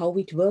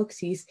it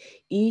works is,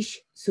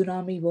 each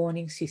tsunami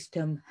warning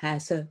system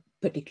has a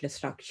particular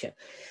structure.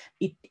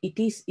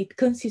 It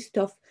consists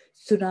of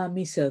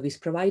tsunami service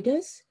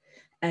providers,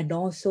 and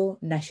also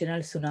national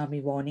tsunami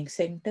warning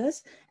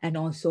centers, and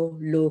also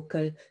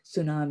local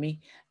tsunami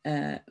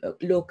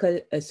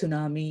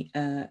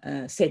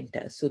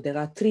centers. So there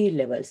are 3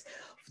 levels.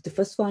 The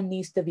first one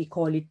is we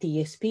call it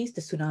TSPs,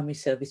 the tsunami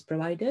service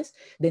providers,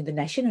 then the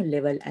national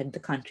level, at the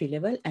country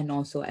level, and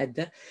also at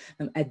the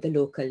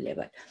local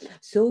level.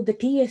 So the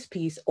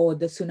TSPs, or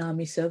the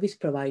tsunami service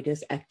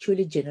providers,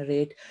 actually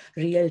generate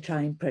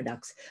real-time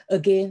products.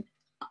 Again,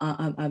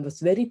 I was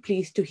very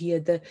pleased to hear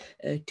the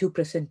two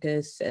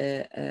presentations,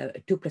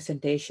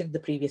 the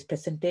previous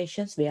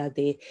presentations, where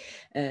they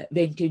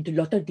went into a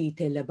lot of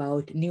detail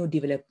about new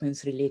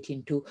developments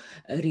relating to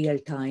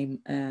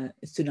real-time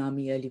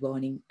tsunami early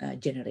warning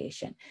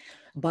generation.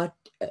 But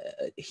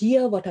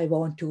here, what I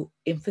want to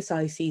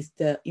emphasize is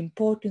the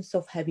importance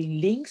of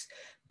having links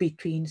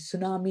between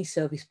tsunami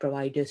service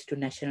providers to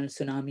national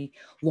tsunami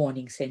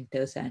warning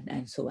centers,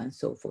 and so on and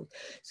so forth.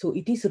 So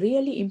it is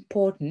really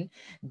important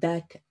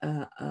that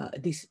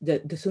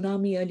the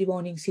tsunami early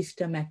warning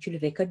system actually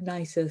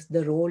recognizes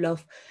the role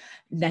of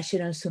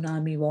national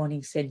tsunami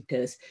warning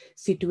centers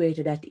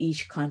situated at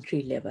each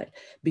country level,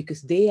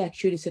 because they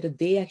actually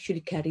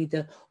carry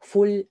the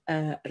full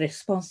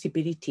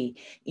responsibility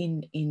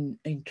in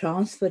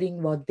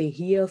transferring what they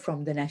hear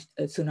from the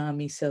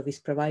tsunami service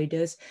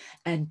providers,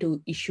 and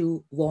to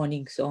issue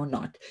warnings or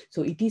not.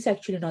 So it is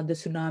actually not the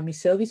tsunami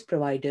service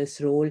provider's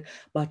role,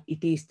 but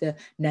it is the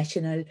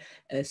national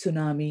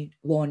tsunami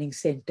warning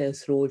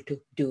center's role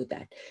to do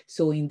that.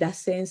 So in that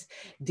sense,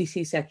 this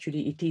is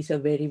actually, it is a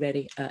very,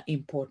 very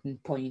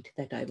important point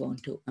that I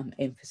want to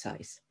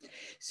emphasize.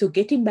 So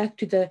getting back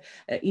to the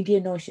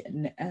Indian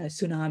Ocean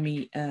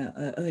tsunami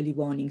early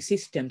warning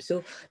system.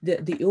 So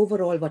the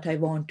overall, what I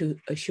want to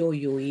show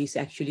you is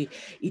actually,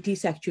 it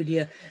is actually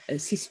a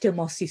system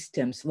of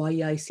systems.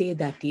 Why I say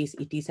that is,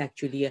 it is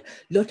actually a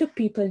lot of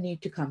people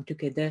need to come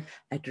together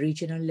at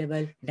regional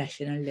level,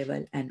 national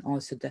level, and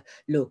also the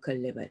local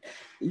level,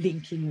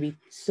 linking with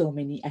so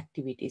many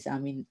activities. I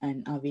mean,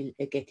 and I will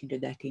get into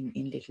that in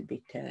a little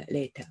bit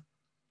later.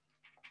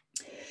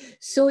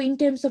 So in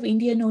terms of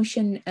Indian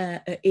Ocean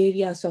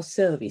areas of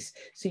service,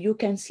 so you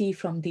can see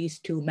from these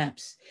 2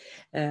 maps,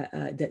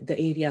 the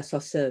areas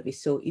of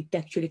service. So it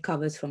actually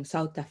covers from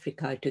South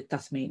Africa to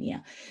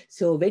Tasmania.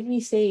 So when we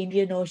say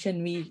Indian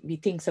Ocean,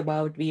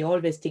 we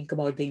always think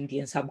about the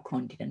Indian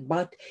subcontinent,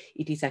 but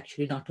it is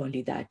actually not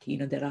only that.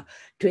 There are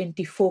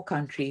 24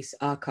 countries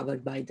are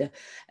covered by the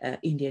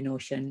Indian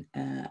Ocean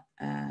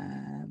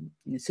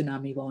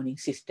tsunami warning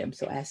system.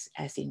 So as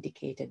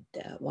indicated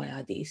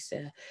via these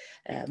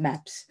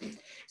maps.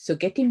 So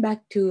getting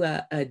back to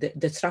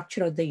the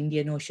structure of the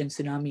Indian Ocean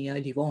tsunami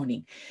early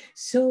warning.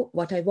 So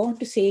what I want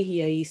to say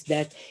here is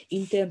that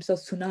in terms of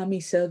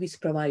tsunami service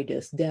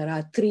providers, there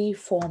are 3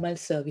 formal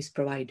service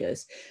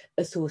providers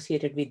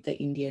associated with the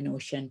Indian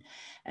Ocean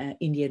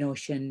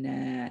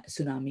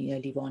tsunami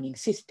early warning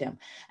system,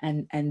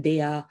 and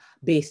they are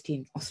based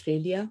in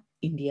Australia,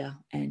 India,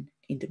 and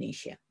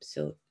Indonesia.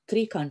 So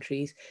 3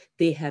 countries,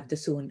 they have the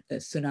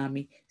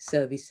tsunami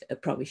service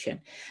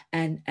provision.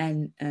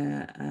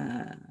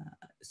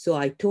 So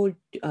I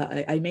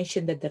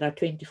mentioned that there are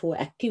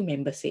 24 active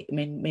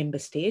member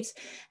states,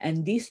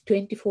 and these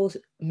 24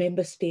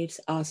 member states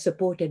are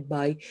supported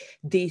by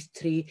these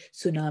 3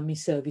 tsunami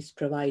service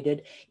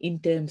provided in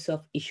terms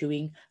of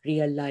issuing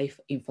real life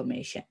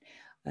information.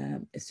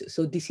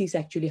 So this is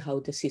actually how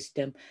the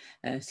system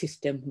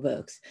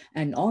works.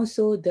 And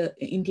also the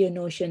Indian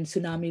Ocean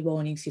Tsunami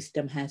Warning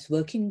System has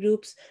working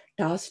groups,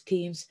 task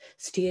teams,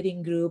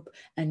 steering group,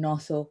 and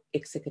also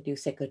executive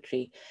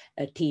secretary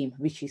team,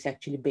 which is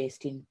actually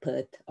based in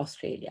Perth,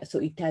 Australia. So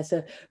it has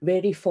a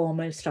very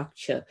formal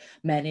structure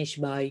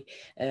managed by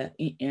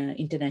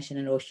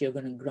International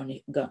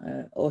Oceanographic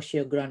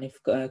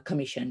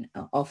Commission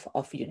of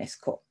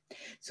UNESCO.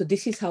 So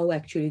this is how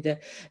actually the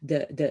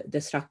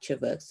structure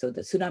works. So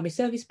the tsunami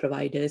service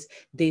providers,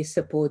 they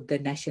support the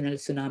national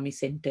tsunami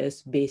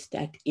centers based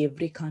at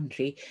every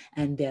country,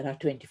 and there are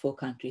 24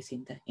 countries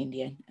in the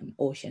Indian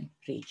Ocean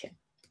region.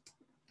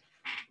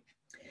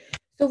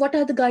 So what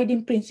are the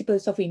guiding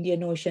principles of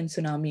Indian Ocean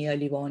Tsunami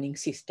Early Warning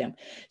System?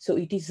 So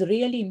it is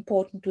really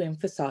important to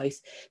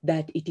emphasize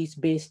that it is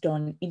based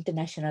on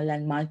international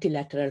and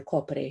multilateral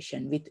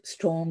cooperation with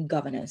strong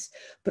governance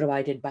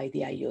provided by the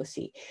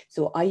IOC.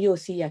 So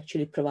IOC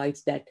actually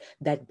provides that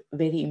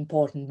very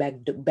important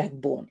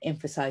backbone,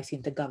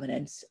 emphasizing the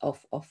governance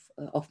of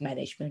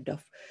management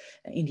of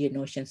Indian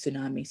Ocean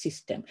Tsunami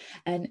System.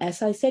 And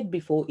as I said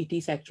before, it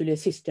is actually a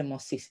system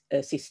of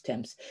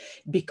systems,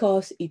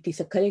 because it is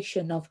a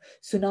collection of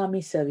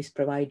tsunami service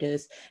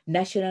providers,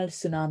 national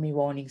tsunami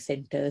warning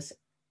centers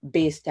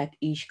based at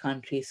each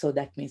country. So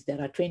that means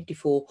there are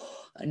 24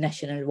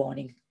 national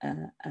warning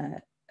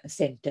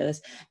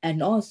centers,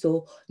 and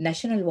also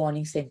national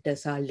warning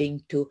centers are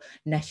linked to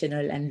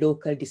national and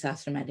local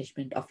disaster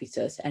management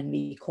officers, and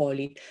we call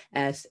it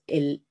as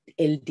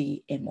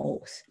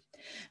LDMOs.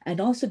 And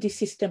also this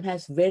system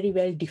has very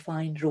well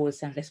defined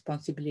roles and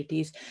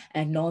responsibilities,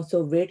 and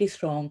also very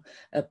strong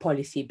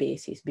policy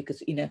basis,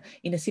 because in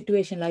a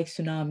situation like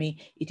tsunami,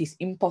 it is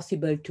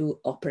impossible to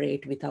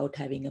operate without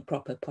having a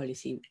proper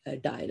policy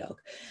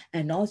dialogue.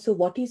 And also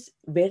what is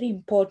very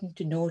important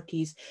to note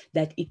is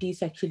that it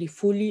is actually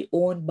fully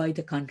owned by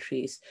the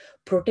countries,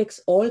 protects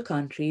all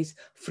countries,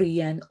 free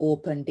and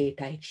open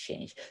data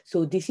exchange.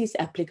 So this is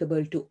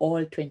applicable to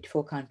all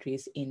 24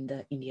 countries in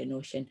the Indian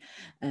Ocean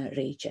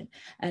region.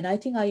 And I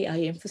think I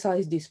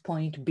emphasized this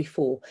point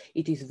before.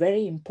 It is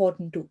very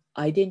important to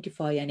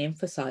identify and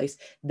emphasize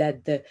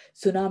that the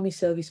tsunami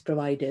service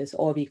providers,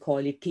 or we call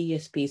it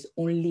TSPs,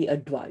 only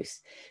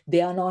advise.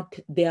 They are not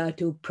there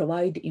to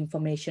provide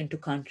information to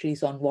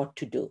countries on what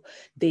to do.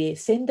 They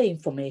send the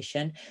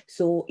information,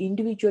 so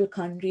individual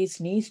countries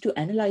needs to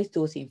analyze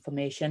those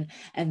information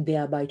and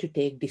thereby to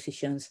take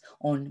decisions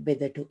on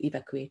whether to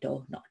evacuate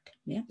or not.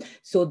 Yeah.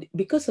 So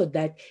because of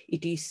that,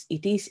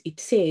 it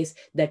says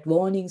that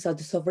warnings are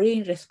the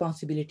sovereign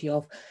responsibility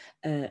of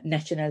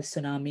national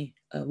tsunami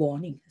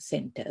warning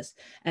centers.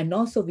 And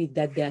also with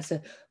that, there's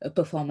a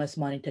performance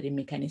monitoring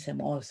mechanism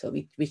also,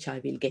 which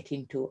I will get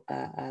into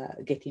a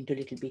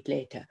little bit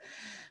later.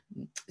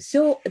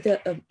 So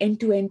the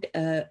end-to-end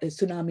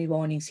tsunami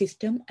warning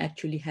system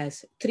actually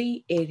has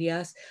 3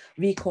 areas.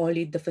 We call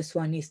it, the first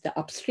one is the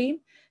upstream,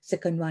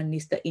 second one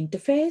is the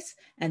interface,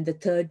 and the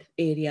third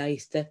area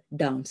is the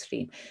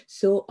downstream.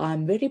 So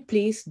I'm very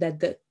pleased that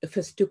the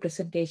first 2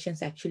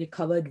 presentations actually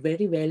covered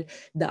very well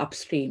the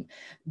upstream.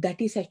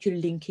 That is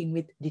actually linking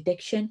with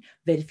detection,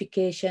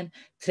 verification,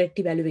 threat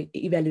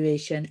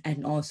evaluation,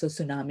 and also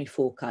tsunami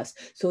forecast.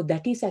 So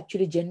that is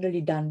actually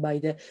generally done by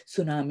the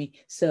tsunami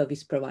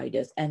service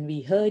providers. And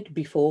we heard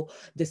before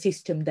the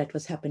system that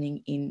was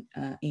happening in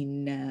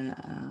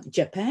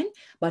Japan,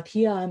 but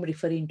here I'm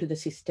referring to the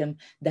system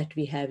that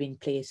we have in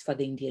place for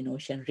the Indian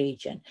Ocean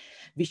region,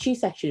 which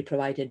is actually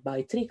provided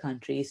by 3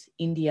 countries,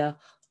 India,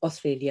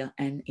 Australia,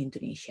 and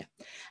Indonesia.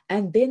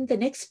 And then the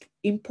next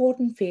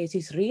important phase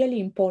is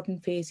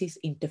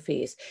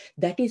interface.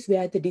 That is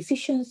where the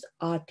decisions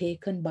are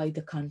taken by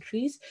the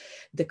countries'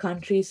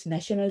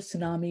 national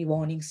tsunami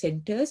warning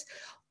centers,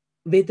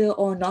 whether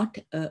or not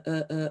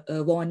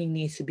a warning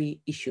needs to be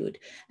issued.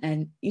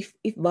 And if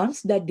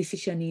once that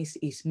decision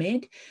is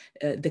made,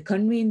 the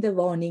conveying the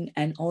warning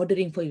and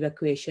ordering for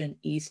evacuation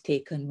is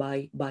taken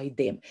by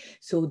them.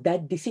 So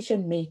that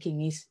decision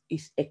making is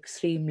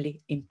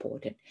extremely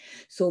important.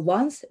 So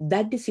once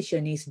that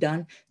decision is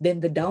done, then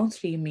the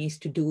downstream is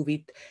to do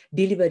with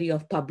delivery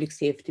of public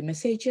safety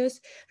messages,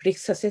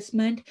 risk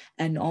assessment,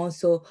 and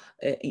also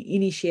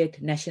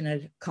initiate national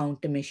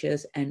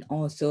countermeasures, and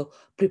also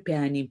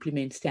prepare and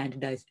implement standardized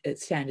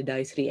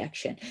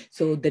reaction.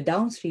 So the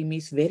downstream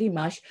is very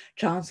much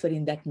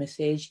transferring that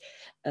message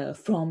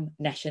from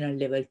national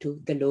level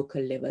to the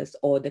local levels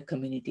or the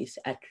communities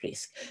at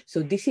risk.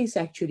 So this is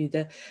actually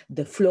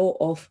the flow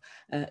of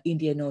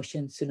Indian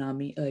Ocean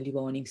Tsunami Early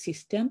Warning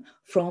System,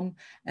 from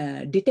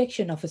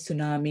detection of a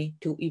tsunami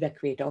to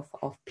evacuate of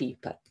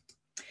people.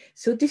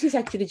 So this is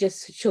actually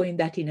just showing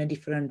that in a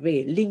different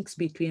way, links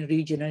between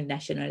regional,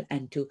 national,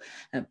 and to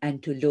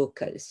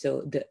local.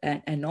 So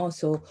and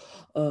also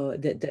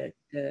the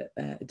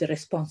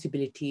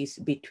responsibilities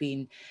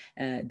between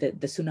the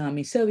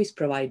tsunami service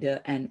provider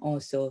and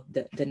also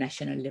the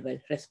national level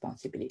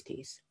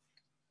responsibilities.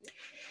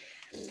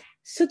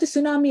 So the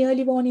tsunami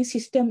early warning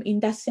system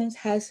in that sense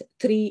has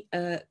three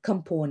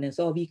components,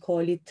 or we call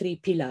it three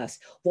pillars.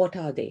 What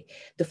are they?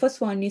 The first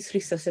one is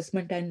risk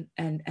assessment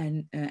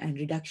and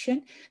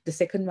reduction. The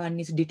second one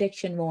is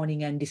detection,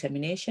 warning, and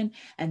dissemination.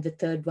 And the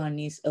third one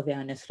is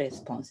awareness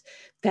response.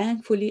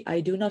 Thankfully, I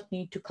do not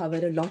need to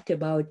cover a lot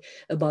about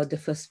the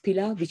first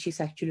pillar, which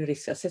is actually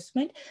risk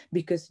assessment,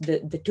 because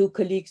the two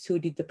colleagues who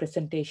did the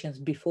presentations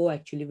before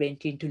actually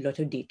went into a lot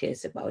of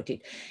details about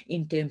it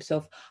in terms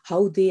of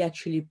how they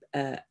actually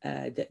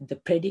the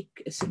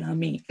predict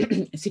tsunami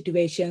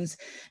situations,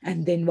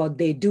 and then what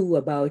they do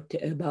about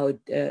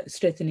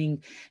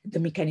strengthening the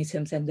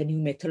mechanisms and the new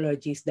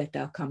methodologies that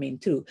are coming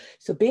through.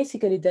 So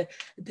basically,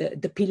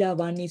 the pillar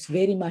one is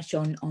very much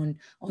on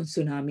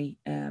tsunami.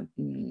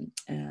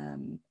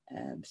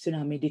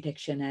 Tsunami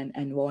detection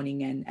and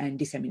warning and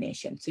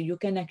dissemination. So you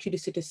can actually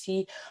sort of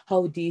see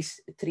how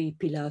these three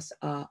pillars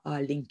are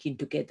linking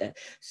together.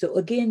 So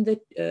again,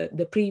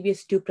 the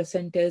previous two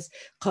presenters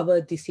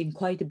covered this in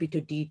quite a bit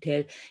of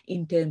detail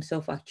in terms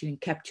of actually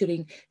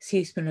capturing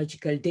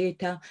seismological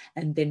data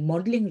and then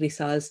modeling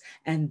results,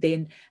 and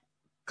then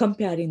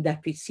comparing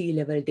that with sea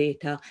level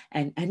data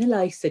and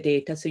analyze the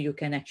data. So you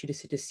can actually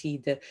sort of see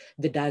the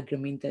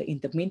diagram in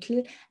the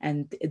middle,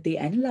 and they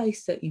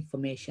analyze the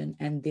information,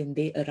 and then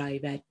they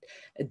arrive at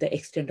the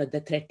extent of the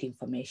threat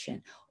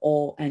information,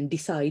 and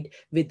decide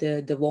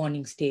whether the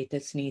warning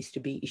status needs to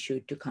be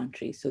issued to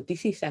countries. So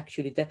this is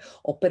actually the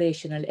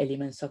operational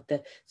elements of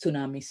the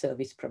tsunami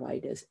service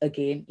providers.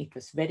 Again, it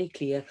was very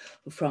clear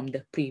from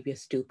the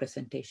previous two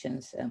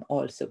presentations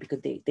also,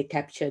 because they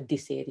captured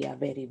this area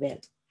very well.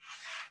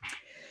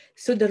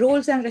 So the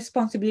roles and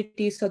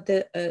responsibilities of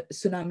the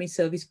tsunami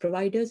service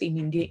providers in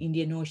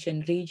Indian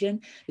Ocean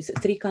region is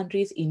three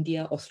countries: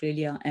 India,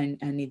 Australia,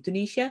 and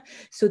Indonesia.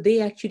 So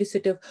they actually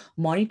sort of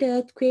monitor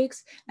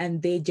earthquakes,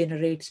 and they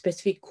generate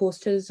specific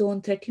coastal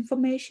zone threat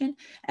information,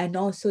 and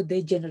also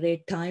they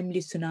generate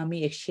timely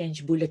tsunami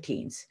exchange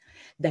bulletins.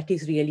 That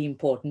is really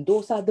important.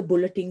 Those are the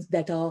bulletins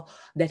that are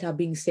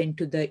being sent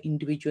to the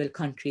individual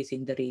countries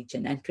in the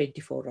region, and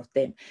 24 of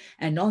them.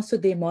 And also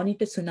they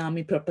monitor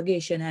tsunami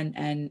propagation,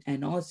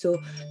 and also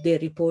they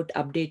report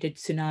updated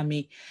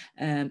tsunami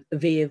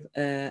wave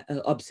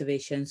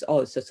observations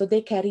also. So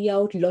they carry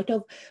out a lot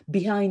of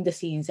behind the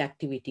scenes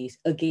activities,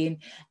 again,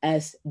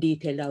 as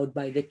detailed out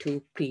by the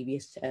two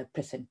previous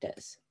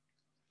presenters.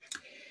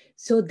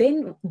 So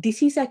then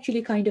this is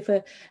actually kind of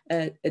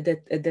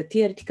the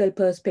theoretical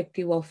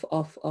perspective of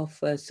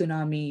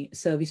tsunami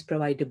service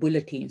provider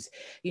bulletins.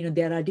 You know,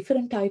 there are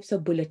different types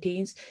of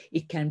bulletins.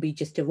 It can be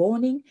just a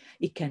warning,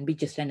 it can be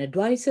just an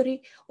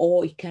advisory,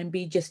 or it can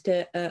be just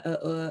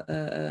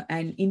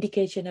an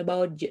indication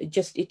about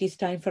just it is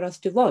time for us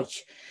to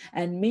watch.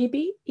 And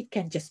maybe it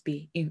can just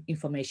be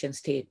information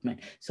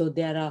statement. So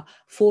there are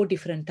 4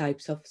 different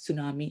types of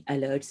tsunami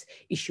alerts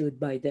issued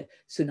by the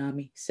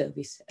tsunami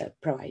service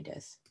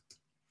providers.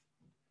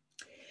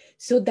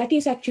 So that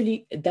is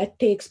actually, that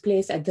takes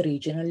place at the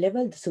regional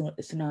level, the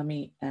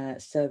tsunami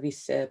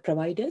service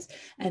providers.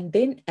 And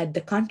then at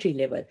the country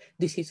level,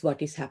 this is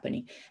what is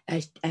happening.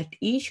 At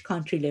each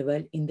country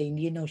level in the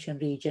Indian Ocean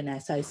region,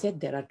 as I said,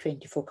 there are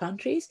 24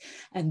 countries,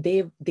 and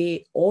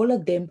they all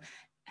of them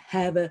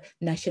have a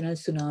national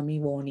tsunami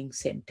warning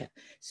center.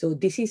 So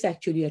this is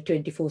actually a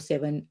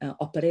 24/7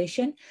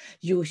 operation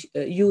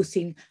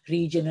using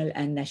regional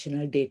and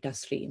national data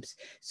streams.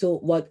 So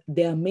what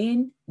their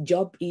main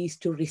job is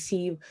to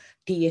receive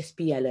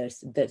TSP alerts,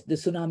 the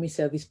tsunami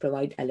service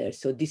provide alerts.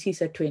 So this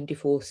is a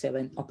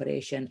 24/7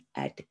 operation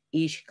at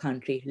each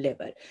country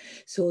level.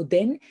 So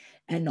then,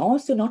 and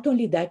also not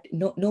only that,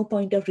 no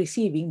point of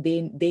receiving,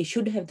 they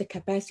should have the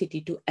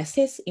capacity to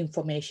assess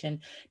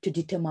information to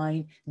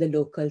determine the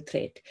local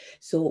threat.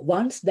 So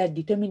once that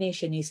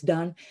determination is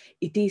done,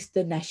 it is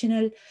the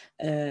national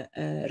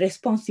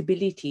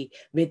responsibility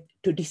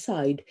to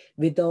decide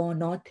whether or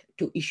not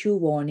to issue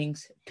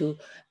warnings to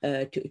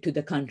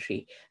the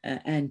country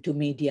and to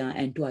media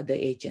and to other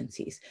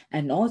agencies.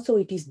 And also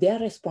it is their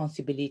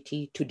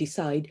responsibility to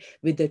decide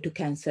whether to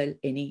cancel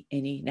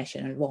any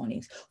national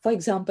warnings. For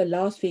example,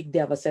 last week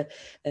there was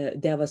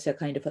a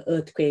kind of an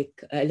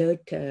earthquake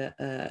alert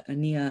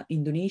near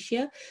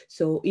Indonesia.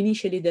 So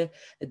initially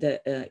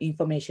the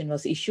information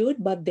was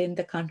issued, but then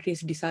the countries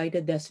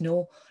decided there's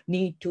no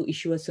need to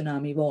issue a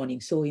tsunami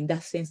warning. So in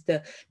that sense,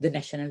 the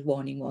national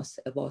warning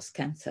was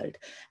cancelled.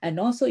 And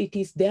also it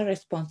is their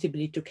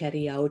responsibility to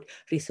carry out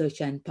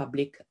research and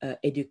public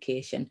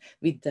education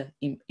with the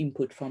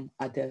input from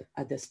other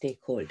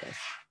stakeholders.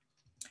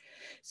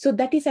 So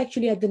that is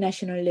actually at the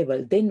national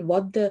level. Then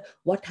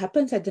what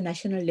happens at the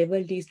national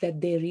level is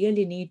that they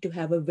really need to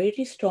have a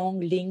very strong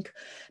link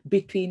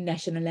between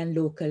national and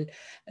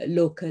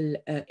local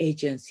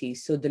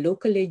agencies. So the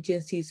local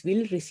agencies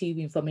will receive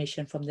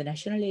information from the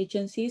national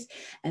agencies,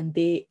 and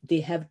they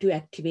have to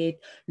activate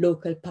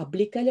local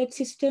public alert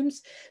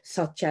systems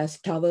such as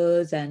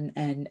towers, and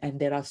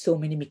there are so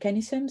many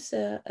mechanisms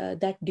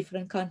that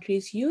different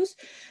countries use.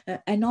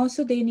 And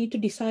also they need to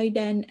decide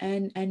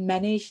and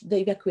manage the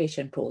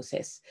evacuation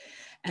process.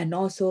 And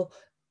also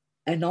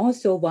And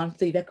also once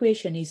the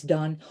evacuation is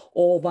done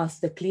or once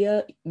the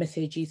clear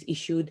message is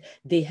issued,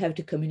 they have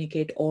to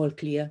communicate all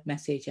clear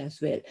message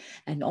as well.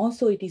 And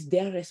also it is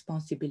their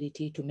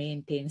responsibility to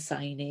maintain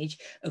signage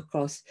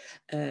across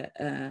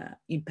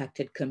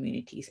impacted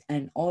communities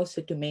and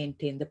also to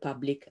maintain the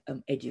public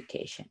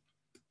education.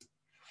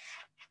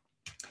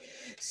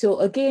 So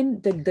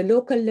again, the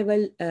local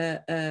level,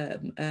 the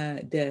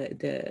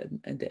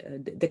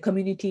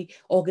community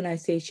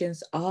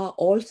organizations are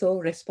also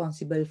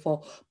responsible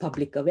for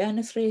public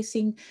awareness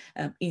raising,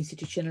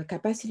 institutional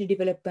capacity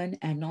development,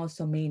 and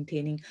also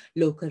maintaining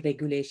local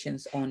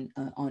regulations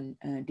on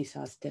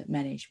disaster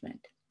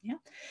management. Yeah.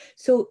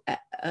 So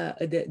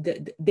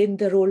then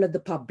the role of the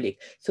public.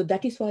 So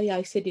that is why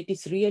I said it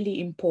is really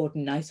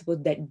important. I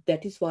suppose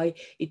that is why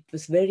it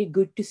was very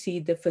good to see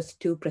the first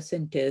two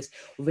presenters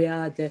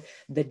where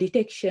the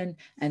detection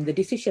and the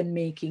decision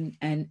making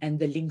and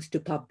the links to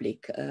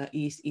public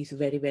is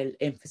very well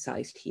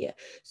emphasized here.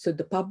 So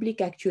the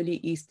public actually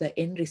is the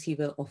end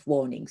receiver of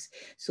warnings.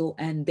 So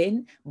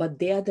but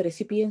they are the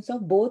recipients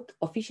of both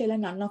official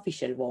and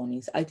unofficial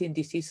warnings. I think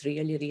this is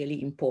really,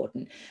 really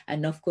important.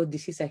 And of course,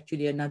 this is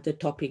actually another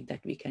topic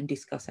that we can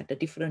discuss at a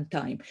different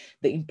time,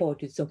 the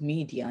importance of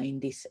media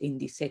in this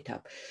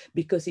setup,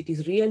 because it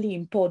is really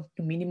important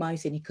to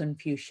minimize any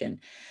confusion.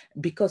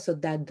 Because of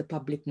that, the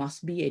public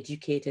must be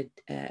educated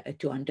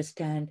to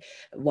understand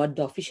what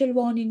the official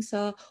warnings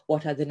are,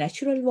 what are the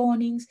natural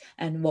warnings,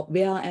 and what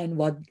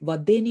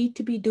they need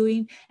to be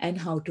doing and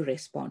how to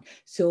respond.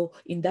 So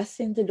in that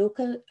sense, the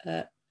local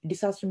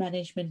disaster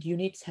management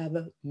units have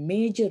a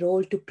major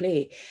role to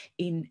play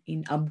in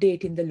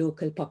updating the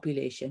local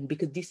population,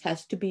 because this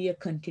has to be a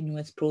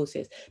continuous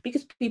process,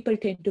 because people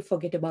tend to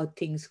forget about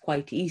things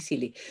quite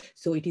easily.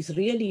 So it is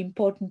really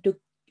important to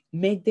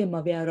make them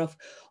aware of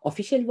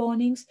official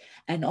warnings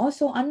and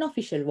also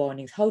unofficial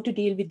warnings, how to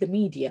deal with the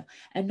media,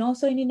 and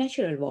also any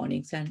natural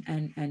warnings and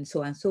so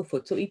on and so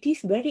forth. So it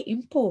is very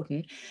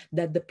important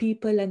that the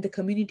people and the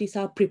communities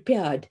are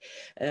prepared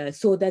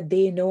so that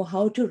they know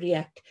how to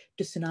react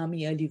to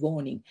tsunami early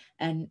warning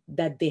and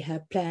that they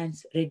have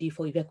plans ready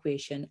for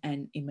evacuation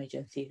and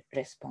emergency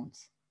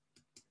response.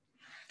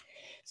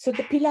 So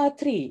the pillar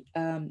 3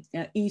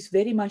 is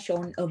very much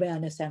on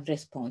awareness and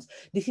response.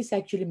 This is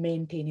actually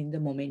maintaining the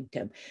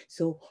momentum.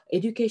 So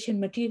education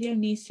material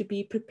needs to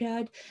be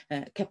prepared,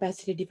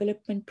 capacity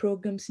development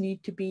programs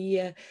need to be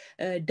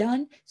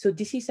done. So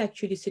this is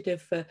actually sort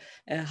of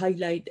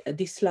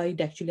this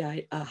slide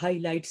actually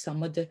highlights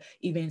some of the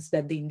events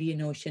that the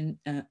Indian Ocean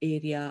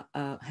area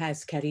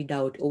has carried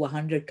out, over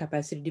 100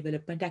 capacity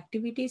development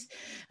activities.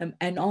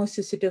 And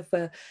also sort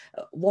of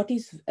what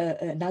is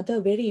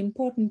another very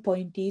important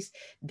point is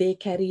they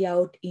carry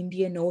out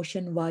Indian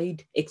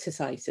Ocean-wide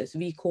exercises.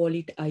 We call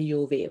it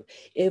IO wave.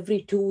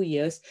 Every 2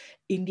 years,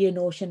 Indian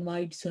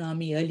Ocean-wide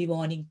tsunami early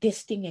warning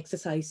testing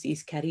exercise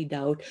is carried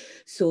out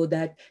so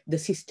that the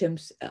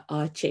systems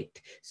are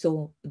checked.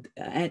 So,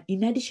 and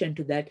in addition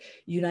to that,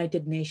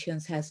 United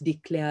Nations has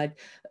declared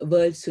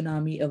World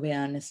Tsunami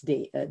Awareness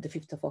Day. The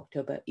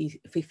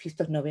 5th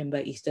of November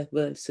is the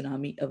World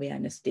Tsunami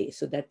Awareness Day,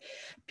 so that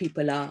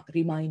people are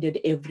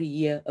reminded every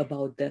year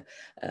about the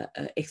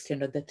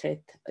extent of the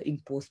threat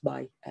imposed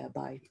by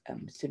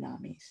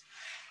tsunamis.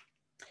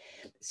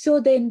 So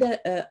then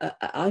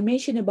I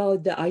mentioned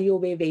about the IO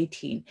Wave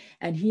 18,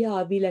 and here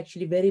I will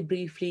actually very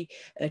briefly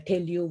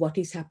tell you what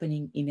is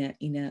happening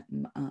in a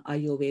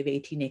IO Wave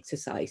 18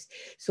 exercise.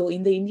 So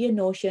in the Indian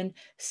Ocean,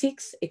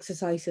 6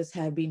 exercises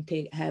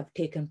have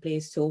taken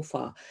place so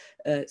far,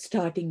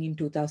 starting in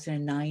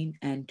 2009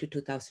 and to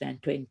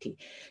 2020.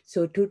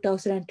 So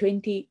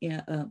 2020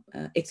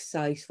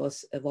 exercise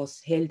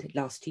was held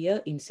last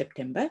year in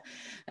September,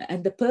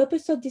 and the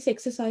purpose of this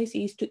exercise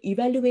is to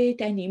evaluate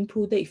and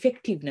improve the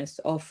effectiveness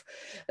of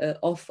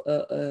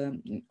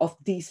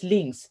these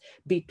links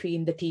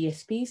between the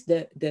TSPs,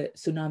 the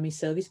tsunami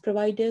service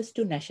providers,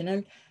 to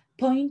national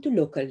point, to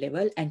local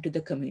level, and to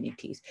the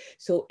communities.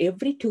 So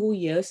every 2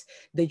 years,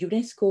 the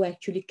UNESCO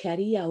actually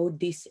carry out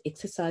this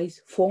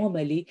exercise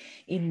formally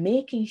in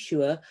making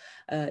sure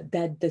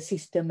that the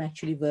system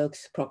actually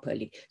works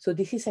properly. So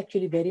this is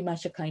actually very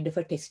much a kind of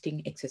a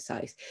testing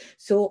exercise.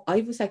 So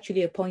I was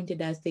actually appointed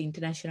as the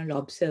international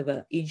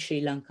observer in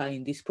Sri Lanka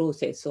in this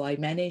process. So I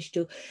managed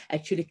to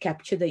actually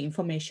capture the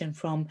information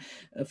from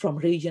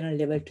regional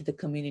level to the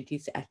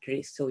communities at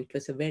risk. So it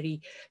was a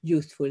very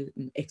useful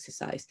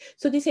exercise.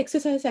 So this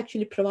exercise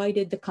actually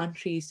provided the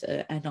countries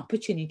an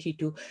opportunity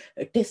to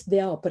test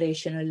their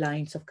operational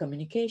lines of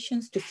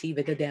communications to see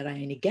whether there are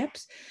any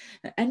gaps,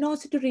 and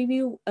also to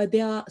review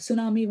their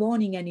tsunami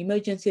warning and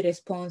emergency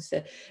response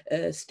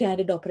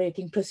standard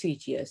operating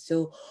procedures.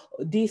 So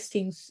these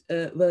things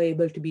were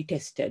able to be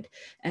tested,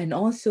 and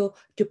also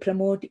to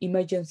promote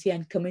emergency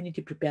and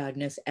community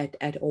preparedness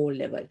at all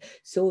levels.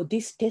 So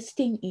this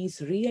testing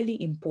is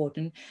really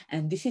important,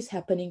 and this is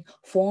happening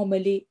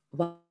formally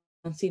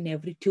once in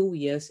every 2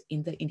 years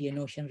in the Indian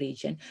Ocean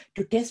region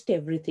to test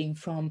everything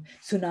from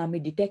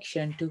tsunami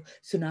detection to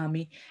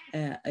tsunami,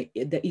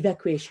 the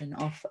evacuation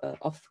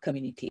of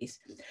communities.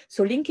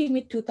 So linking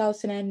with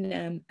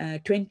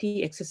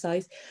 2020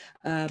 exercise,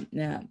 I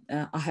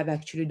have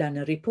actually done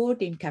a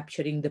report in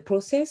capturing the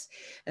process,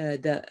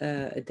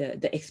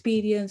 the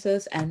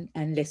experiences and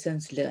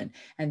lessons learned.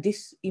 And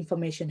this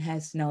information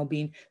has now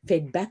been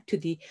fed back to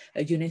the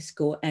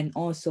UNESCO and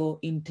also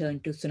in turn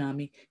to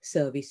tsunami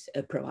service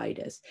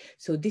providers.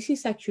 So this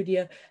is actually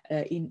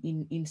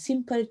in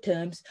simple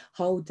terms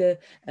how the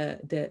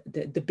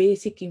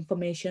basic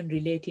information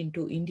relating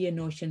to Indian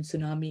Ocean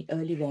tsunami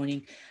early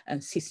warning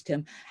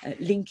system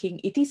linking.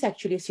 It is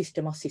actually a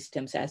system of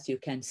systems, as you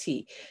can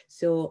see.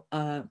 So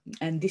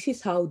and this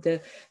is how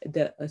the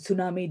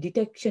tsunami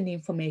detection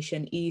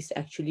information is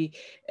actually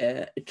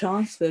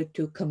transferred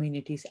to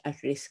communities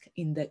at risk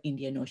in the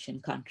Indian Ocean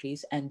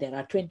countries, and there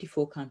are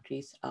 24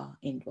 countries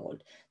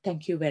involved.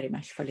 Thank you very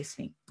much for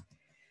listening.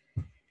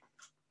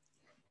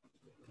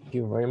 Thank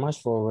you very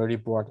much for very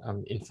broad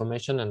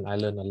information, and I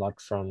learned a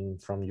lot from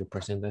your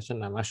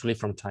presentation. I'm actually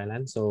from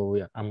Thailand, so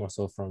I'm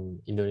also from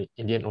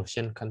Indian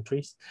Ocean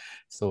countries.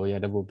 So yeah,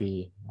 that will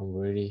be, I'm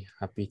really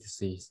happy to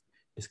see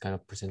this kind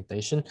of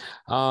presentation.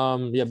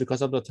 Yeah,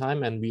 because of the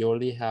time, and we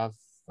only have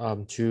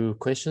 2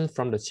 questions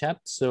from the chat.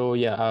 So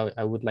yeah,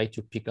 I would like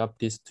to pick up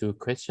these 2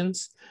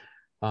 questions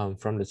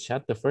from the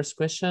chat. The first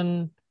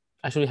question,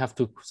 actually have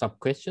 2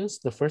 sub-questions.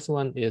 The first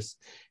one is,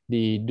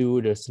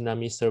 do the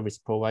tsunami service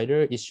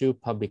provider issue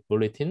public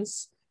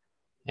bulletins?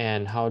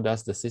 And how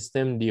does the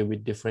system deal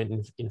with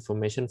different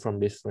information from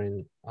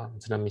different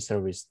tsunami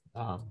service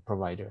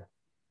provider?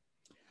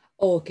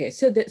 Okay,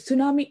 so the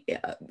tsunami,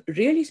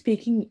 really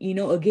speaking, you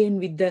know, again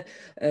with the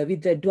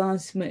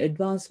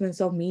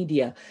advancements of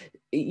media,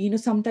 you know,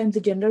 sometimes the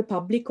general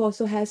public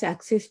also has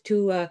access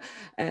to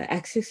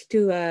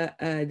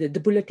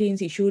the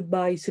bulletins issued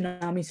by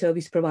tsunami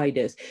service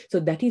providers. So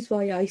that is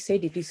why I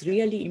said it is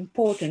really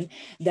important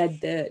that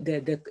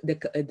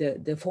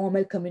the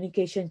formal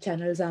communication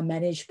channels are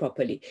managed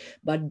properly.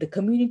 But the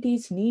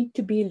communities need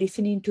to be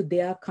listening to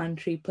their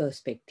country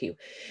perspective,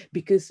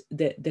 because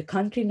the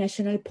country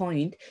national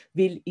point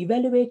will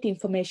evaluate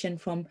information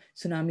from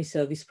tsunami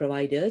service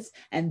providers,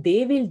 and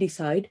they will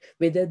decide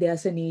whether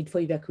there's a need for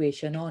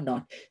evacuation or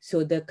not.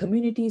 So the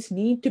communities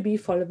need to be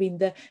following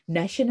the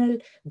national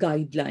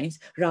guidelines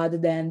rather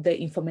than the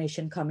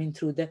information coming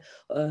through the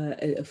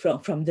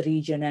from the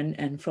region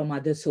and from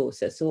other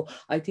sources. So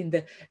I think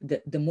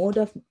the mode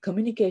of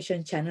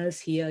communication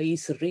channels here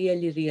is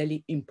really,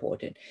 really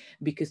important,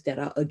 because there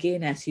are,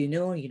 again, as you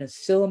know,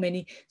 so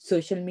many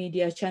social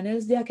media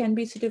channels. There can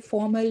be sort of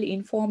formal,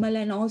 informal,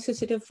 and also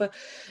sort of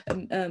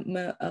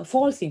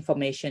false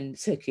information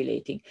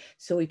circulating.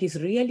 So it is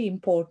really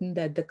important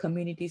that the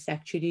communities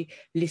actually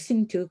listen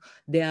to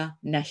their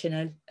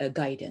national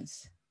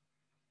guidance.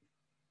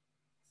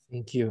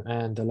 Thank you.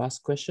 And the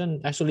last question,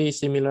 actually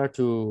similar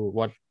to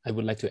what I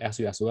would like to ask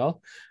you as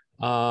well.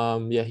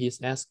 Yeah, he's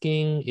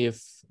asking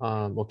if,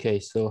 okay,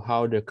 so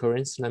how the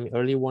current tsunami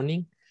early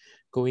warning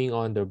going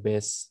on the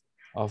base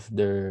of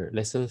the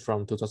lessons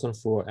from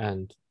 2004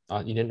 and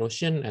Indian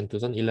Ocean and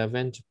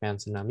 2011 Japan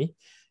tsunami.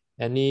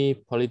 Any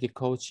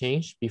political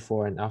change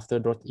before and after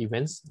those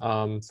events?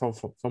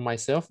 For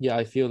myself, yeah,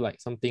 I feel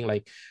like something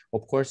like,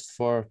 of course,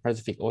 for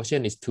Pacific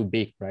Ocean is too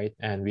big, right?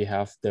 And we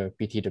have the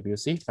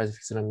PTWC,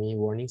 Pacific Tsunami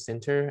Warning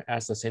Center,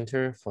 as a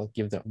center for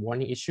give the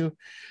warning issue.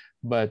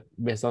 But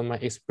based on my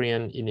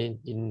experience in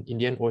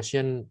Indian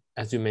Ocean,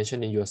 as you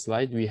mentioned in your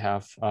slide, we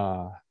have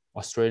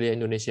Australia,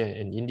 Indonesia,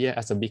 and India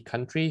as a big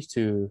country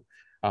to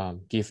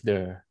give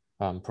the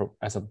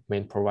as a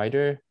main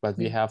provider. But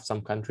we have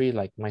some country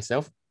like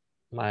myself,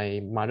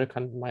 my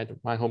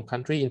home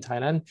country in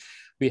Thailand,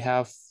 we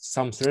have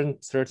some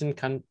certain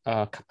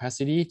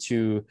capacity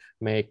to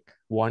make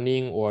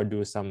warning or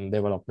do some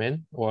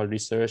development or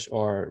research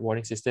or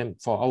warning system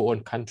for our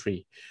own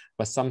country.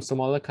 But some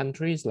smaller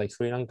countries like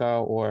Sri Lanka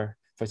or,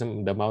 for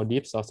example, the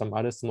Maldives or some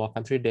other small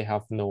country, they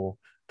have no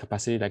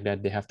capacity like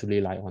that. They have to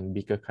rely on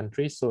bigger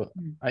countries. So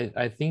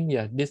I think,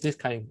 yeah, this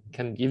kind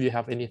can, if you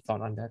have any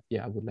thought on that,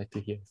 yeah, I would like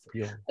to hear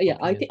your yeah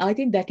opinion. I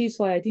think that is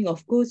why I think,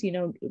 of course,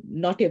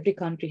 not every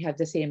country has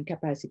the same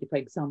capacity. For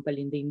example,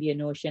 in the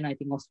Indian Ocean, I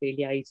think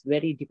Australia is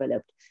very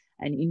developed,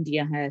 and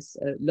India has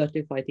a lot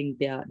of, I think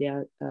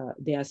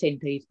their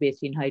center is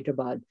based in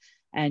Hyderabad,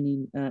 and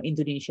in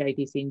Indonesia it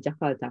is in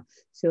Jakarta.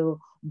 So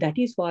that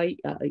is why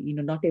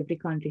not every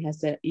country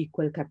has the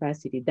equal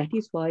capacity. That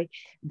is why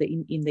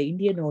in the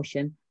Indian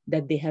Ocean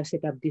that they have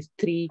set up these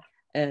 3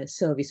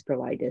 service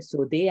providers.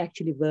 So they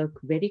actually work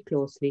very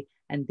closely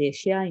and they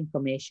share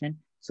information,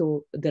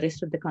 so the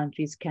rest of the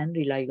countries can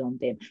rely on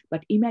them.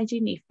 But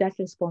imagine if that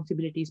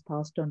responsibility is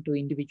passed on to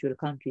individual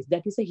countries.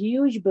 That is a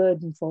huge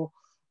burden for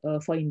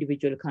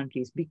individual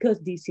countries, because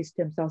these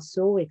systems are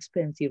so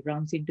expensive,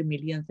 runs into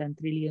millions and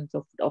trillions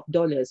of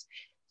dollars.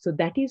 So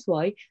that is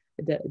why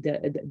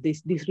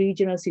this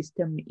regional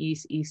system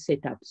is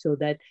set up, so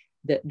that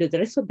the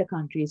rest of the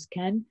countries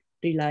can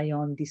rely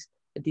on these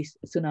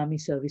tsunami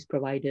service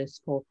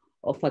providers for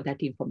for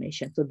that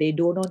information. So they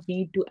do not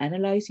need to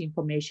analyze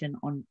information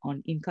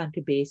on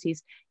in-country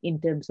basis in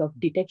terms of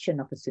detection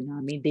of a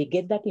tsunami. They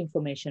get that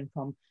information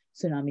from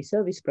tsunami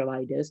service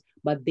providers,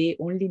 but they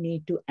only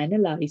need to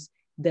analyze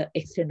the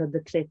extent of the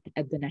threat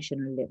at the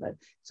national level.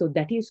 So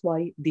that is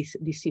why this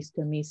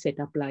system is set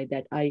up like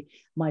that.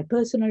 My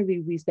personal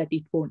view is that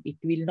it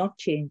will not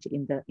change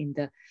in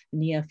the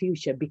near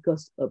future,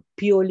 because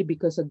purely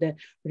because of the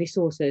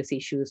resources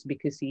issues,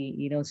 because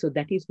so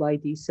that is why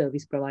these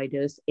service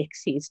providers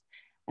exist.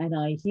 And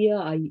I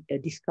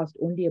discussed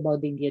only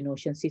about the Indian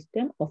Ocean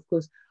system. Of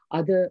course,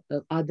 other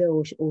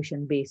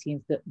ocean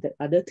basins, the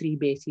other 3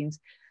 basins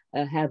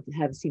have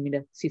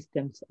similar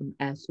systems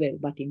as well.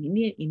 But in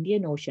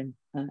Indian Ocean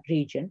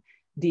region,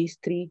 these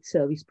 3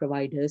 service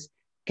providers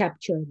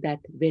capture that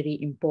very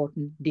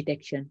important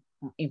detection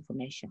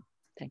information.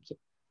 Thank you.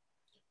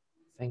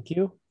 Thank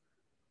you.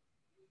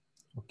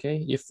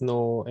 Okay, if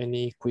no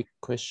any quick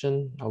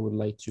question, I would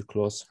like to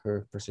close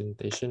her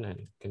presentation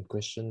and can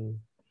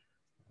question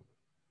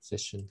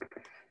session.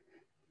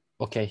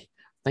 Okay,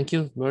 thank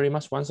you very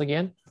much once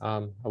again.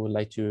 I would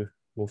like to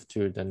move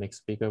to the next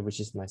speaker, which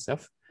is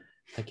myself.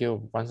 Thank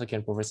you once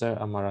again, Professor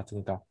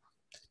Amaratunta.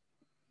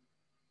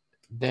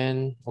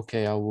 Then,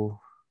 okay, I will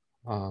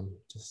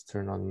just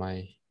turn on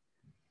my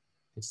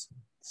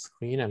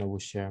screen and I will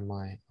share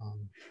my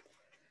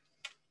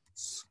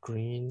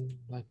screen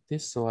like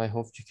this. So I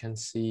hope you can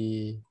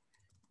see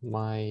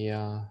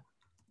my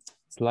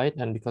slide,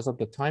 and because of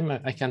the time,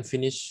 I can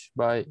finish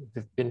by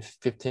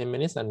 15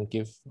 minutes and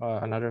give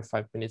another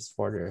 5 minutes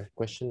for the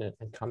question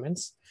and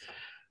comments.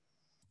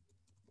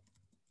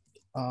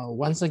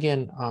 Once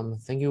again,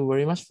 thank you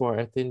very much for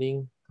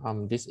attending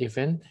this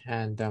event,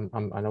 and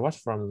I'm Anawat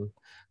from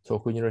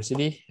Tohoku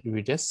University,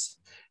 UWS.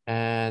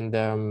 And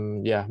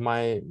yeah,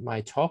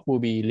 my talk will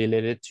be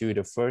related to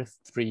the first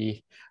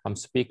 3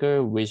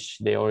 speakers, which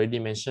they already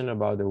mentioned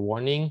about the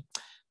warning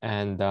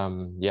and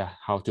yeah,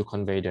 how to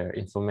convey the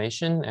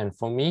information. And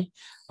for me,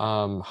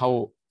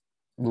 how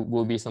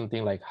will be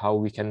something like how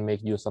we can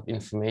make use of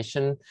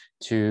information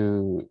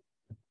to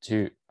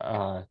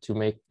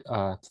make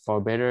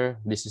for better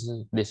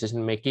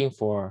decision making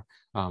for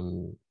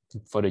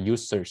the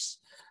users,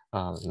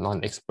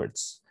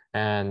 non-experts.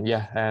 And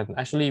yeah, and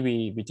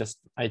actually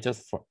I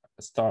just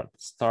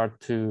start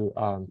to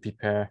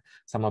prepare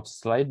some of the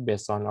slides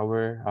based on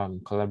our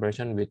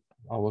collaboration with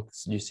our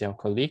UCL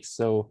colleagues.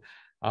 So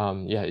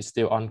yeah, it's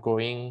still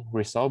ongoing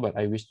result, but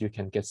I wish you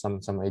can get some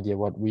idea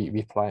what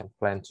we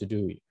plan to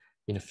do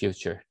in the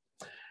future.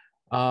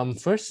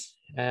 First,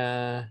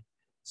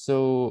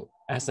 so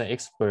as an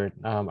expert,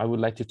 I would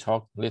like to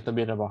talk a little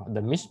bit about the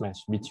mismatch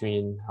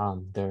between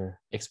the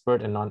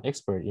expert and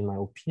non-expert, in my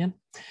opinion.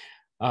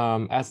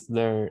 As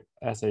a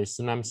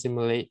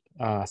tsunami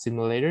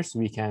simulators,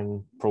 we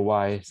can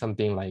provide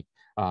something like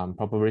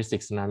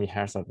probabilistic tsunami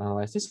hazard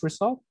analysis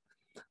result,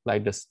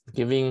 like this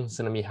giving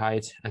tsunami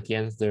height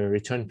against the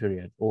return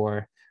period,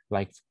 or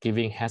like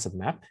giving hazard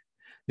map.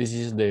 This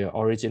is the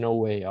original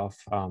way of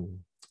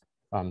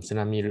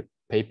tsunami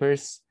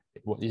papers.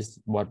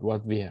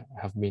 What we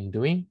have been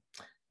doing,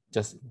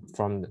 just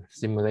from the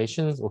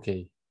simulations.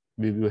 Okay,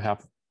 we will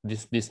have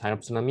this kind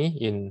of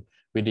tsunami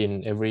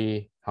within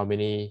every how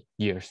many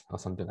years or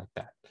something like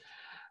that.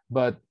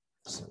 But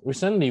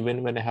recently,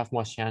 when I have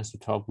more chance to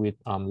talk with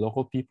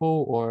local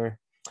people, or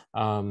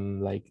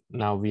like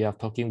now we are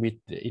talking with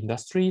the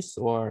industries,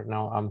 or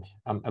now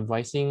I'm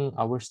advising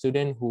our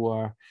students who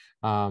are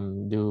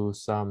do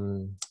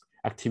some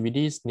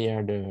activities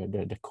near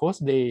the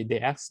coast, they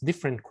ask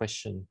different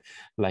question,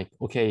 like,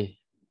 okay,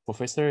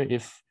 professor,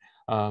 if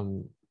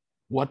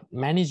what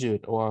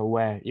magnitude or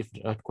where if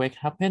the earthquake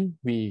happen,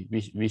 we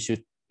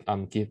should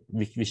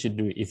we should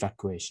do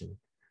evacuation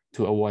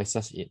to avoid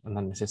such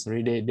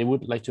unnecessary. They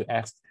would like to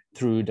ask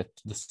through the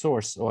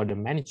source or the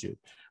magnitude,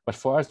 but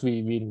for us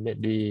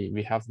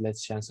we have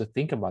less chance to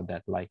think about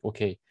that, like,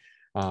 okay,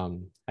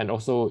 and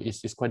also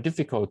it's quite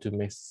difficult to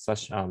make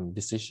such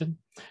decision.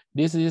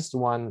 This is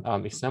one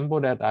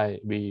example that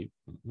we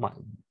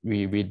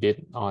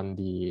did on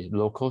the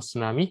local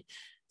tsunami.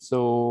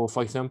 So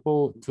for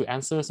example, to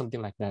answer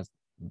something like that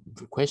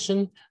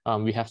question,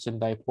 we have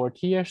Sendai port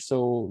here.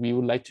 So we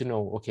would like to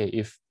know, okay,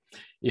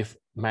 if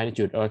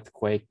magnitude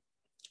earthquake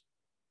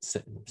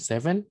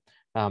 7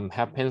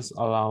 happens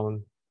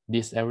around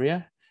this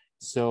area,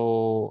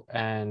 so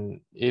and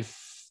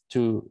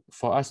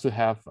for us to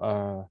have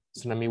a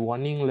tsunami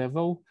warning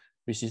level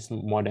which is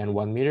more than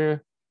 1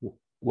 meter,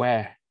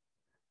 where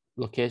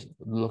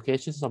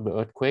locations of the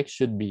earthquake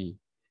should be.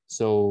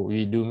 So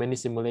we do many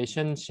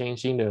simulations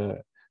changing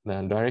the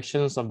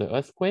directions of the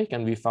earthquake,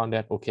 and we found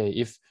that, okay,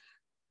 if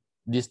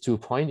these 2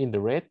 points in the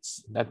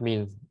reds, that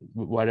means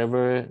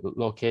whatever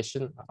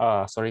location,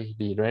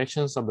 the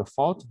directions of the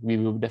fault, we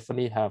will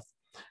definitely have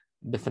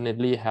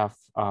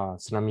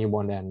tsunami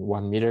more than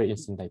 1 meter in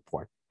Sendai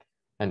port.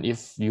 And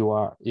if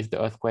the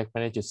earthquake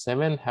magnitude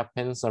 7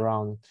 happens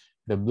around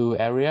the blue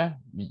area,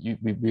 we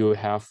will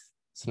have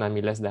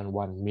tsunami less than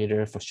 1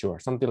 meter for sure,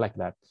 something like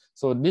that.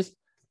 So this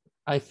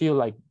I feel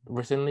like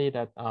recently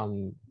that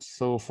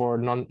so for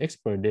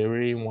non-expert, they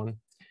really want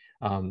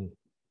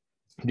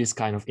this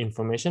kind of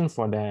information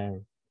for their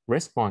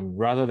response,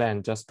 rather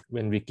than just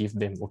when we give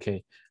them,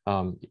 okay,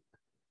 how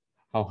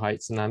high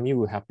tsunami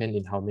will happen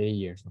in how many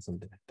years or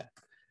something like that.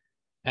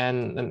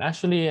 And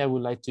actually, I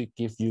would like to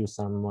give you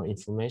some more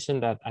information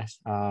that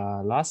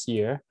last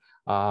year,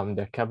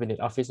 the Cabinet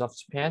Office of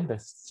Japan, the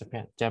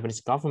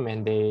Japanese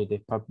government,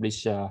 they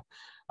published a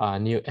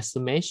new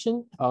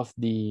estimation of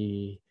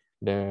the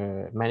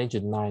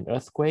magnitude 9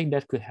 earthquake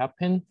that could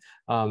happen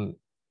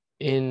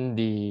in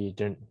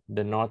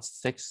the north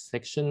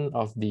section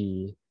of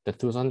the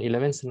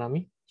 2011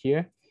 tsunami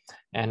here,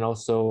 and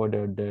also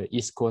the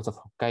east coast of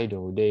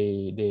Hokkaido.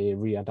 They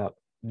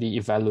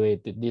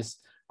evaluated this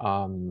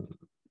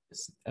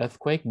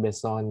earthquake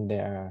based on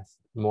their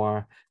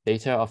more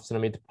data of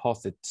tsunami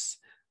deposits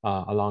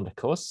along the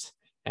coast.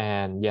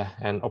 And yeah,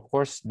 and of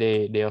course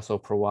they also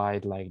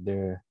provide like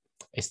the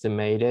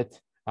estimated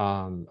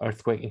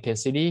earthquake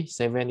intensity.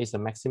 7 is the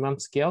maximum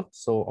scale.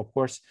 So of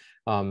course,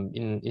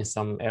 in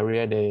some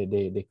area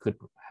they could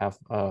have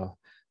a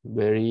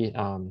very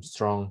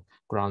strong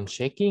ground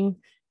shaking,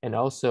 and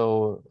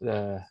also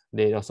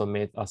they also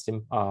made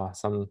some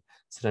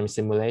tsunami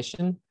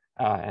simulation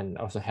and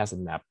also has a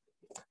map.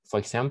 For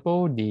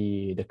example,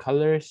 the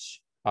colors,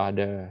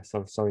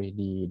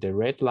 the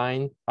red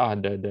line,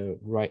 the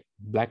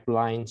black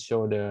line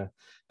show the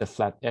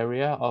flat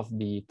area of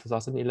the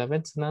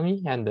 2011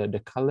 tsunami, and the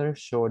color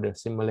show the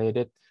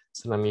simulated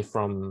tsunami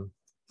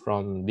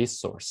from this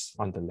source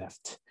on the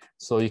left.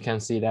 So you can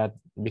see that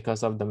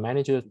because of the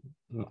magnitude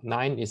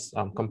 9 is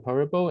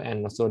comparable,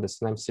 and also the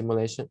tsunami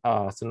simulation,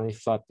 tsunami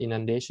flood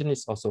inundation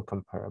is also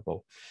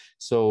comparable.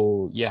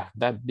 So yeah,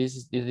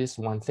 this is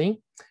one thing.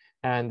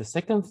 And the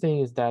second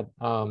thing is that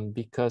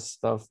because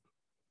of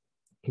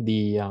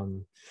the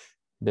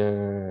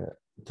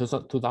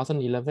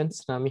 2011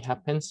 tsunami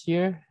happens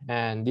here,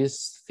 and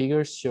this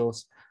figure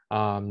shows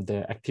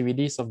the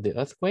activities of the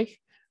earthquake,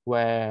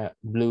 where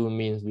blue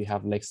means we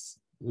have less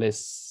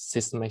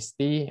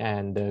seismicity,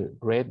 and the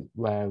red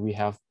where we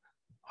have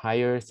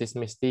higher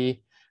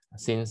seismicity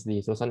since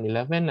the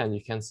 2011. And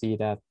you can see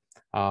that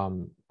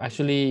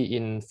actually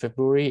in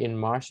February, in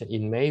March, and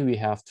in May, we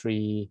have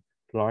 3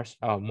 large,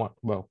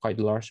 quite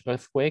large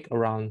earthquake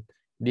around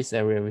this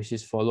area, which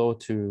is followed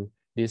to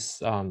this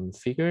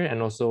figure.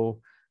 And also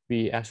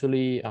we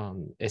actually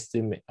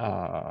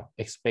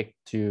expect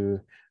to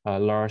a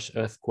large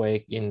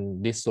earthquake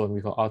in this zone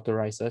we call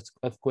authorized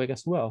earthquake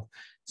as well.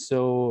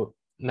 So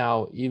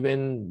now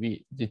even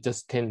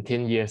just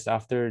 10 years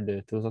after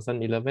the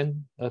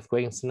 2011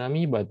 earthquake and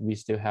tsunami, but we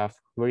still have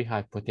very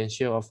high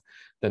potential of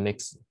the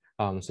next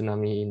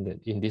tsunami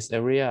in this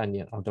area and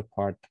the other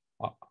part,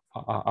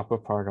 upper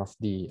part of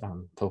the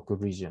Tohoku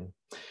region.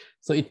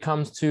 So it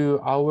comes to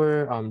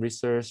our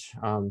research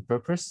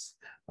purpose.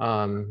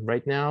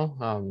 Right now,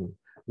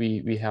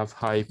 we have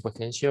high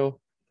potential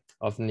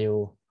of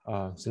new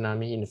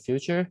tsunami in the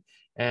future,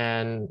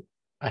 and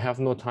I have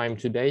no time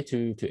today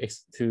to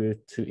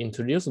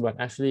introduce, but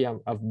actually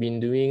I've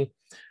been doing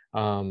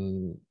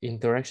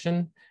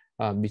interaction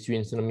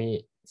between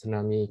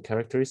tsunami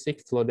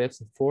characteristics, flow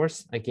depth, and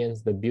force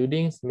against the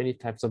buildings, many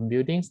types of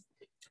buildings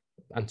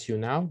until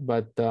now.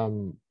 But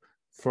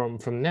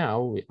from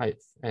now,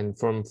 and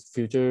from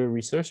future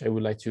research, I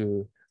would like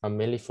to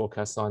mainly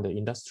focus on the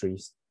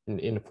industries,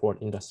 in the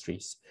port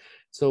industries.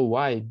 So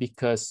why?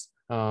 Because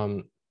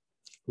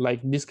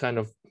like this kind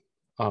of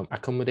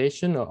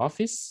accommodation or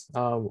office,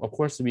 of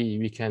course,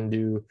 we can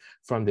do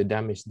from the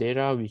damage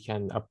data, we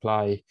can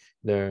apply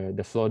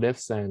the flow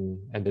depths and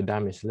the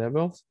damage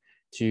levels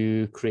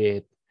to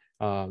create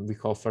we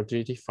call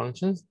fertility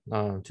functions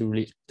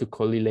to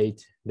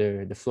correlate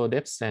the flow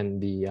depths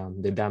and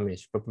the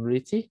damage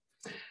probability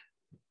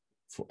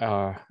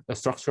for the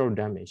structural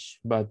damage.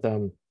 But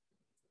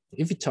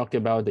if we talk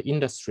about the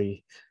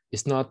industry,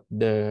 it's not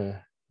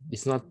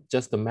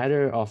just the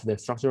matter of the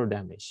structural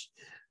damage.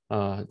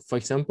 For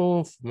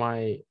example,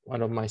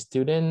 one of my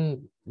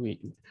students, we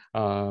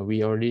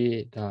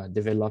already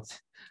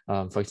developed,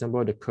 for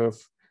example, the curve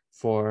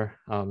for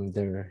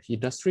the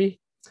industry,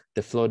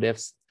 the flow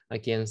depths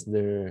against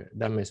the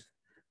damage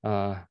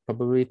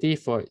probability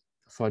for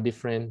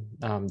different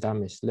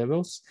damage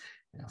levels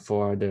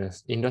for the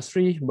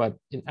industry. But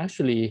it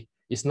actually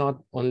is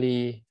not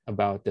only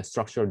about the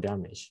structural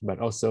damage, but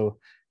also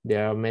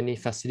there are many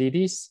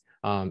facilities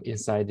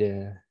inside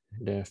the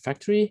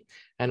factory,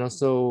 and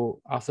also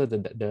after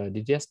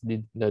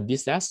the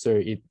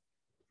disaster,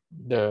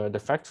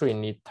 the factory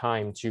need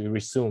time to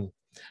resume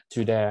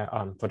to their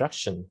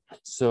production.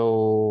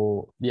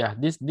 So yeah,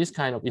 this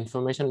kind of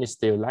information is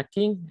still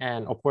lacking,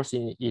 and of course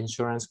in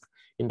insurance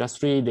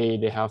industry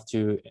they have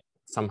to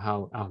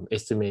somehow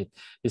estimate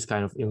this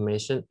kind of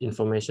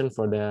information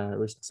for the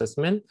risk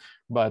assessment.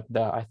 But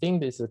I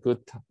think this is a good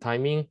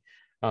timing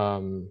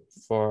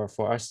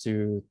for us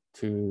to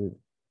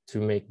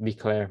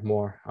declare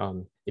more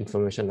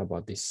information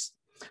about this.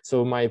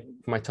 So my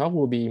talk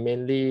will be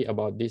mainly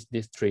about these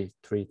three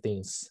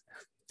things.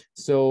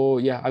 So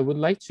yeah, I would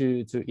like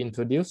to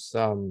introduce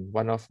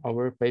one of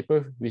our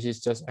paper, which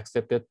is just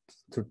accepted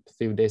a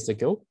few days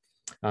ago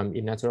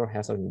in Natural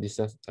Hazard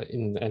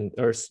in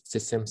Earth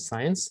System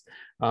Science.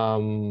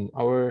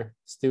 Our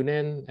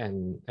student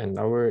and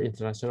our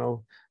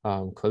international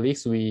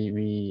colleagues,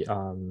 we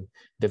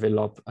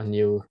developed a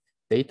new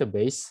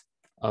database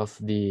of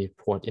the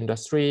port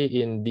industry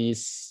in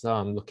these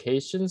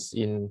locations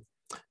in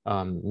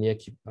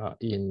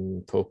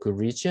Tohoku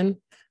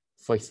region.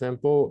 For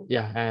example,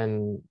 yeah,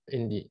 and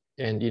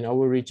in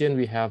our region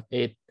we have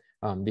 8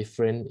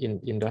 different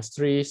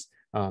industries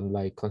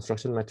like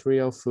construction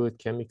material, food,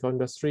 chemical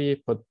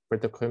industry,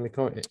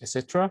 petrochemical,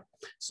 etc.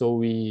 So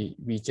we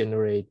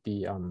generate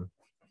the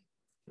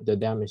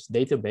damage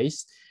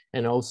database,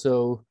 and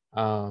also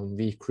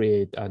we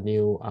create a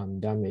new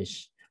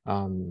damage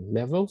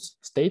levels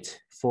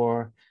state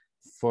for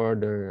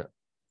the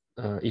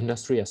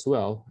industry as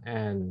well,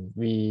 and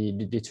we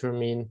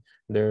determine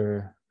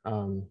the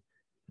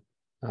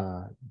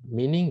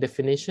meaning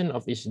definition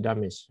of each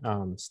damage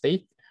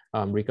state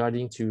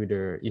regarding to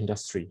the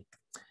industry.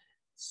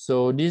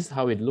 So this is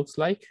how it looks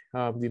like.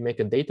 We make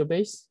a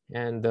database,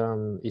 and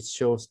it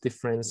shows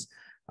different,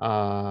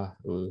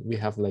 we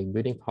have like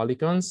building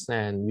polygons,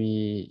 and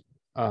we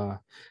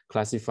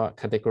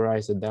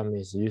categorize the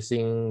damage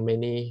using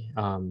many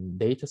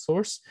data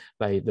source,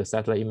 like the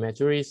satellite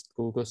imagery,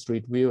 Google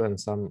Street View, and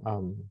some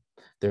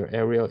the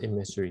aerial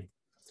imagery.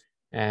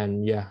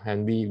 And yeah,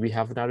 and we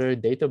have another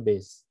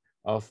database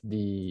of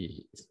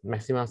the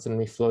maximum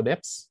tsunami flow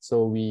depths.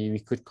 So we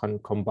could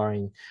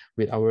combine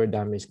with our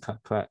damage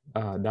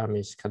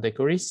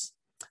categories,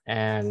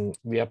 and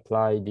we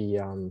apply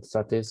the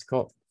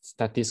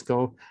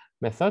statistical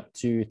method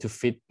to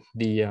fit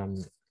the,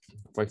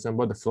 for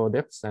example, the flow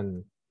depths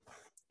and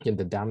in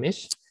the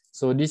damage.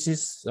 So this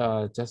is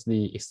just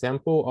the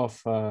example of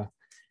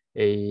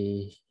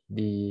the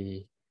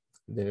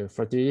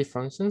fertility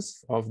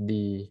functions of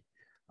the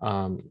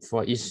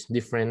for each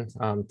different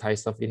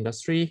types of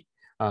industry,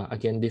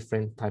 again,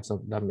 different types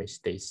of damage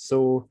states.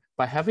 So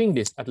by having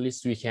this, at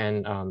least we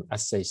can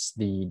assess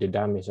the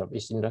damage of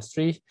each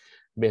industry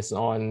based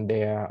on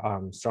their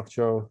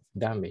structural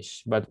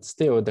damage. But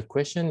still, the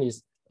question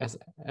is, as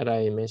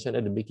I mentioned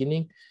at the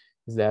beginning,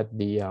 is that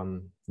the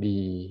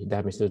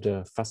damage to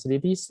the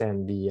facilities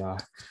and the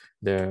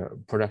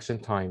production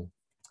time.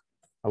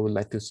 I would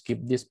like to skip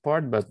this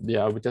part, but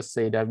yeah, I would just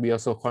say that we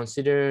also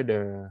consider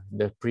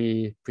the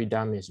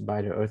pre-damage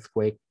by the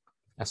earthquake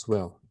as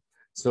well.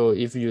 So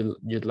if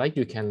you'd like,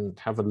 you can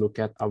have a look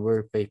at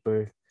our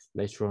paper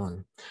later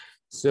on.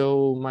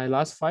 So my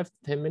last 5 to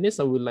 10 minutes,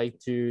 I would like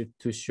to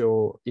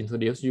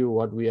introduce you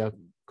what we are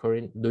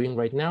currently doing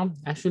right now.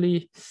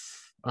 Actually,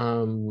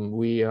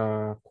 we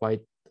are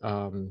quite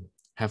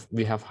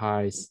we have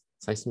high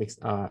seismic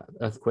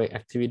earthquake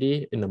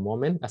activity in the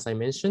moment, as I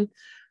mentioned.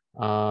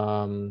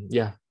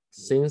 Yeah,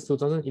 since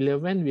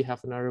 2011 we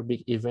have another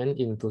big event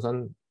in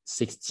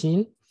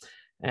 2016,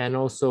 and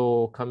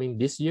also coming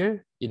this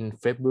year in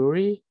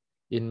February,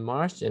 in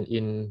March, and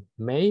in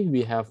May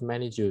we have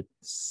magnitude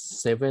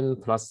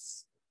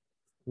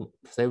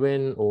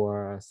 7+7,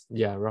 or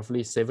yeah,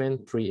 roughly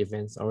 7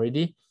 events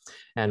already,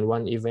 and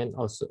one event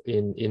also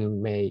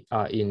in May,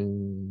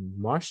 in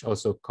March,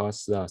 also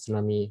caused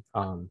tsunami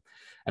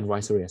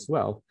advisory as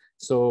well.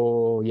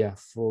 So yeah,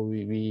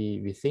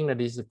 we think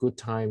that is a good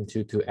time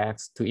to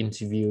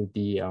interview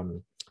the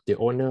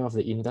owner of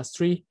the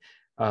industry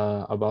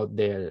about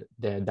their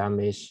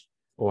damage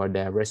or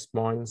their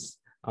response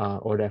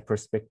or their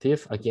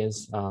perspective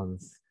against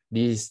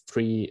these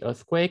 3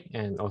 earthquake,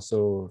 and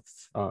also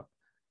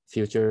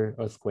future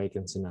earthquake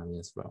and tsunami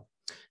as well.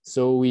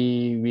 So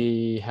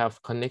we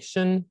have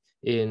connection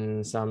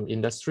in some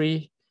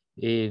industry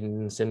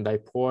in Sendai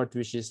port,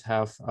 which is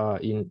have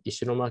in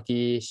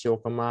Ishinomaki,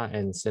 Shiokama,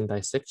 and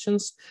Sendai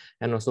sections.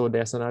 And also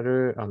there's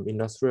another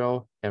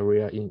industrial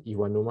area in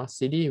Iwanuma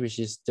city, which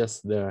is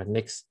just the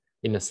next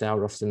in the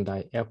south of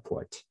Sendai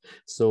airport.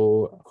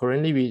 So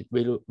currently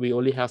we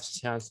only have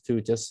chance to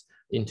just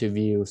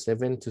interview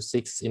 7 to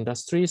 6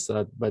 industries,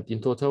 but in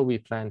total we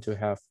plan to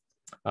have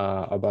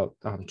about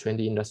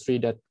 20 industry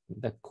that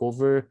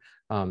cover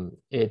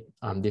 8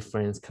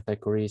 different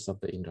categories of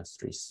the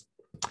industries.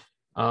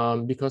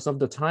 Because of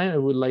the time, I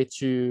would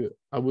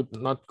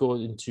not go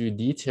into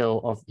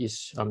detail of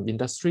each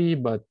industry,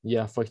 but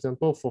yeah, for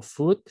example, for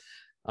food,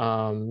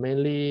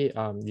 mainly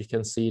you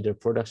can see the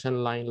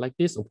production line like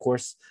this. Of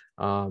course,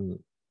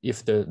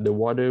 if the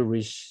water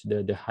reach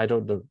the height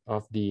of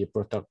the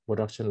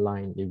production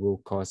line, it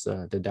will cause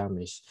the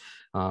damage,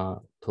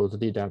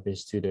 totally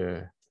damage to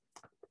the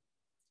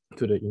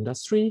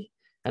industry.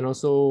 And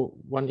also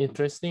one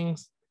interesting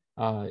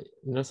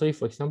industry,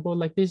 for example,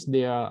 like this,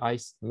 they are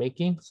ice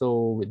making.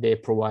 So they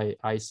provide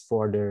ice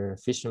for the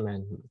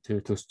fishermen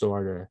to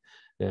store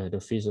the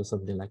fish or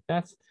something like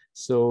that.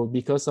 So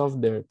because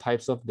of the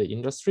types of the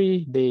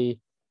industry, they,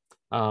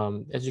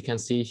 as you can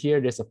see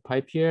here, there's a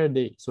pipe here.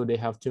 So they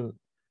have to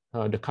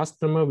the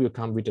customer will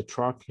come with a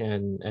truck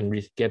and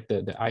we get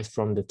the ice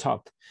from the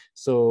top.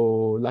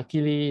 So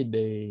luckily,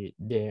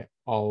 the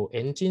all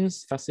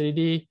engines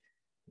facility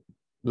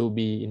will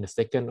be in the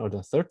second or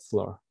the third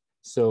floor.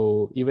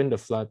 So even the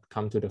flood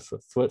come to the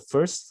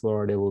first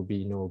floor, there will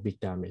be no big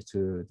damage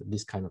to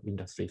this kind of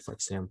industry, for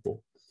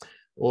example.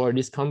 Or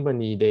this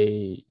company,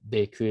 they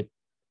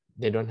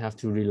don't have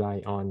to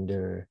rely on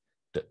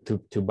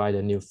to buy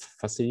the new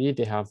facility.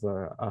 They have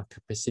a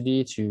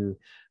capacity to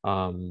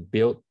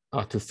build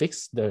to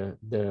fix the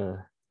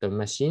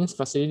machines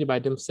facility by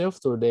themselves,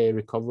 so the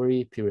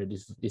recovery period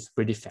is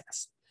pretty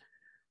fast.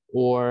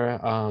 Or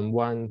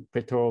one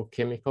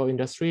petrochemical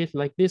industry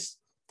like this,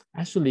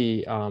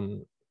 actually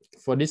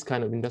for this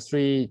kind of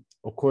industry,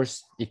 of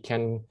course, it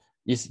can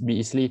be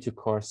easily to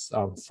cause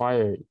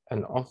fire,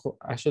 and also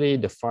actually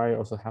the fire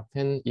also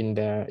happened in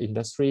the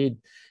industry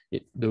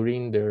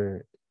during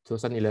the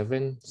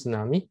 2011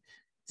 tsunami.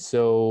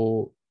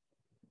 So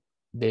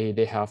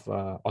they have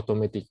an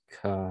automatic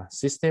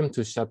system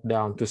to shut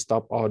down, to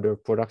stop all the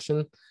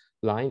production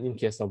line in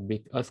case of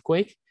big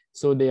earthquake.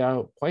 So they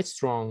are quite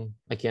strong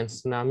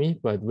against tsunami,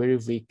 but very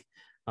weak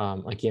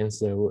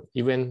against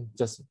even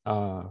just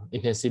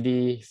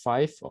intensity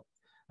 5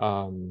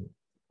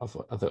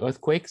 of the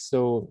earthquake.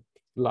 So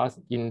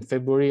in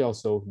February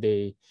also,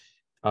 they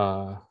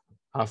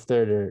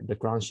after the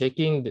ground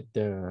shaking,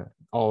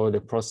 all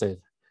the process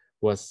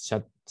was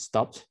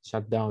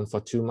shut down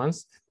for 2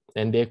 months,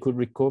 and they could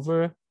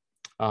recover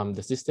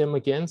the system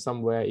again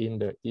somewhere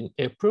in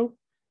April.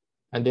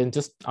 And then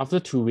just after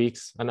 2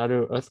 weeks,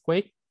 another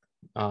earthquake,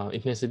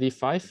 intensity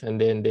 5,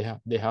 and then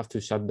they have to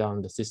shut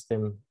down the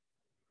system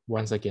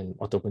once again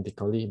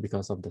automatically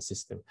because of the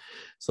system.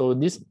 So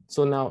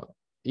now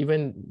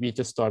even we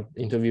just start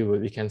interview,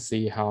 we can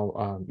see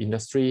how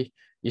industry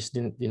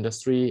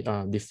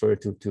differ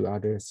to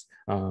others.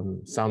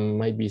 Some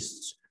might be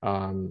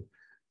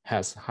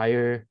has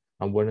higher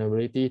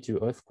vulnerability to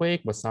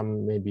earthquake, but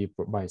some may be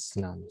by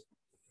tsunami.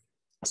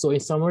 So in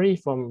summary,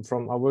 from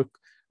our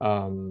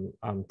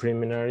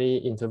preliminary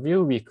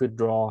interview, we could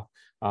draw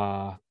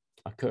the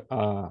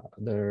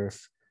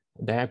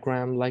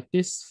diagram like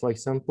this. For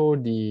example,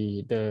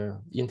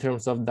 in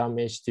terms of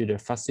damage to the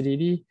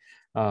facility,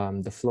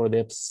 the flow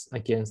depths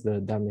against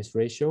the damage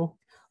ratio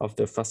of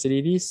the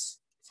facilities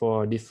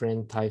for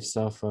different types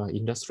of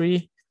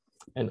industry,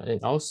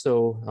 and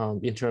also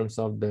in terms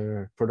of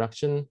the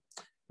production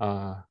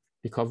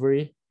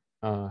recovery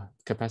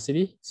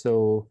capacity.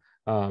 So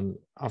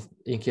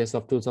in case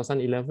of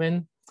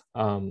 2011,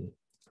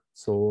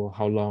 so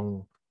how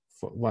long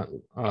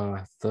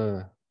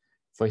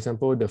for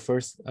example, the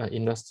first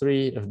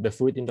industry, the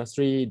food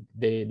industry,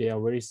 they are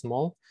very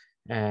small,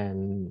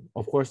 and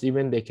of course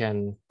even they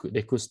could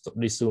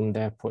resume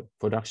their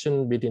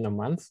production within a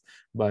month,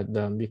 but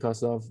because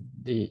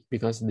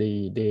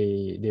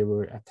they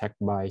were attacked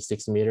by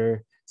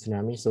 6-meter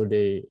tsunami, so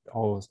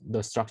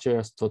the structure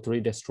is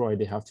totally destroyed.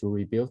 They have to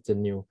rebuild the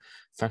new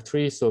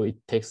factory, so it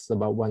takes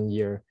about 1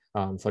 year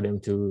for them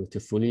to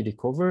fully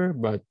recover.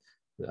 But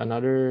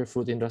another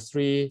food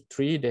industry,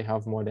 they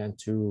have more than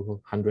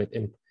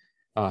 200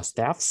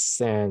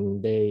 staffs,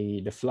 and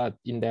the flood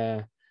in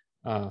the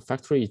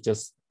factory is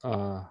just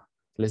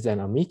less than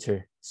a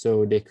meter,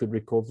 so they could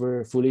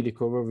fully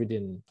recover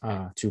within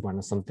 2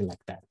 months or something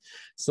like that.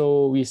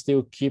 So we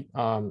still keep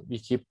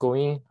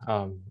going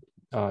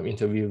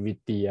interview with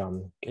the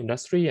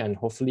industry, and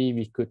hopefully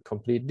we could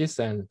complete this,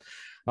 and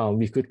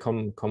we could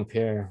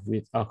compare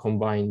with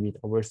combine with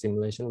our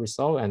simulation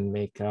result and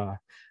make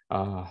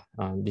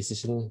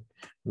decision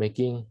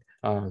making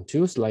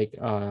tools like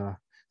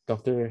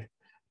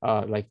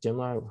like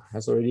Gemma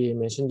has already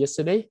mentioned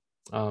yesterday.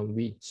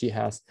 She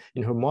has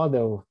in her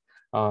model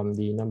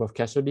the number of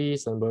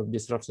casualties, number of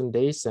disruption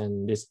days,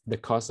 and the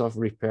cost of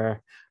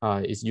repair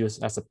is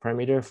used as a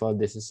parameter for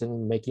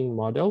decision-making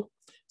model.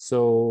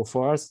 So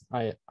for us,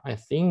 I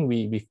think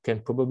we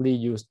can probably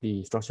use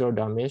the structural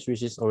damage,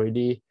 which is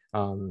already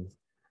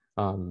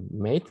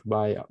made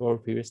by our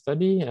previous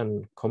study,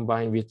 and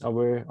combined with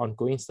our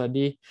ongoing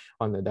study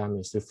on the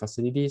damage to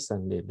facilities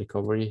and the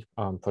recovery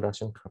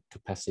production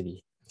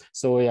capacity.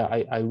 So yeah,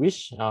 I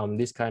wish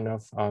this kind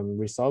of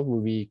result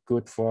will be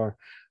good for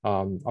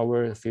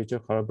our future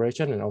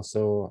collaboration, and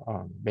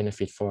also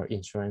benefit for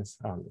insurance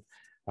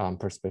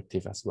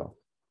perspective as well.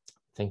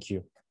 Thank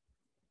you.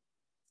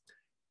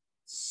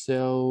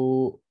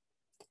 So,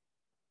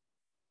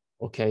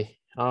 okay,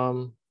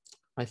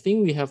 I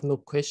think we have no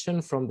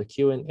question from the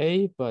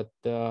Q&A, but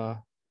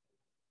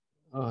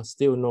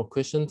still no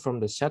question from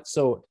the chat.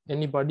 So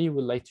anybody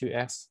would like to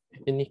ask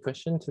any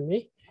question to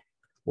me,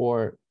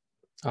 or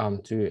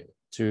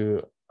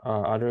to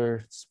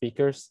other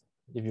speakers,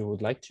 if you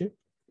would like to?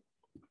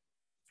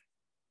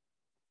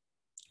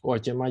 Or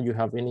Gemma, you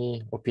have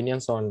any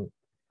opinions on,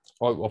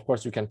 or of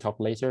course you can talk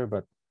later,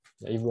 but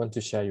if you want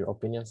to share your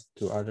opinions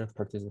to other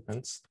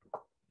participants.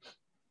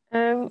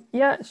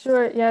 Yeah,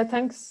 sure. Yeah,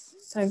 thanks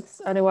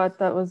Anewat.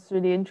 That was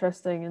really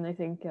interesting, and I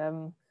think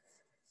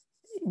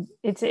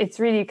it's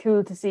really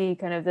cool to see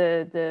kind of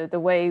the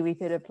way we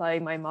could apply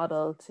my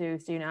model to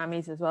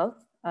tsunamis as well.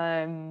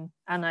 And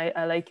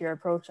I like your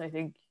approach. I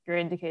think your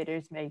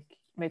indicators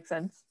make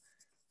sense.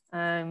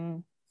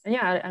 And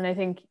yeah, and I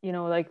think, you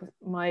know, like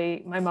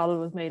my model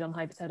was made on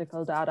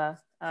hypothetical data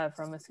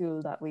from a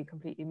school that we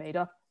completely made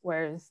up,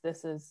 whereas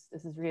this is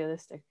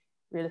realistic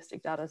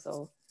data.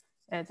 So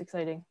yeah, it's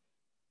exciting.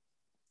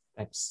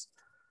 Thanks.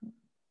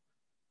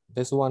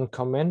 There's one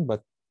comment,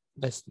 but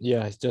that's,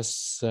 yeah, it's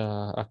just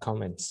a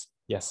comment.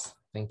 Yes,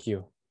 thank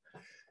you.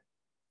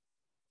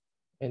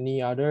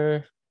 Any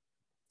other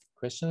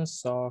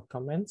questions or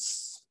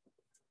comments?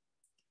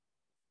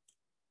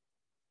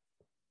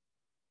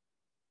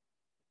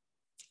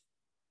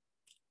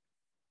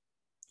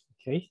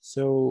 Okay,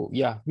 so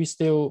yeah, we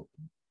still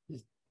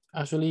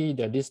actually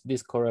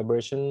this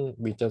collaboration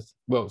we just,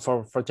 well,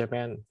 for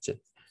Japan,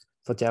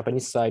 for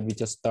Japanese side, we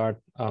just start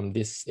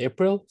this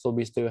April, so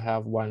we still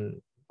have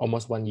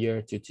almost 1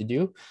 year to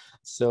do.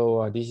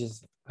 So this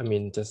is, I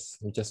mean,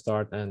 we just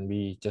start, and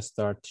we just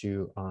start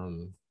to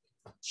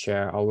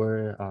share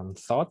our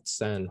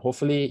thoughts, and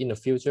hopefully in the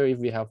future, if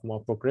we have more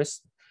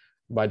progress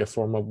by the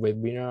form of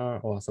webinar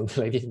or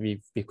something like this,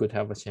 we could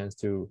have a chance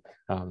to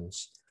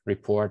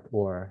report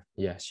or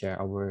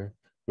share our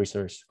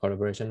research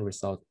collaboration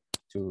result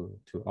to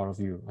all of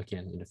you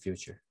again in the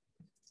future.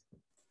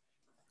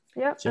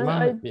 Yeah,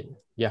 Gemma,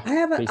 yeah. I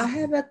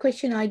have a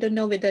question. I don't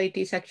know whether it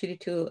is actually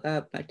to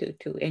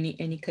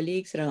any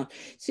colleagues around.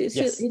 So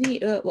Yes.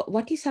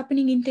 What is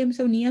happening in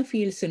terms of near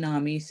field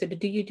tsunamis? So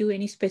do you do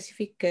any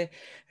specific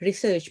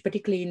research,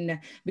 particularly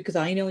because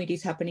I know it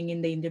is happening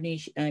in the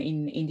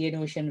Indian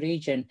Ocean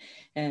region,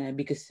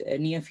 because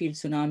near field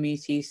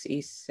tsunamis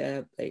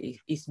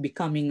is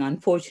becoming,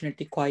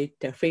 unfortunately, quite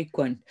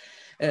frequent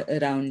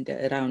around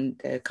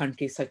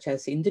countries such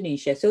as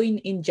Indonesia. So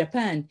in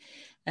Japan,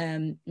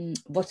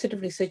 what sort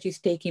of research is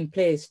taking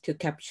place to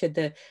capture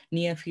the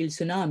near field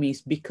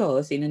tsunamis?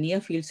 Because in a near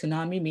field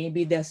tsunami,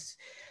 maybe there's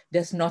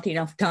not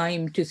enough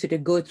time to sort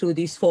of go through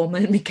this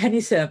formal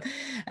mechanism,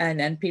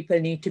 and people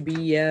need to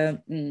be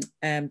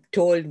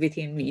told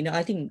within, you know,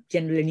 I think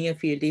generally near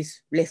field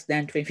is less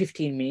than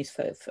 15 minutes,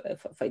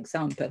 for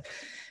example.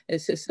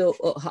 So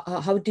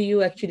how do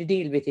you actually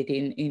deal with it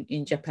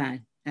in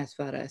Japan as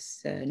far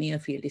as near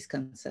field is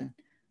concerned?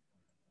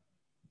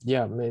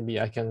 Yeah, maybe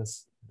I can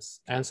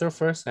answer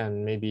first,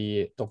 and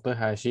maybe Dr.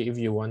 Hayashi, if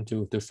you want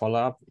to follow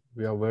up,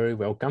 we are very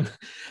welcome.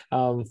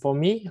 For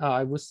me,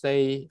 I would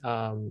say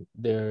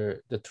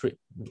the three,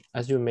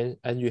 as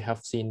you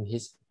have seen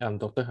his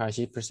Dr.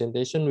 Hayashi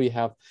presentation, we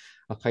have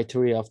a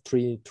criteria of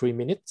three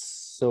minutes.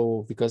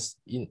 So because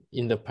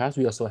in the past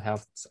we also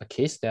have a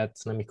case that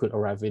tsunami could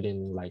arrive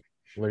within like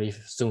very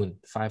soon,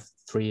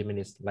 3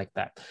 minutes like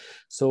that.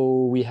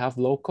 So we have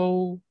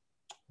local,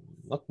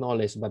 not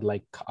knowledge, but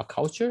like a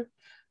culture.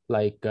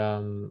 Like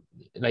in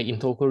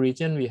Tohoku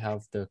region, we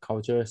have the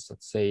cultures,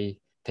 let's say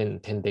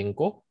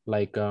tendenko.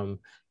 Like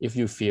if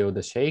you feel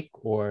the shake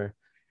or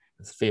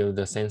feel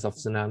the sense of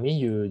tsunami,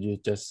 you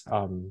just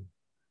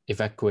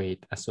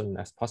evacuate as soon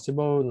as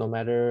possible. No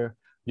matter,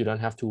 you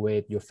don't have to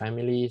wait your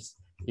families.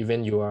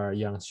 Even you are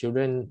young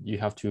children, you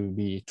have to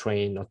be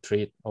trained or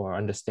treat or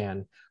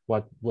understand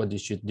what you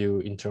should do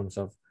in terms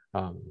of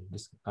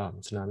this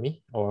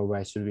tsunami, or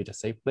where should be the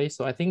safe place.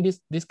 So I think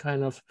this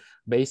kind of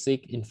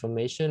basic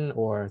information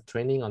or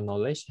training or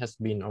knowledge has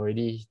been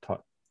already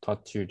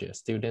taught to the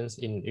students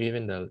in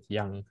even the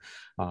young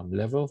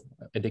level of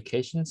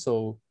education.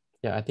 So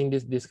yeah, I think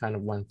this kind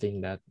of one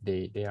thing that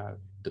they have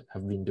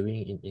been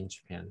doing in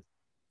Japan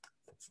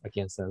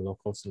against the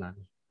local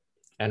tsunami.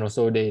 And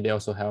also they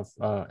also have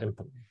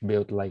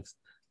built like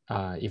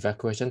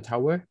evacuation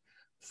tower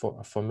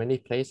for many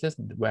places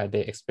where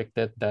they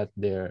expected that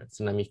their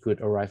tsunami could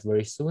arrive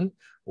very soon,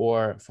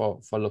 or for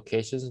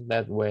locations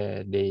that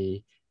where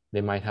they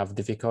might have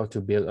difficult to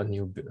build a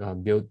new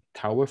build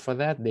tower. For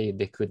that,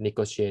 they could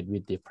negotiate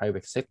with the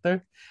private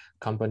sector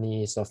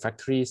companies or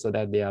factories so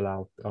that they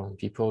allow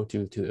people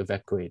to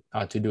evacuate,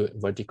 to do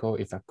vertical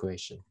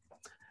evacuation.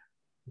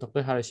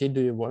 Dr. Hayashi,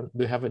 do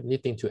you have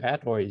anything to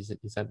add, or is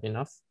that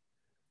enough?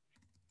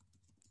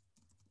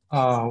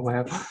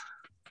 Well,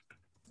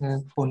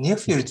 for near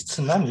field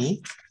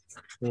tsunami,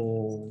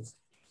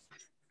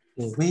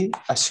 we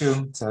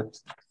assume that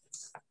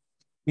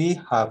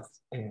we have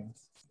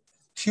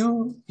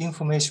few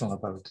information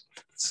about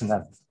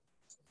tsunami.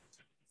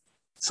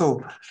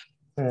 So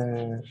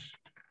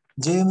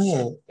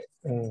JMA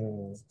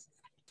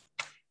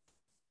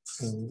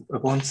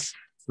wants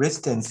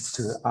residents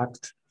to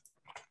act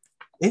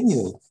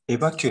anyway,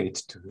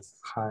 evacuate to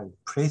high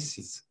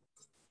places.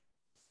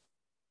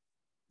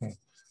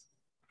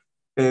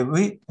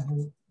 We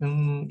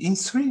in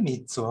 3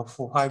 minutes or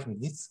 5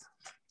 minutes,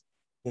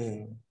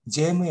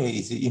 JMA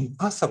is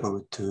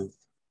impossible to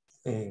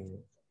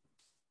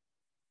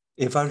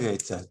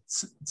evaluate the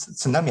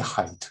tsunami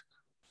height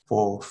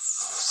for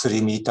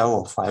 3 meters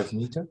or 5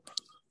 meters.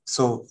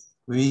 So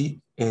we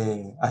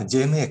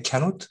JMA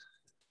cannot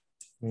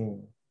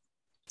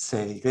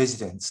say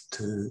residents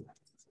to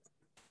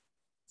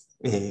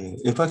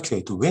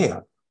evacuate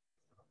where.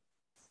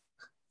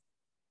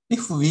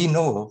 if we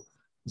know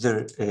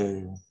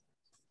the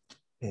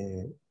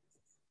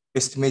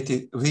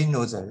estimated, we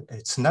know the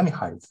tsunami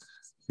height,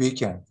 we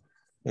can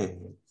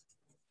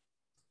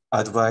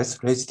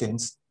advise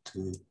residents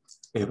to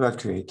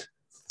evacuate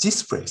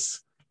this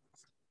place.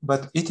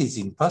 But it is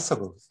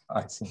impossible,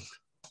 I think.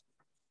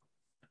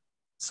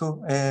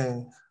 So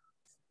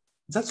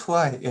that's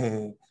why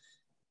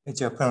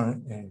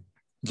Japan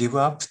give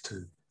up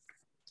to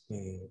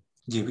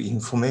give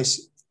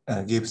information,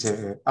 give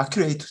the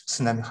accurate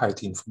tsunami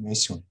height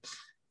information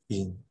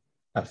in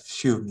a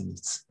few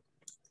minutes.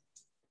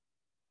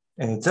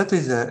 That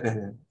is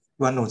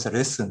one of the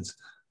lessons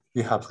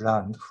we have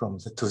learned from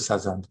the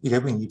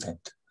 2011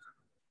 event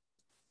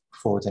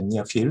for the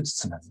near field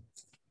tsunami.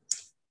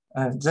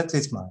 And that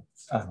is my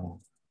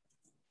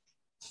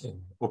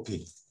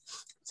opinion.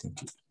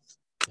 Thank you.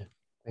 Yeah,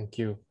 thank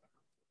you.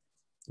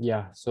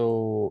 Yeah,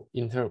 so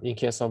in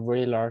case of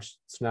very large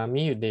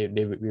tsunami,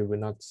 we will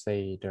not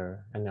say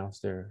announce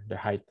the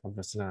height of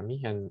the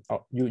tsunami. And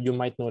you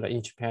might know that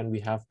in Japan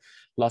we have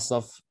lots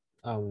of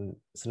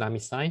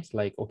tsunami signs,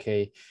 like or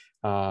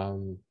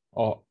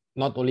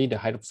not only the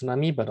height of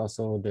tsunami but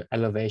also the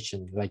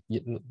elevation. Like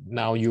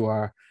now you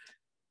are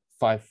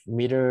 5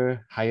 meters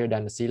higher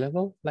than the sea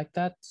level, like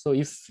that. So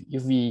if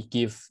we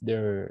give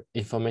the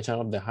information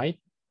of the height,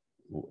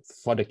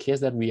 for the case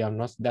that we are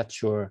not that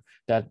sure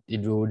that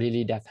it will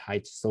really that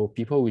height, so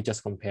people will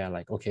just compare,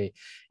 like, okay,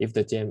 if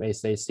the GMA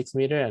says 6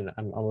 meters and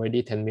I'm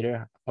already 10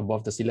 meters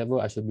above the sea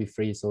level, I should be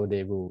free. So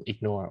they will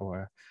ignore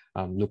or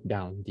look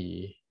down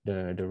the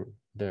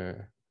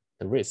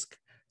risk.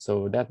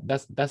 So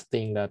that's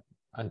thing that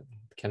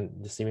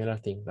the similar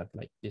thing that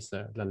like is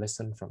the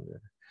lesson from the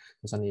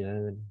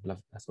 2011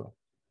 as well.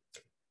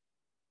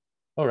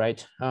 All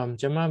right,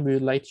 Gemma, we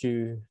would like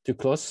to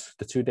close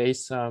the 2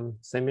 days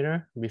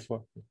seminar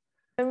before.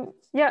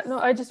 Yeah, no,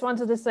 I just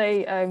wanted to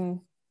say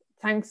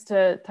thanks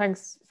to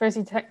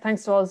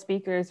all the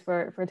speakers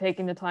for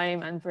taking the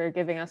time and for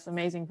giving us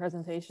amazing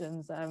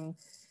presentations.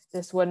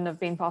 This wouldn't have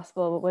been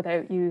possible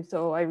without you,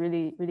 so I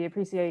really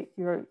appreciate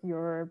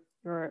your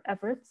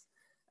efforts.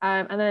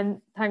 And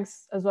then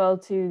thanks as well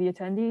to the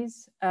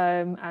attendees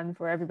and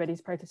for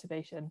everybody's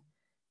participation.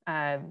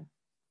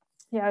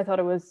 Yeah, I thought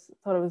it was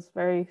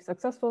very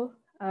successful,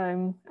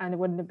 and it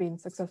wouldn't have been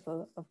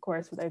successful, of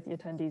course, without the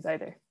attendees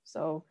either.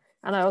 So,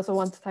 and I also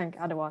want to thank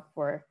Adawat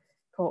for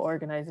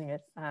co-organizing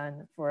it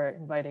and for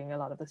inviting a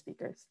lot of the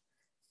speakers.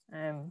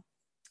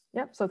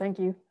 Yeah, so thank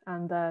you,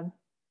 and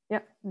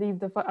yeah,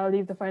 I'll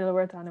leave the final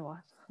word to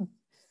Adawat.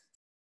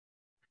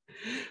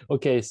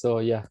 Okay, so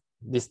yeah,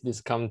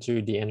 this come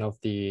to the end of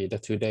the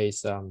 2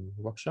 days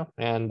workshop,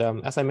 and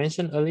as I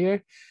mentioned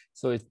earlier,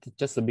 so it's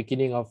just the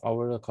beginning of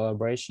our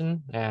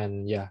collaboration.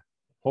 And yeah,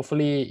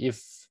 hopefully if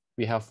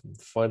we have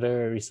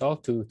further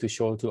result to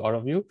show to all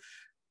of you,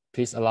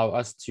 please allow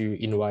us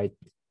to invite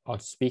our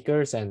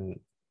speakers and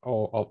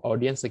our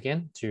audience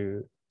again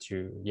to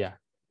yeah,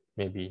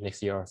 maybe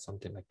next year or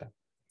something like that.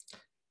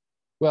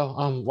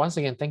 Well, once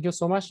again, thank you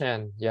so much,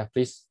 and yeah,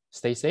 please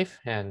stay safe,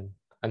 and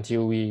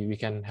until we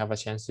can have a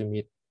chance to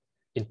meet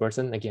in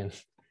person again.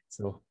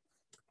 So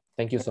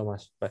thank you so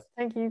much. But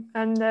thank you.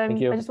 And thank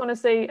you. I just want to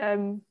say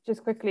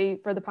just quickly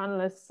for the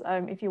panelists,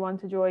 if you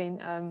want to join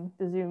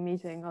the Zoom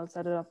meeting, I'll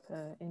set it up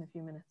in a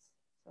few minutes.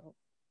 So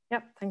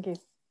yeah, thank you.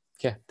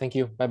 Yeah, thank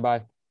you.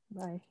 Bye-bye.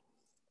 Bye.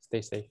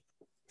 Stay safe.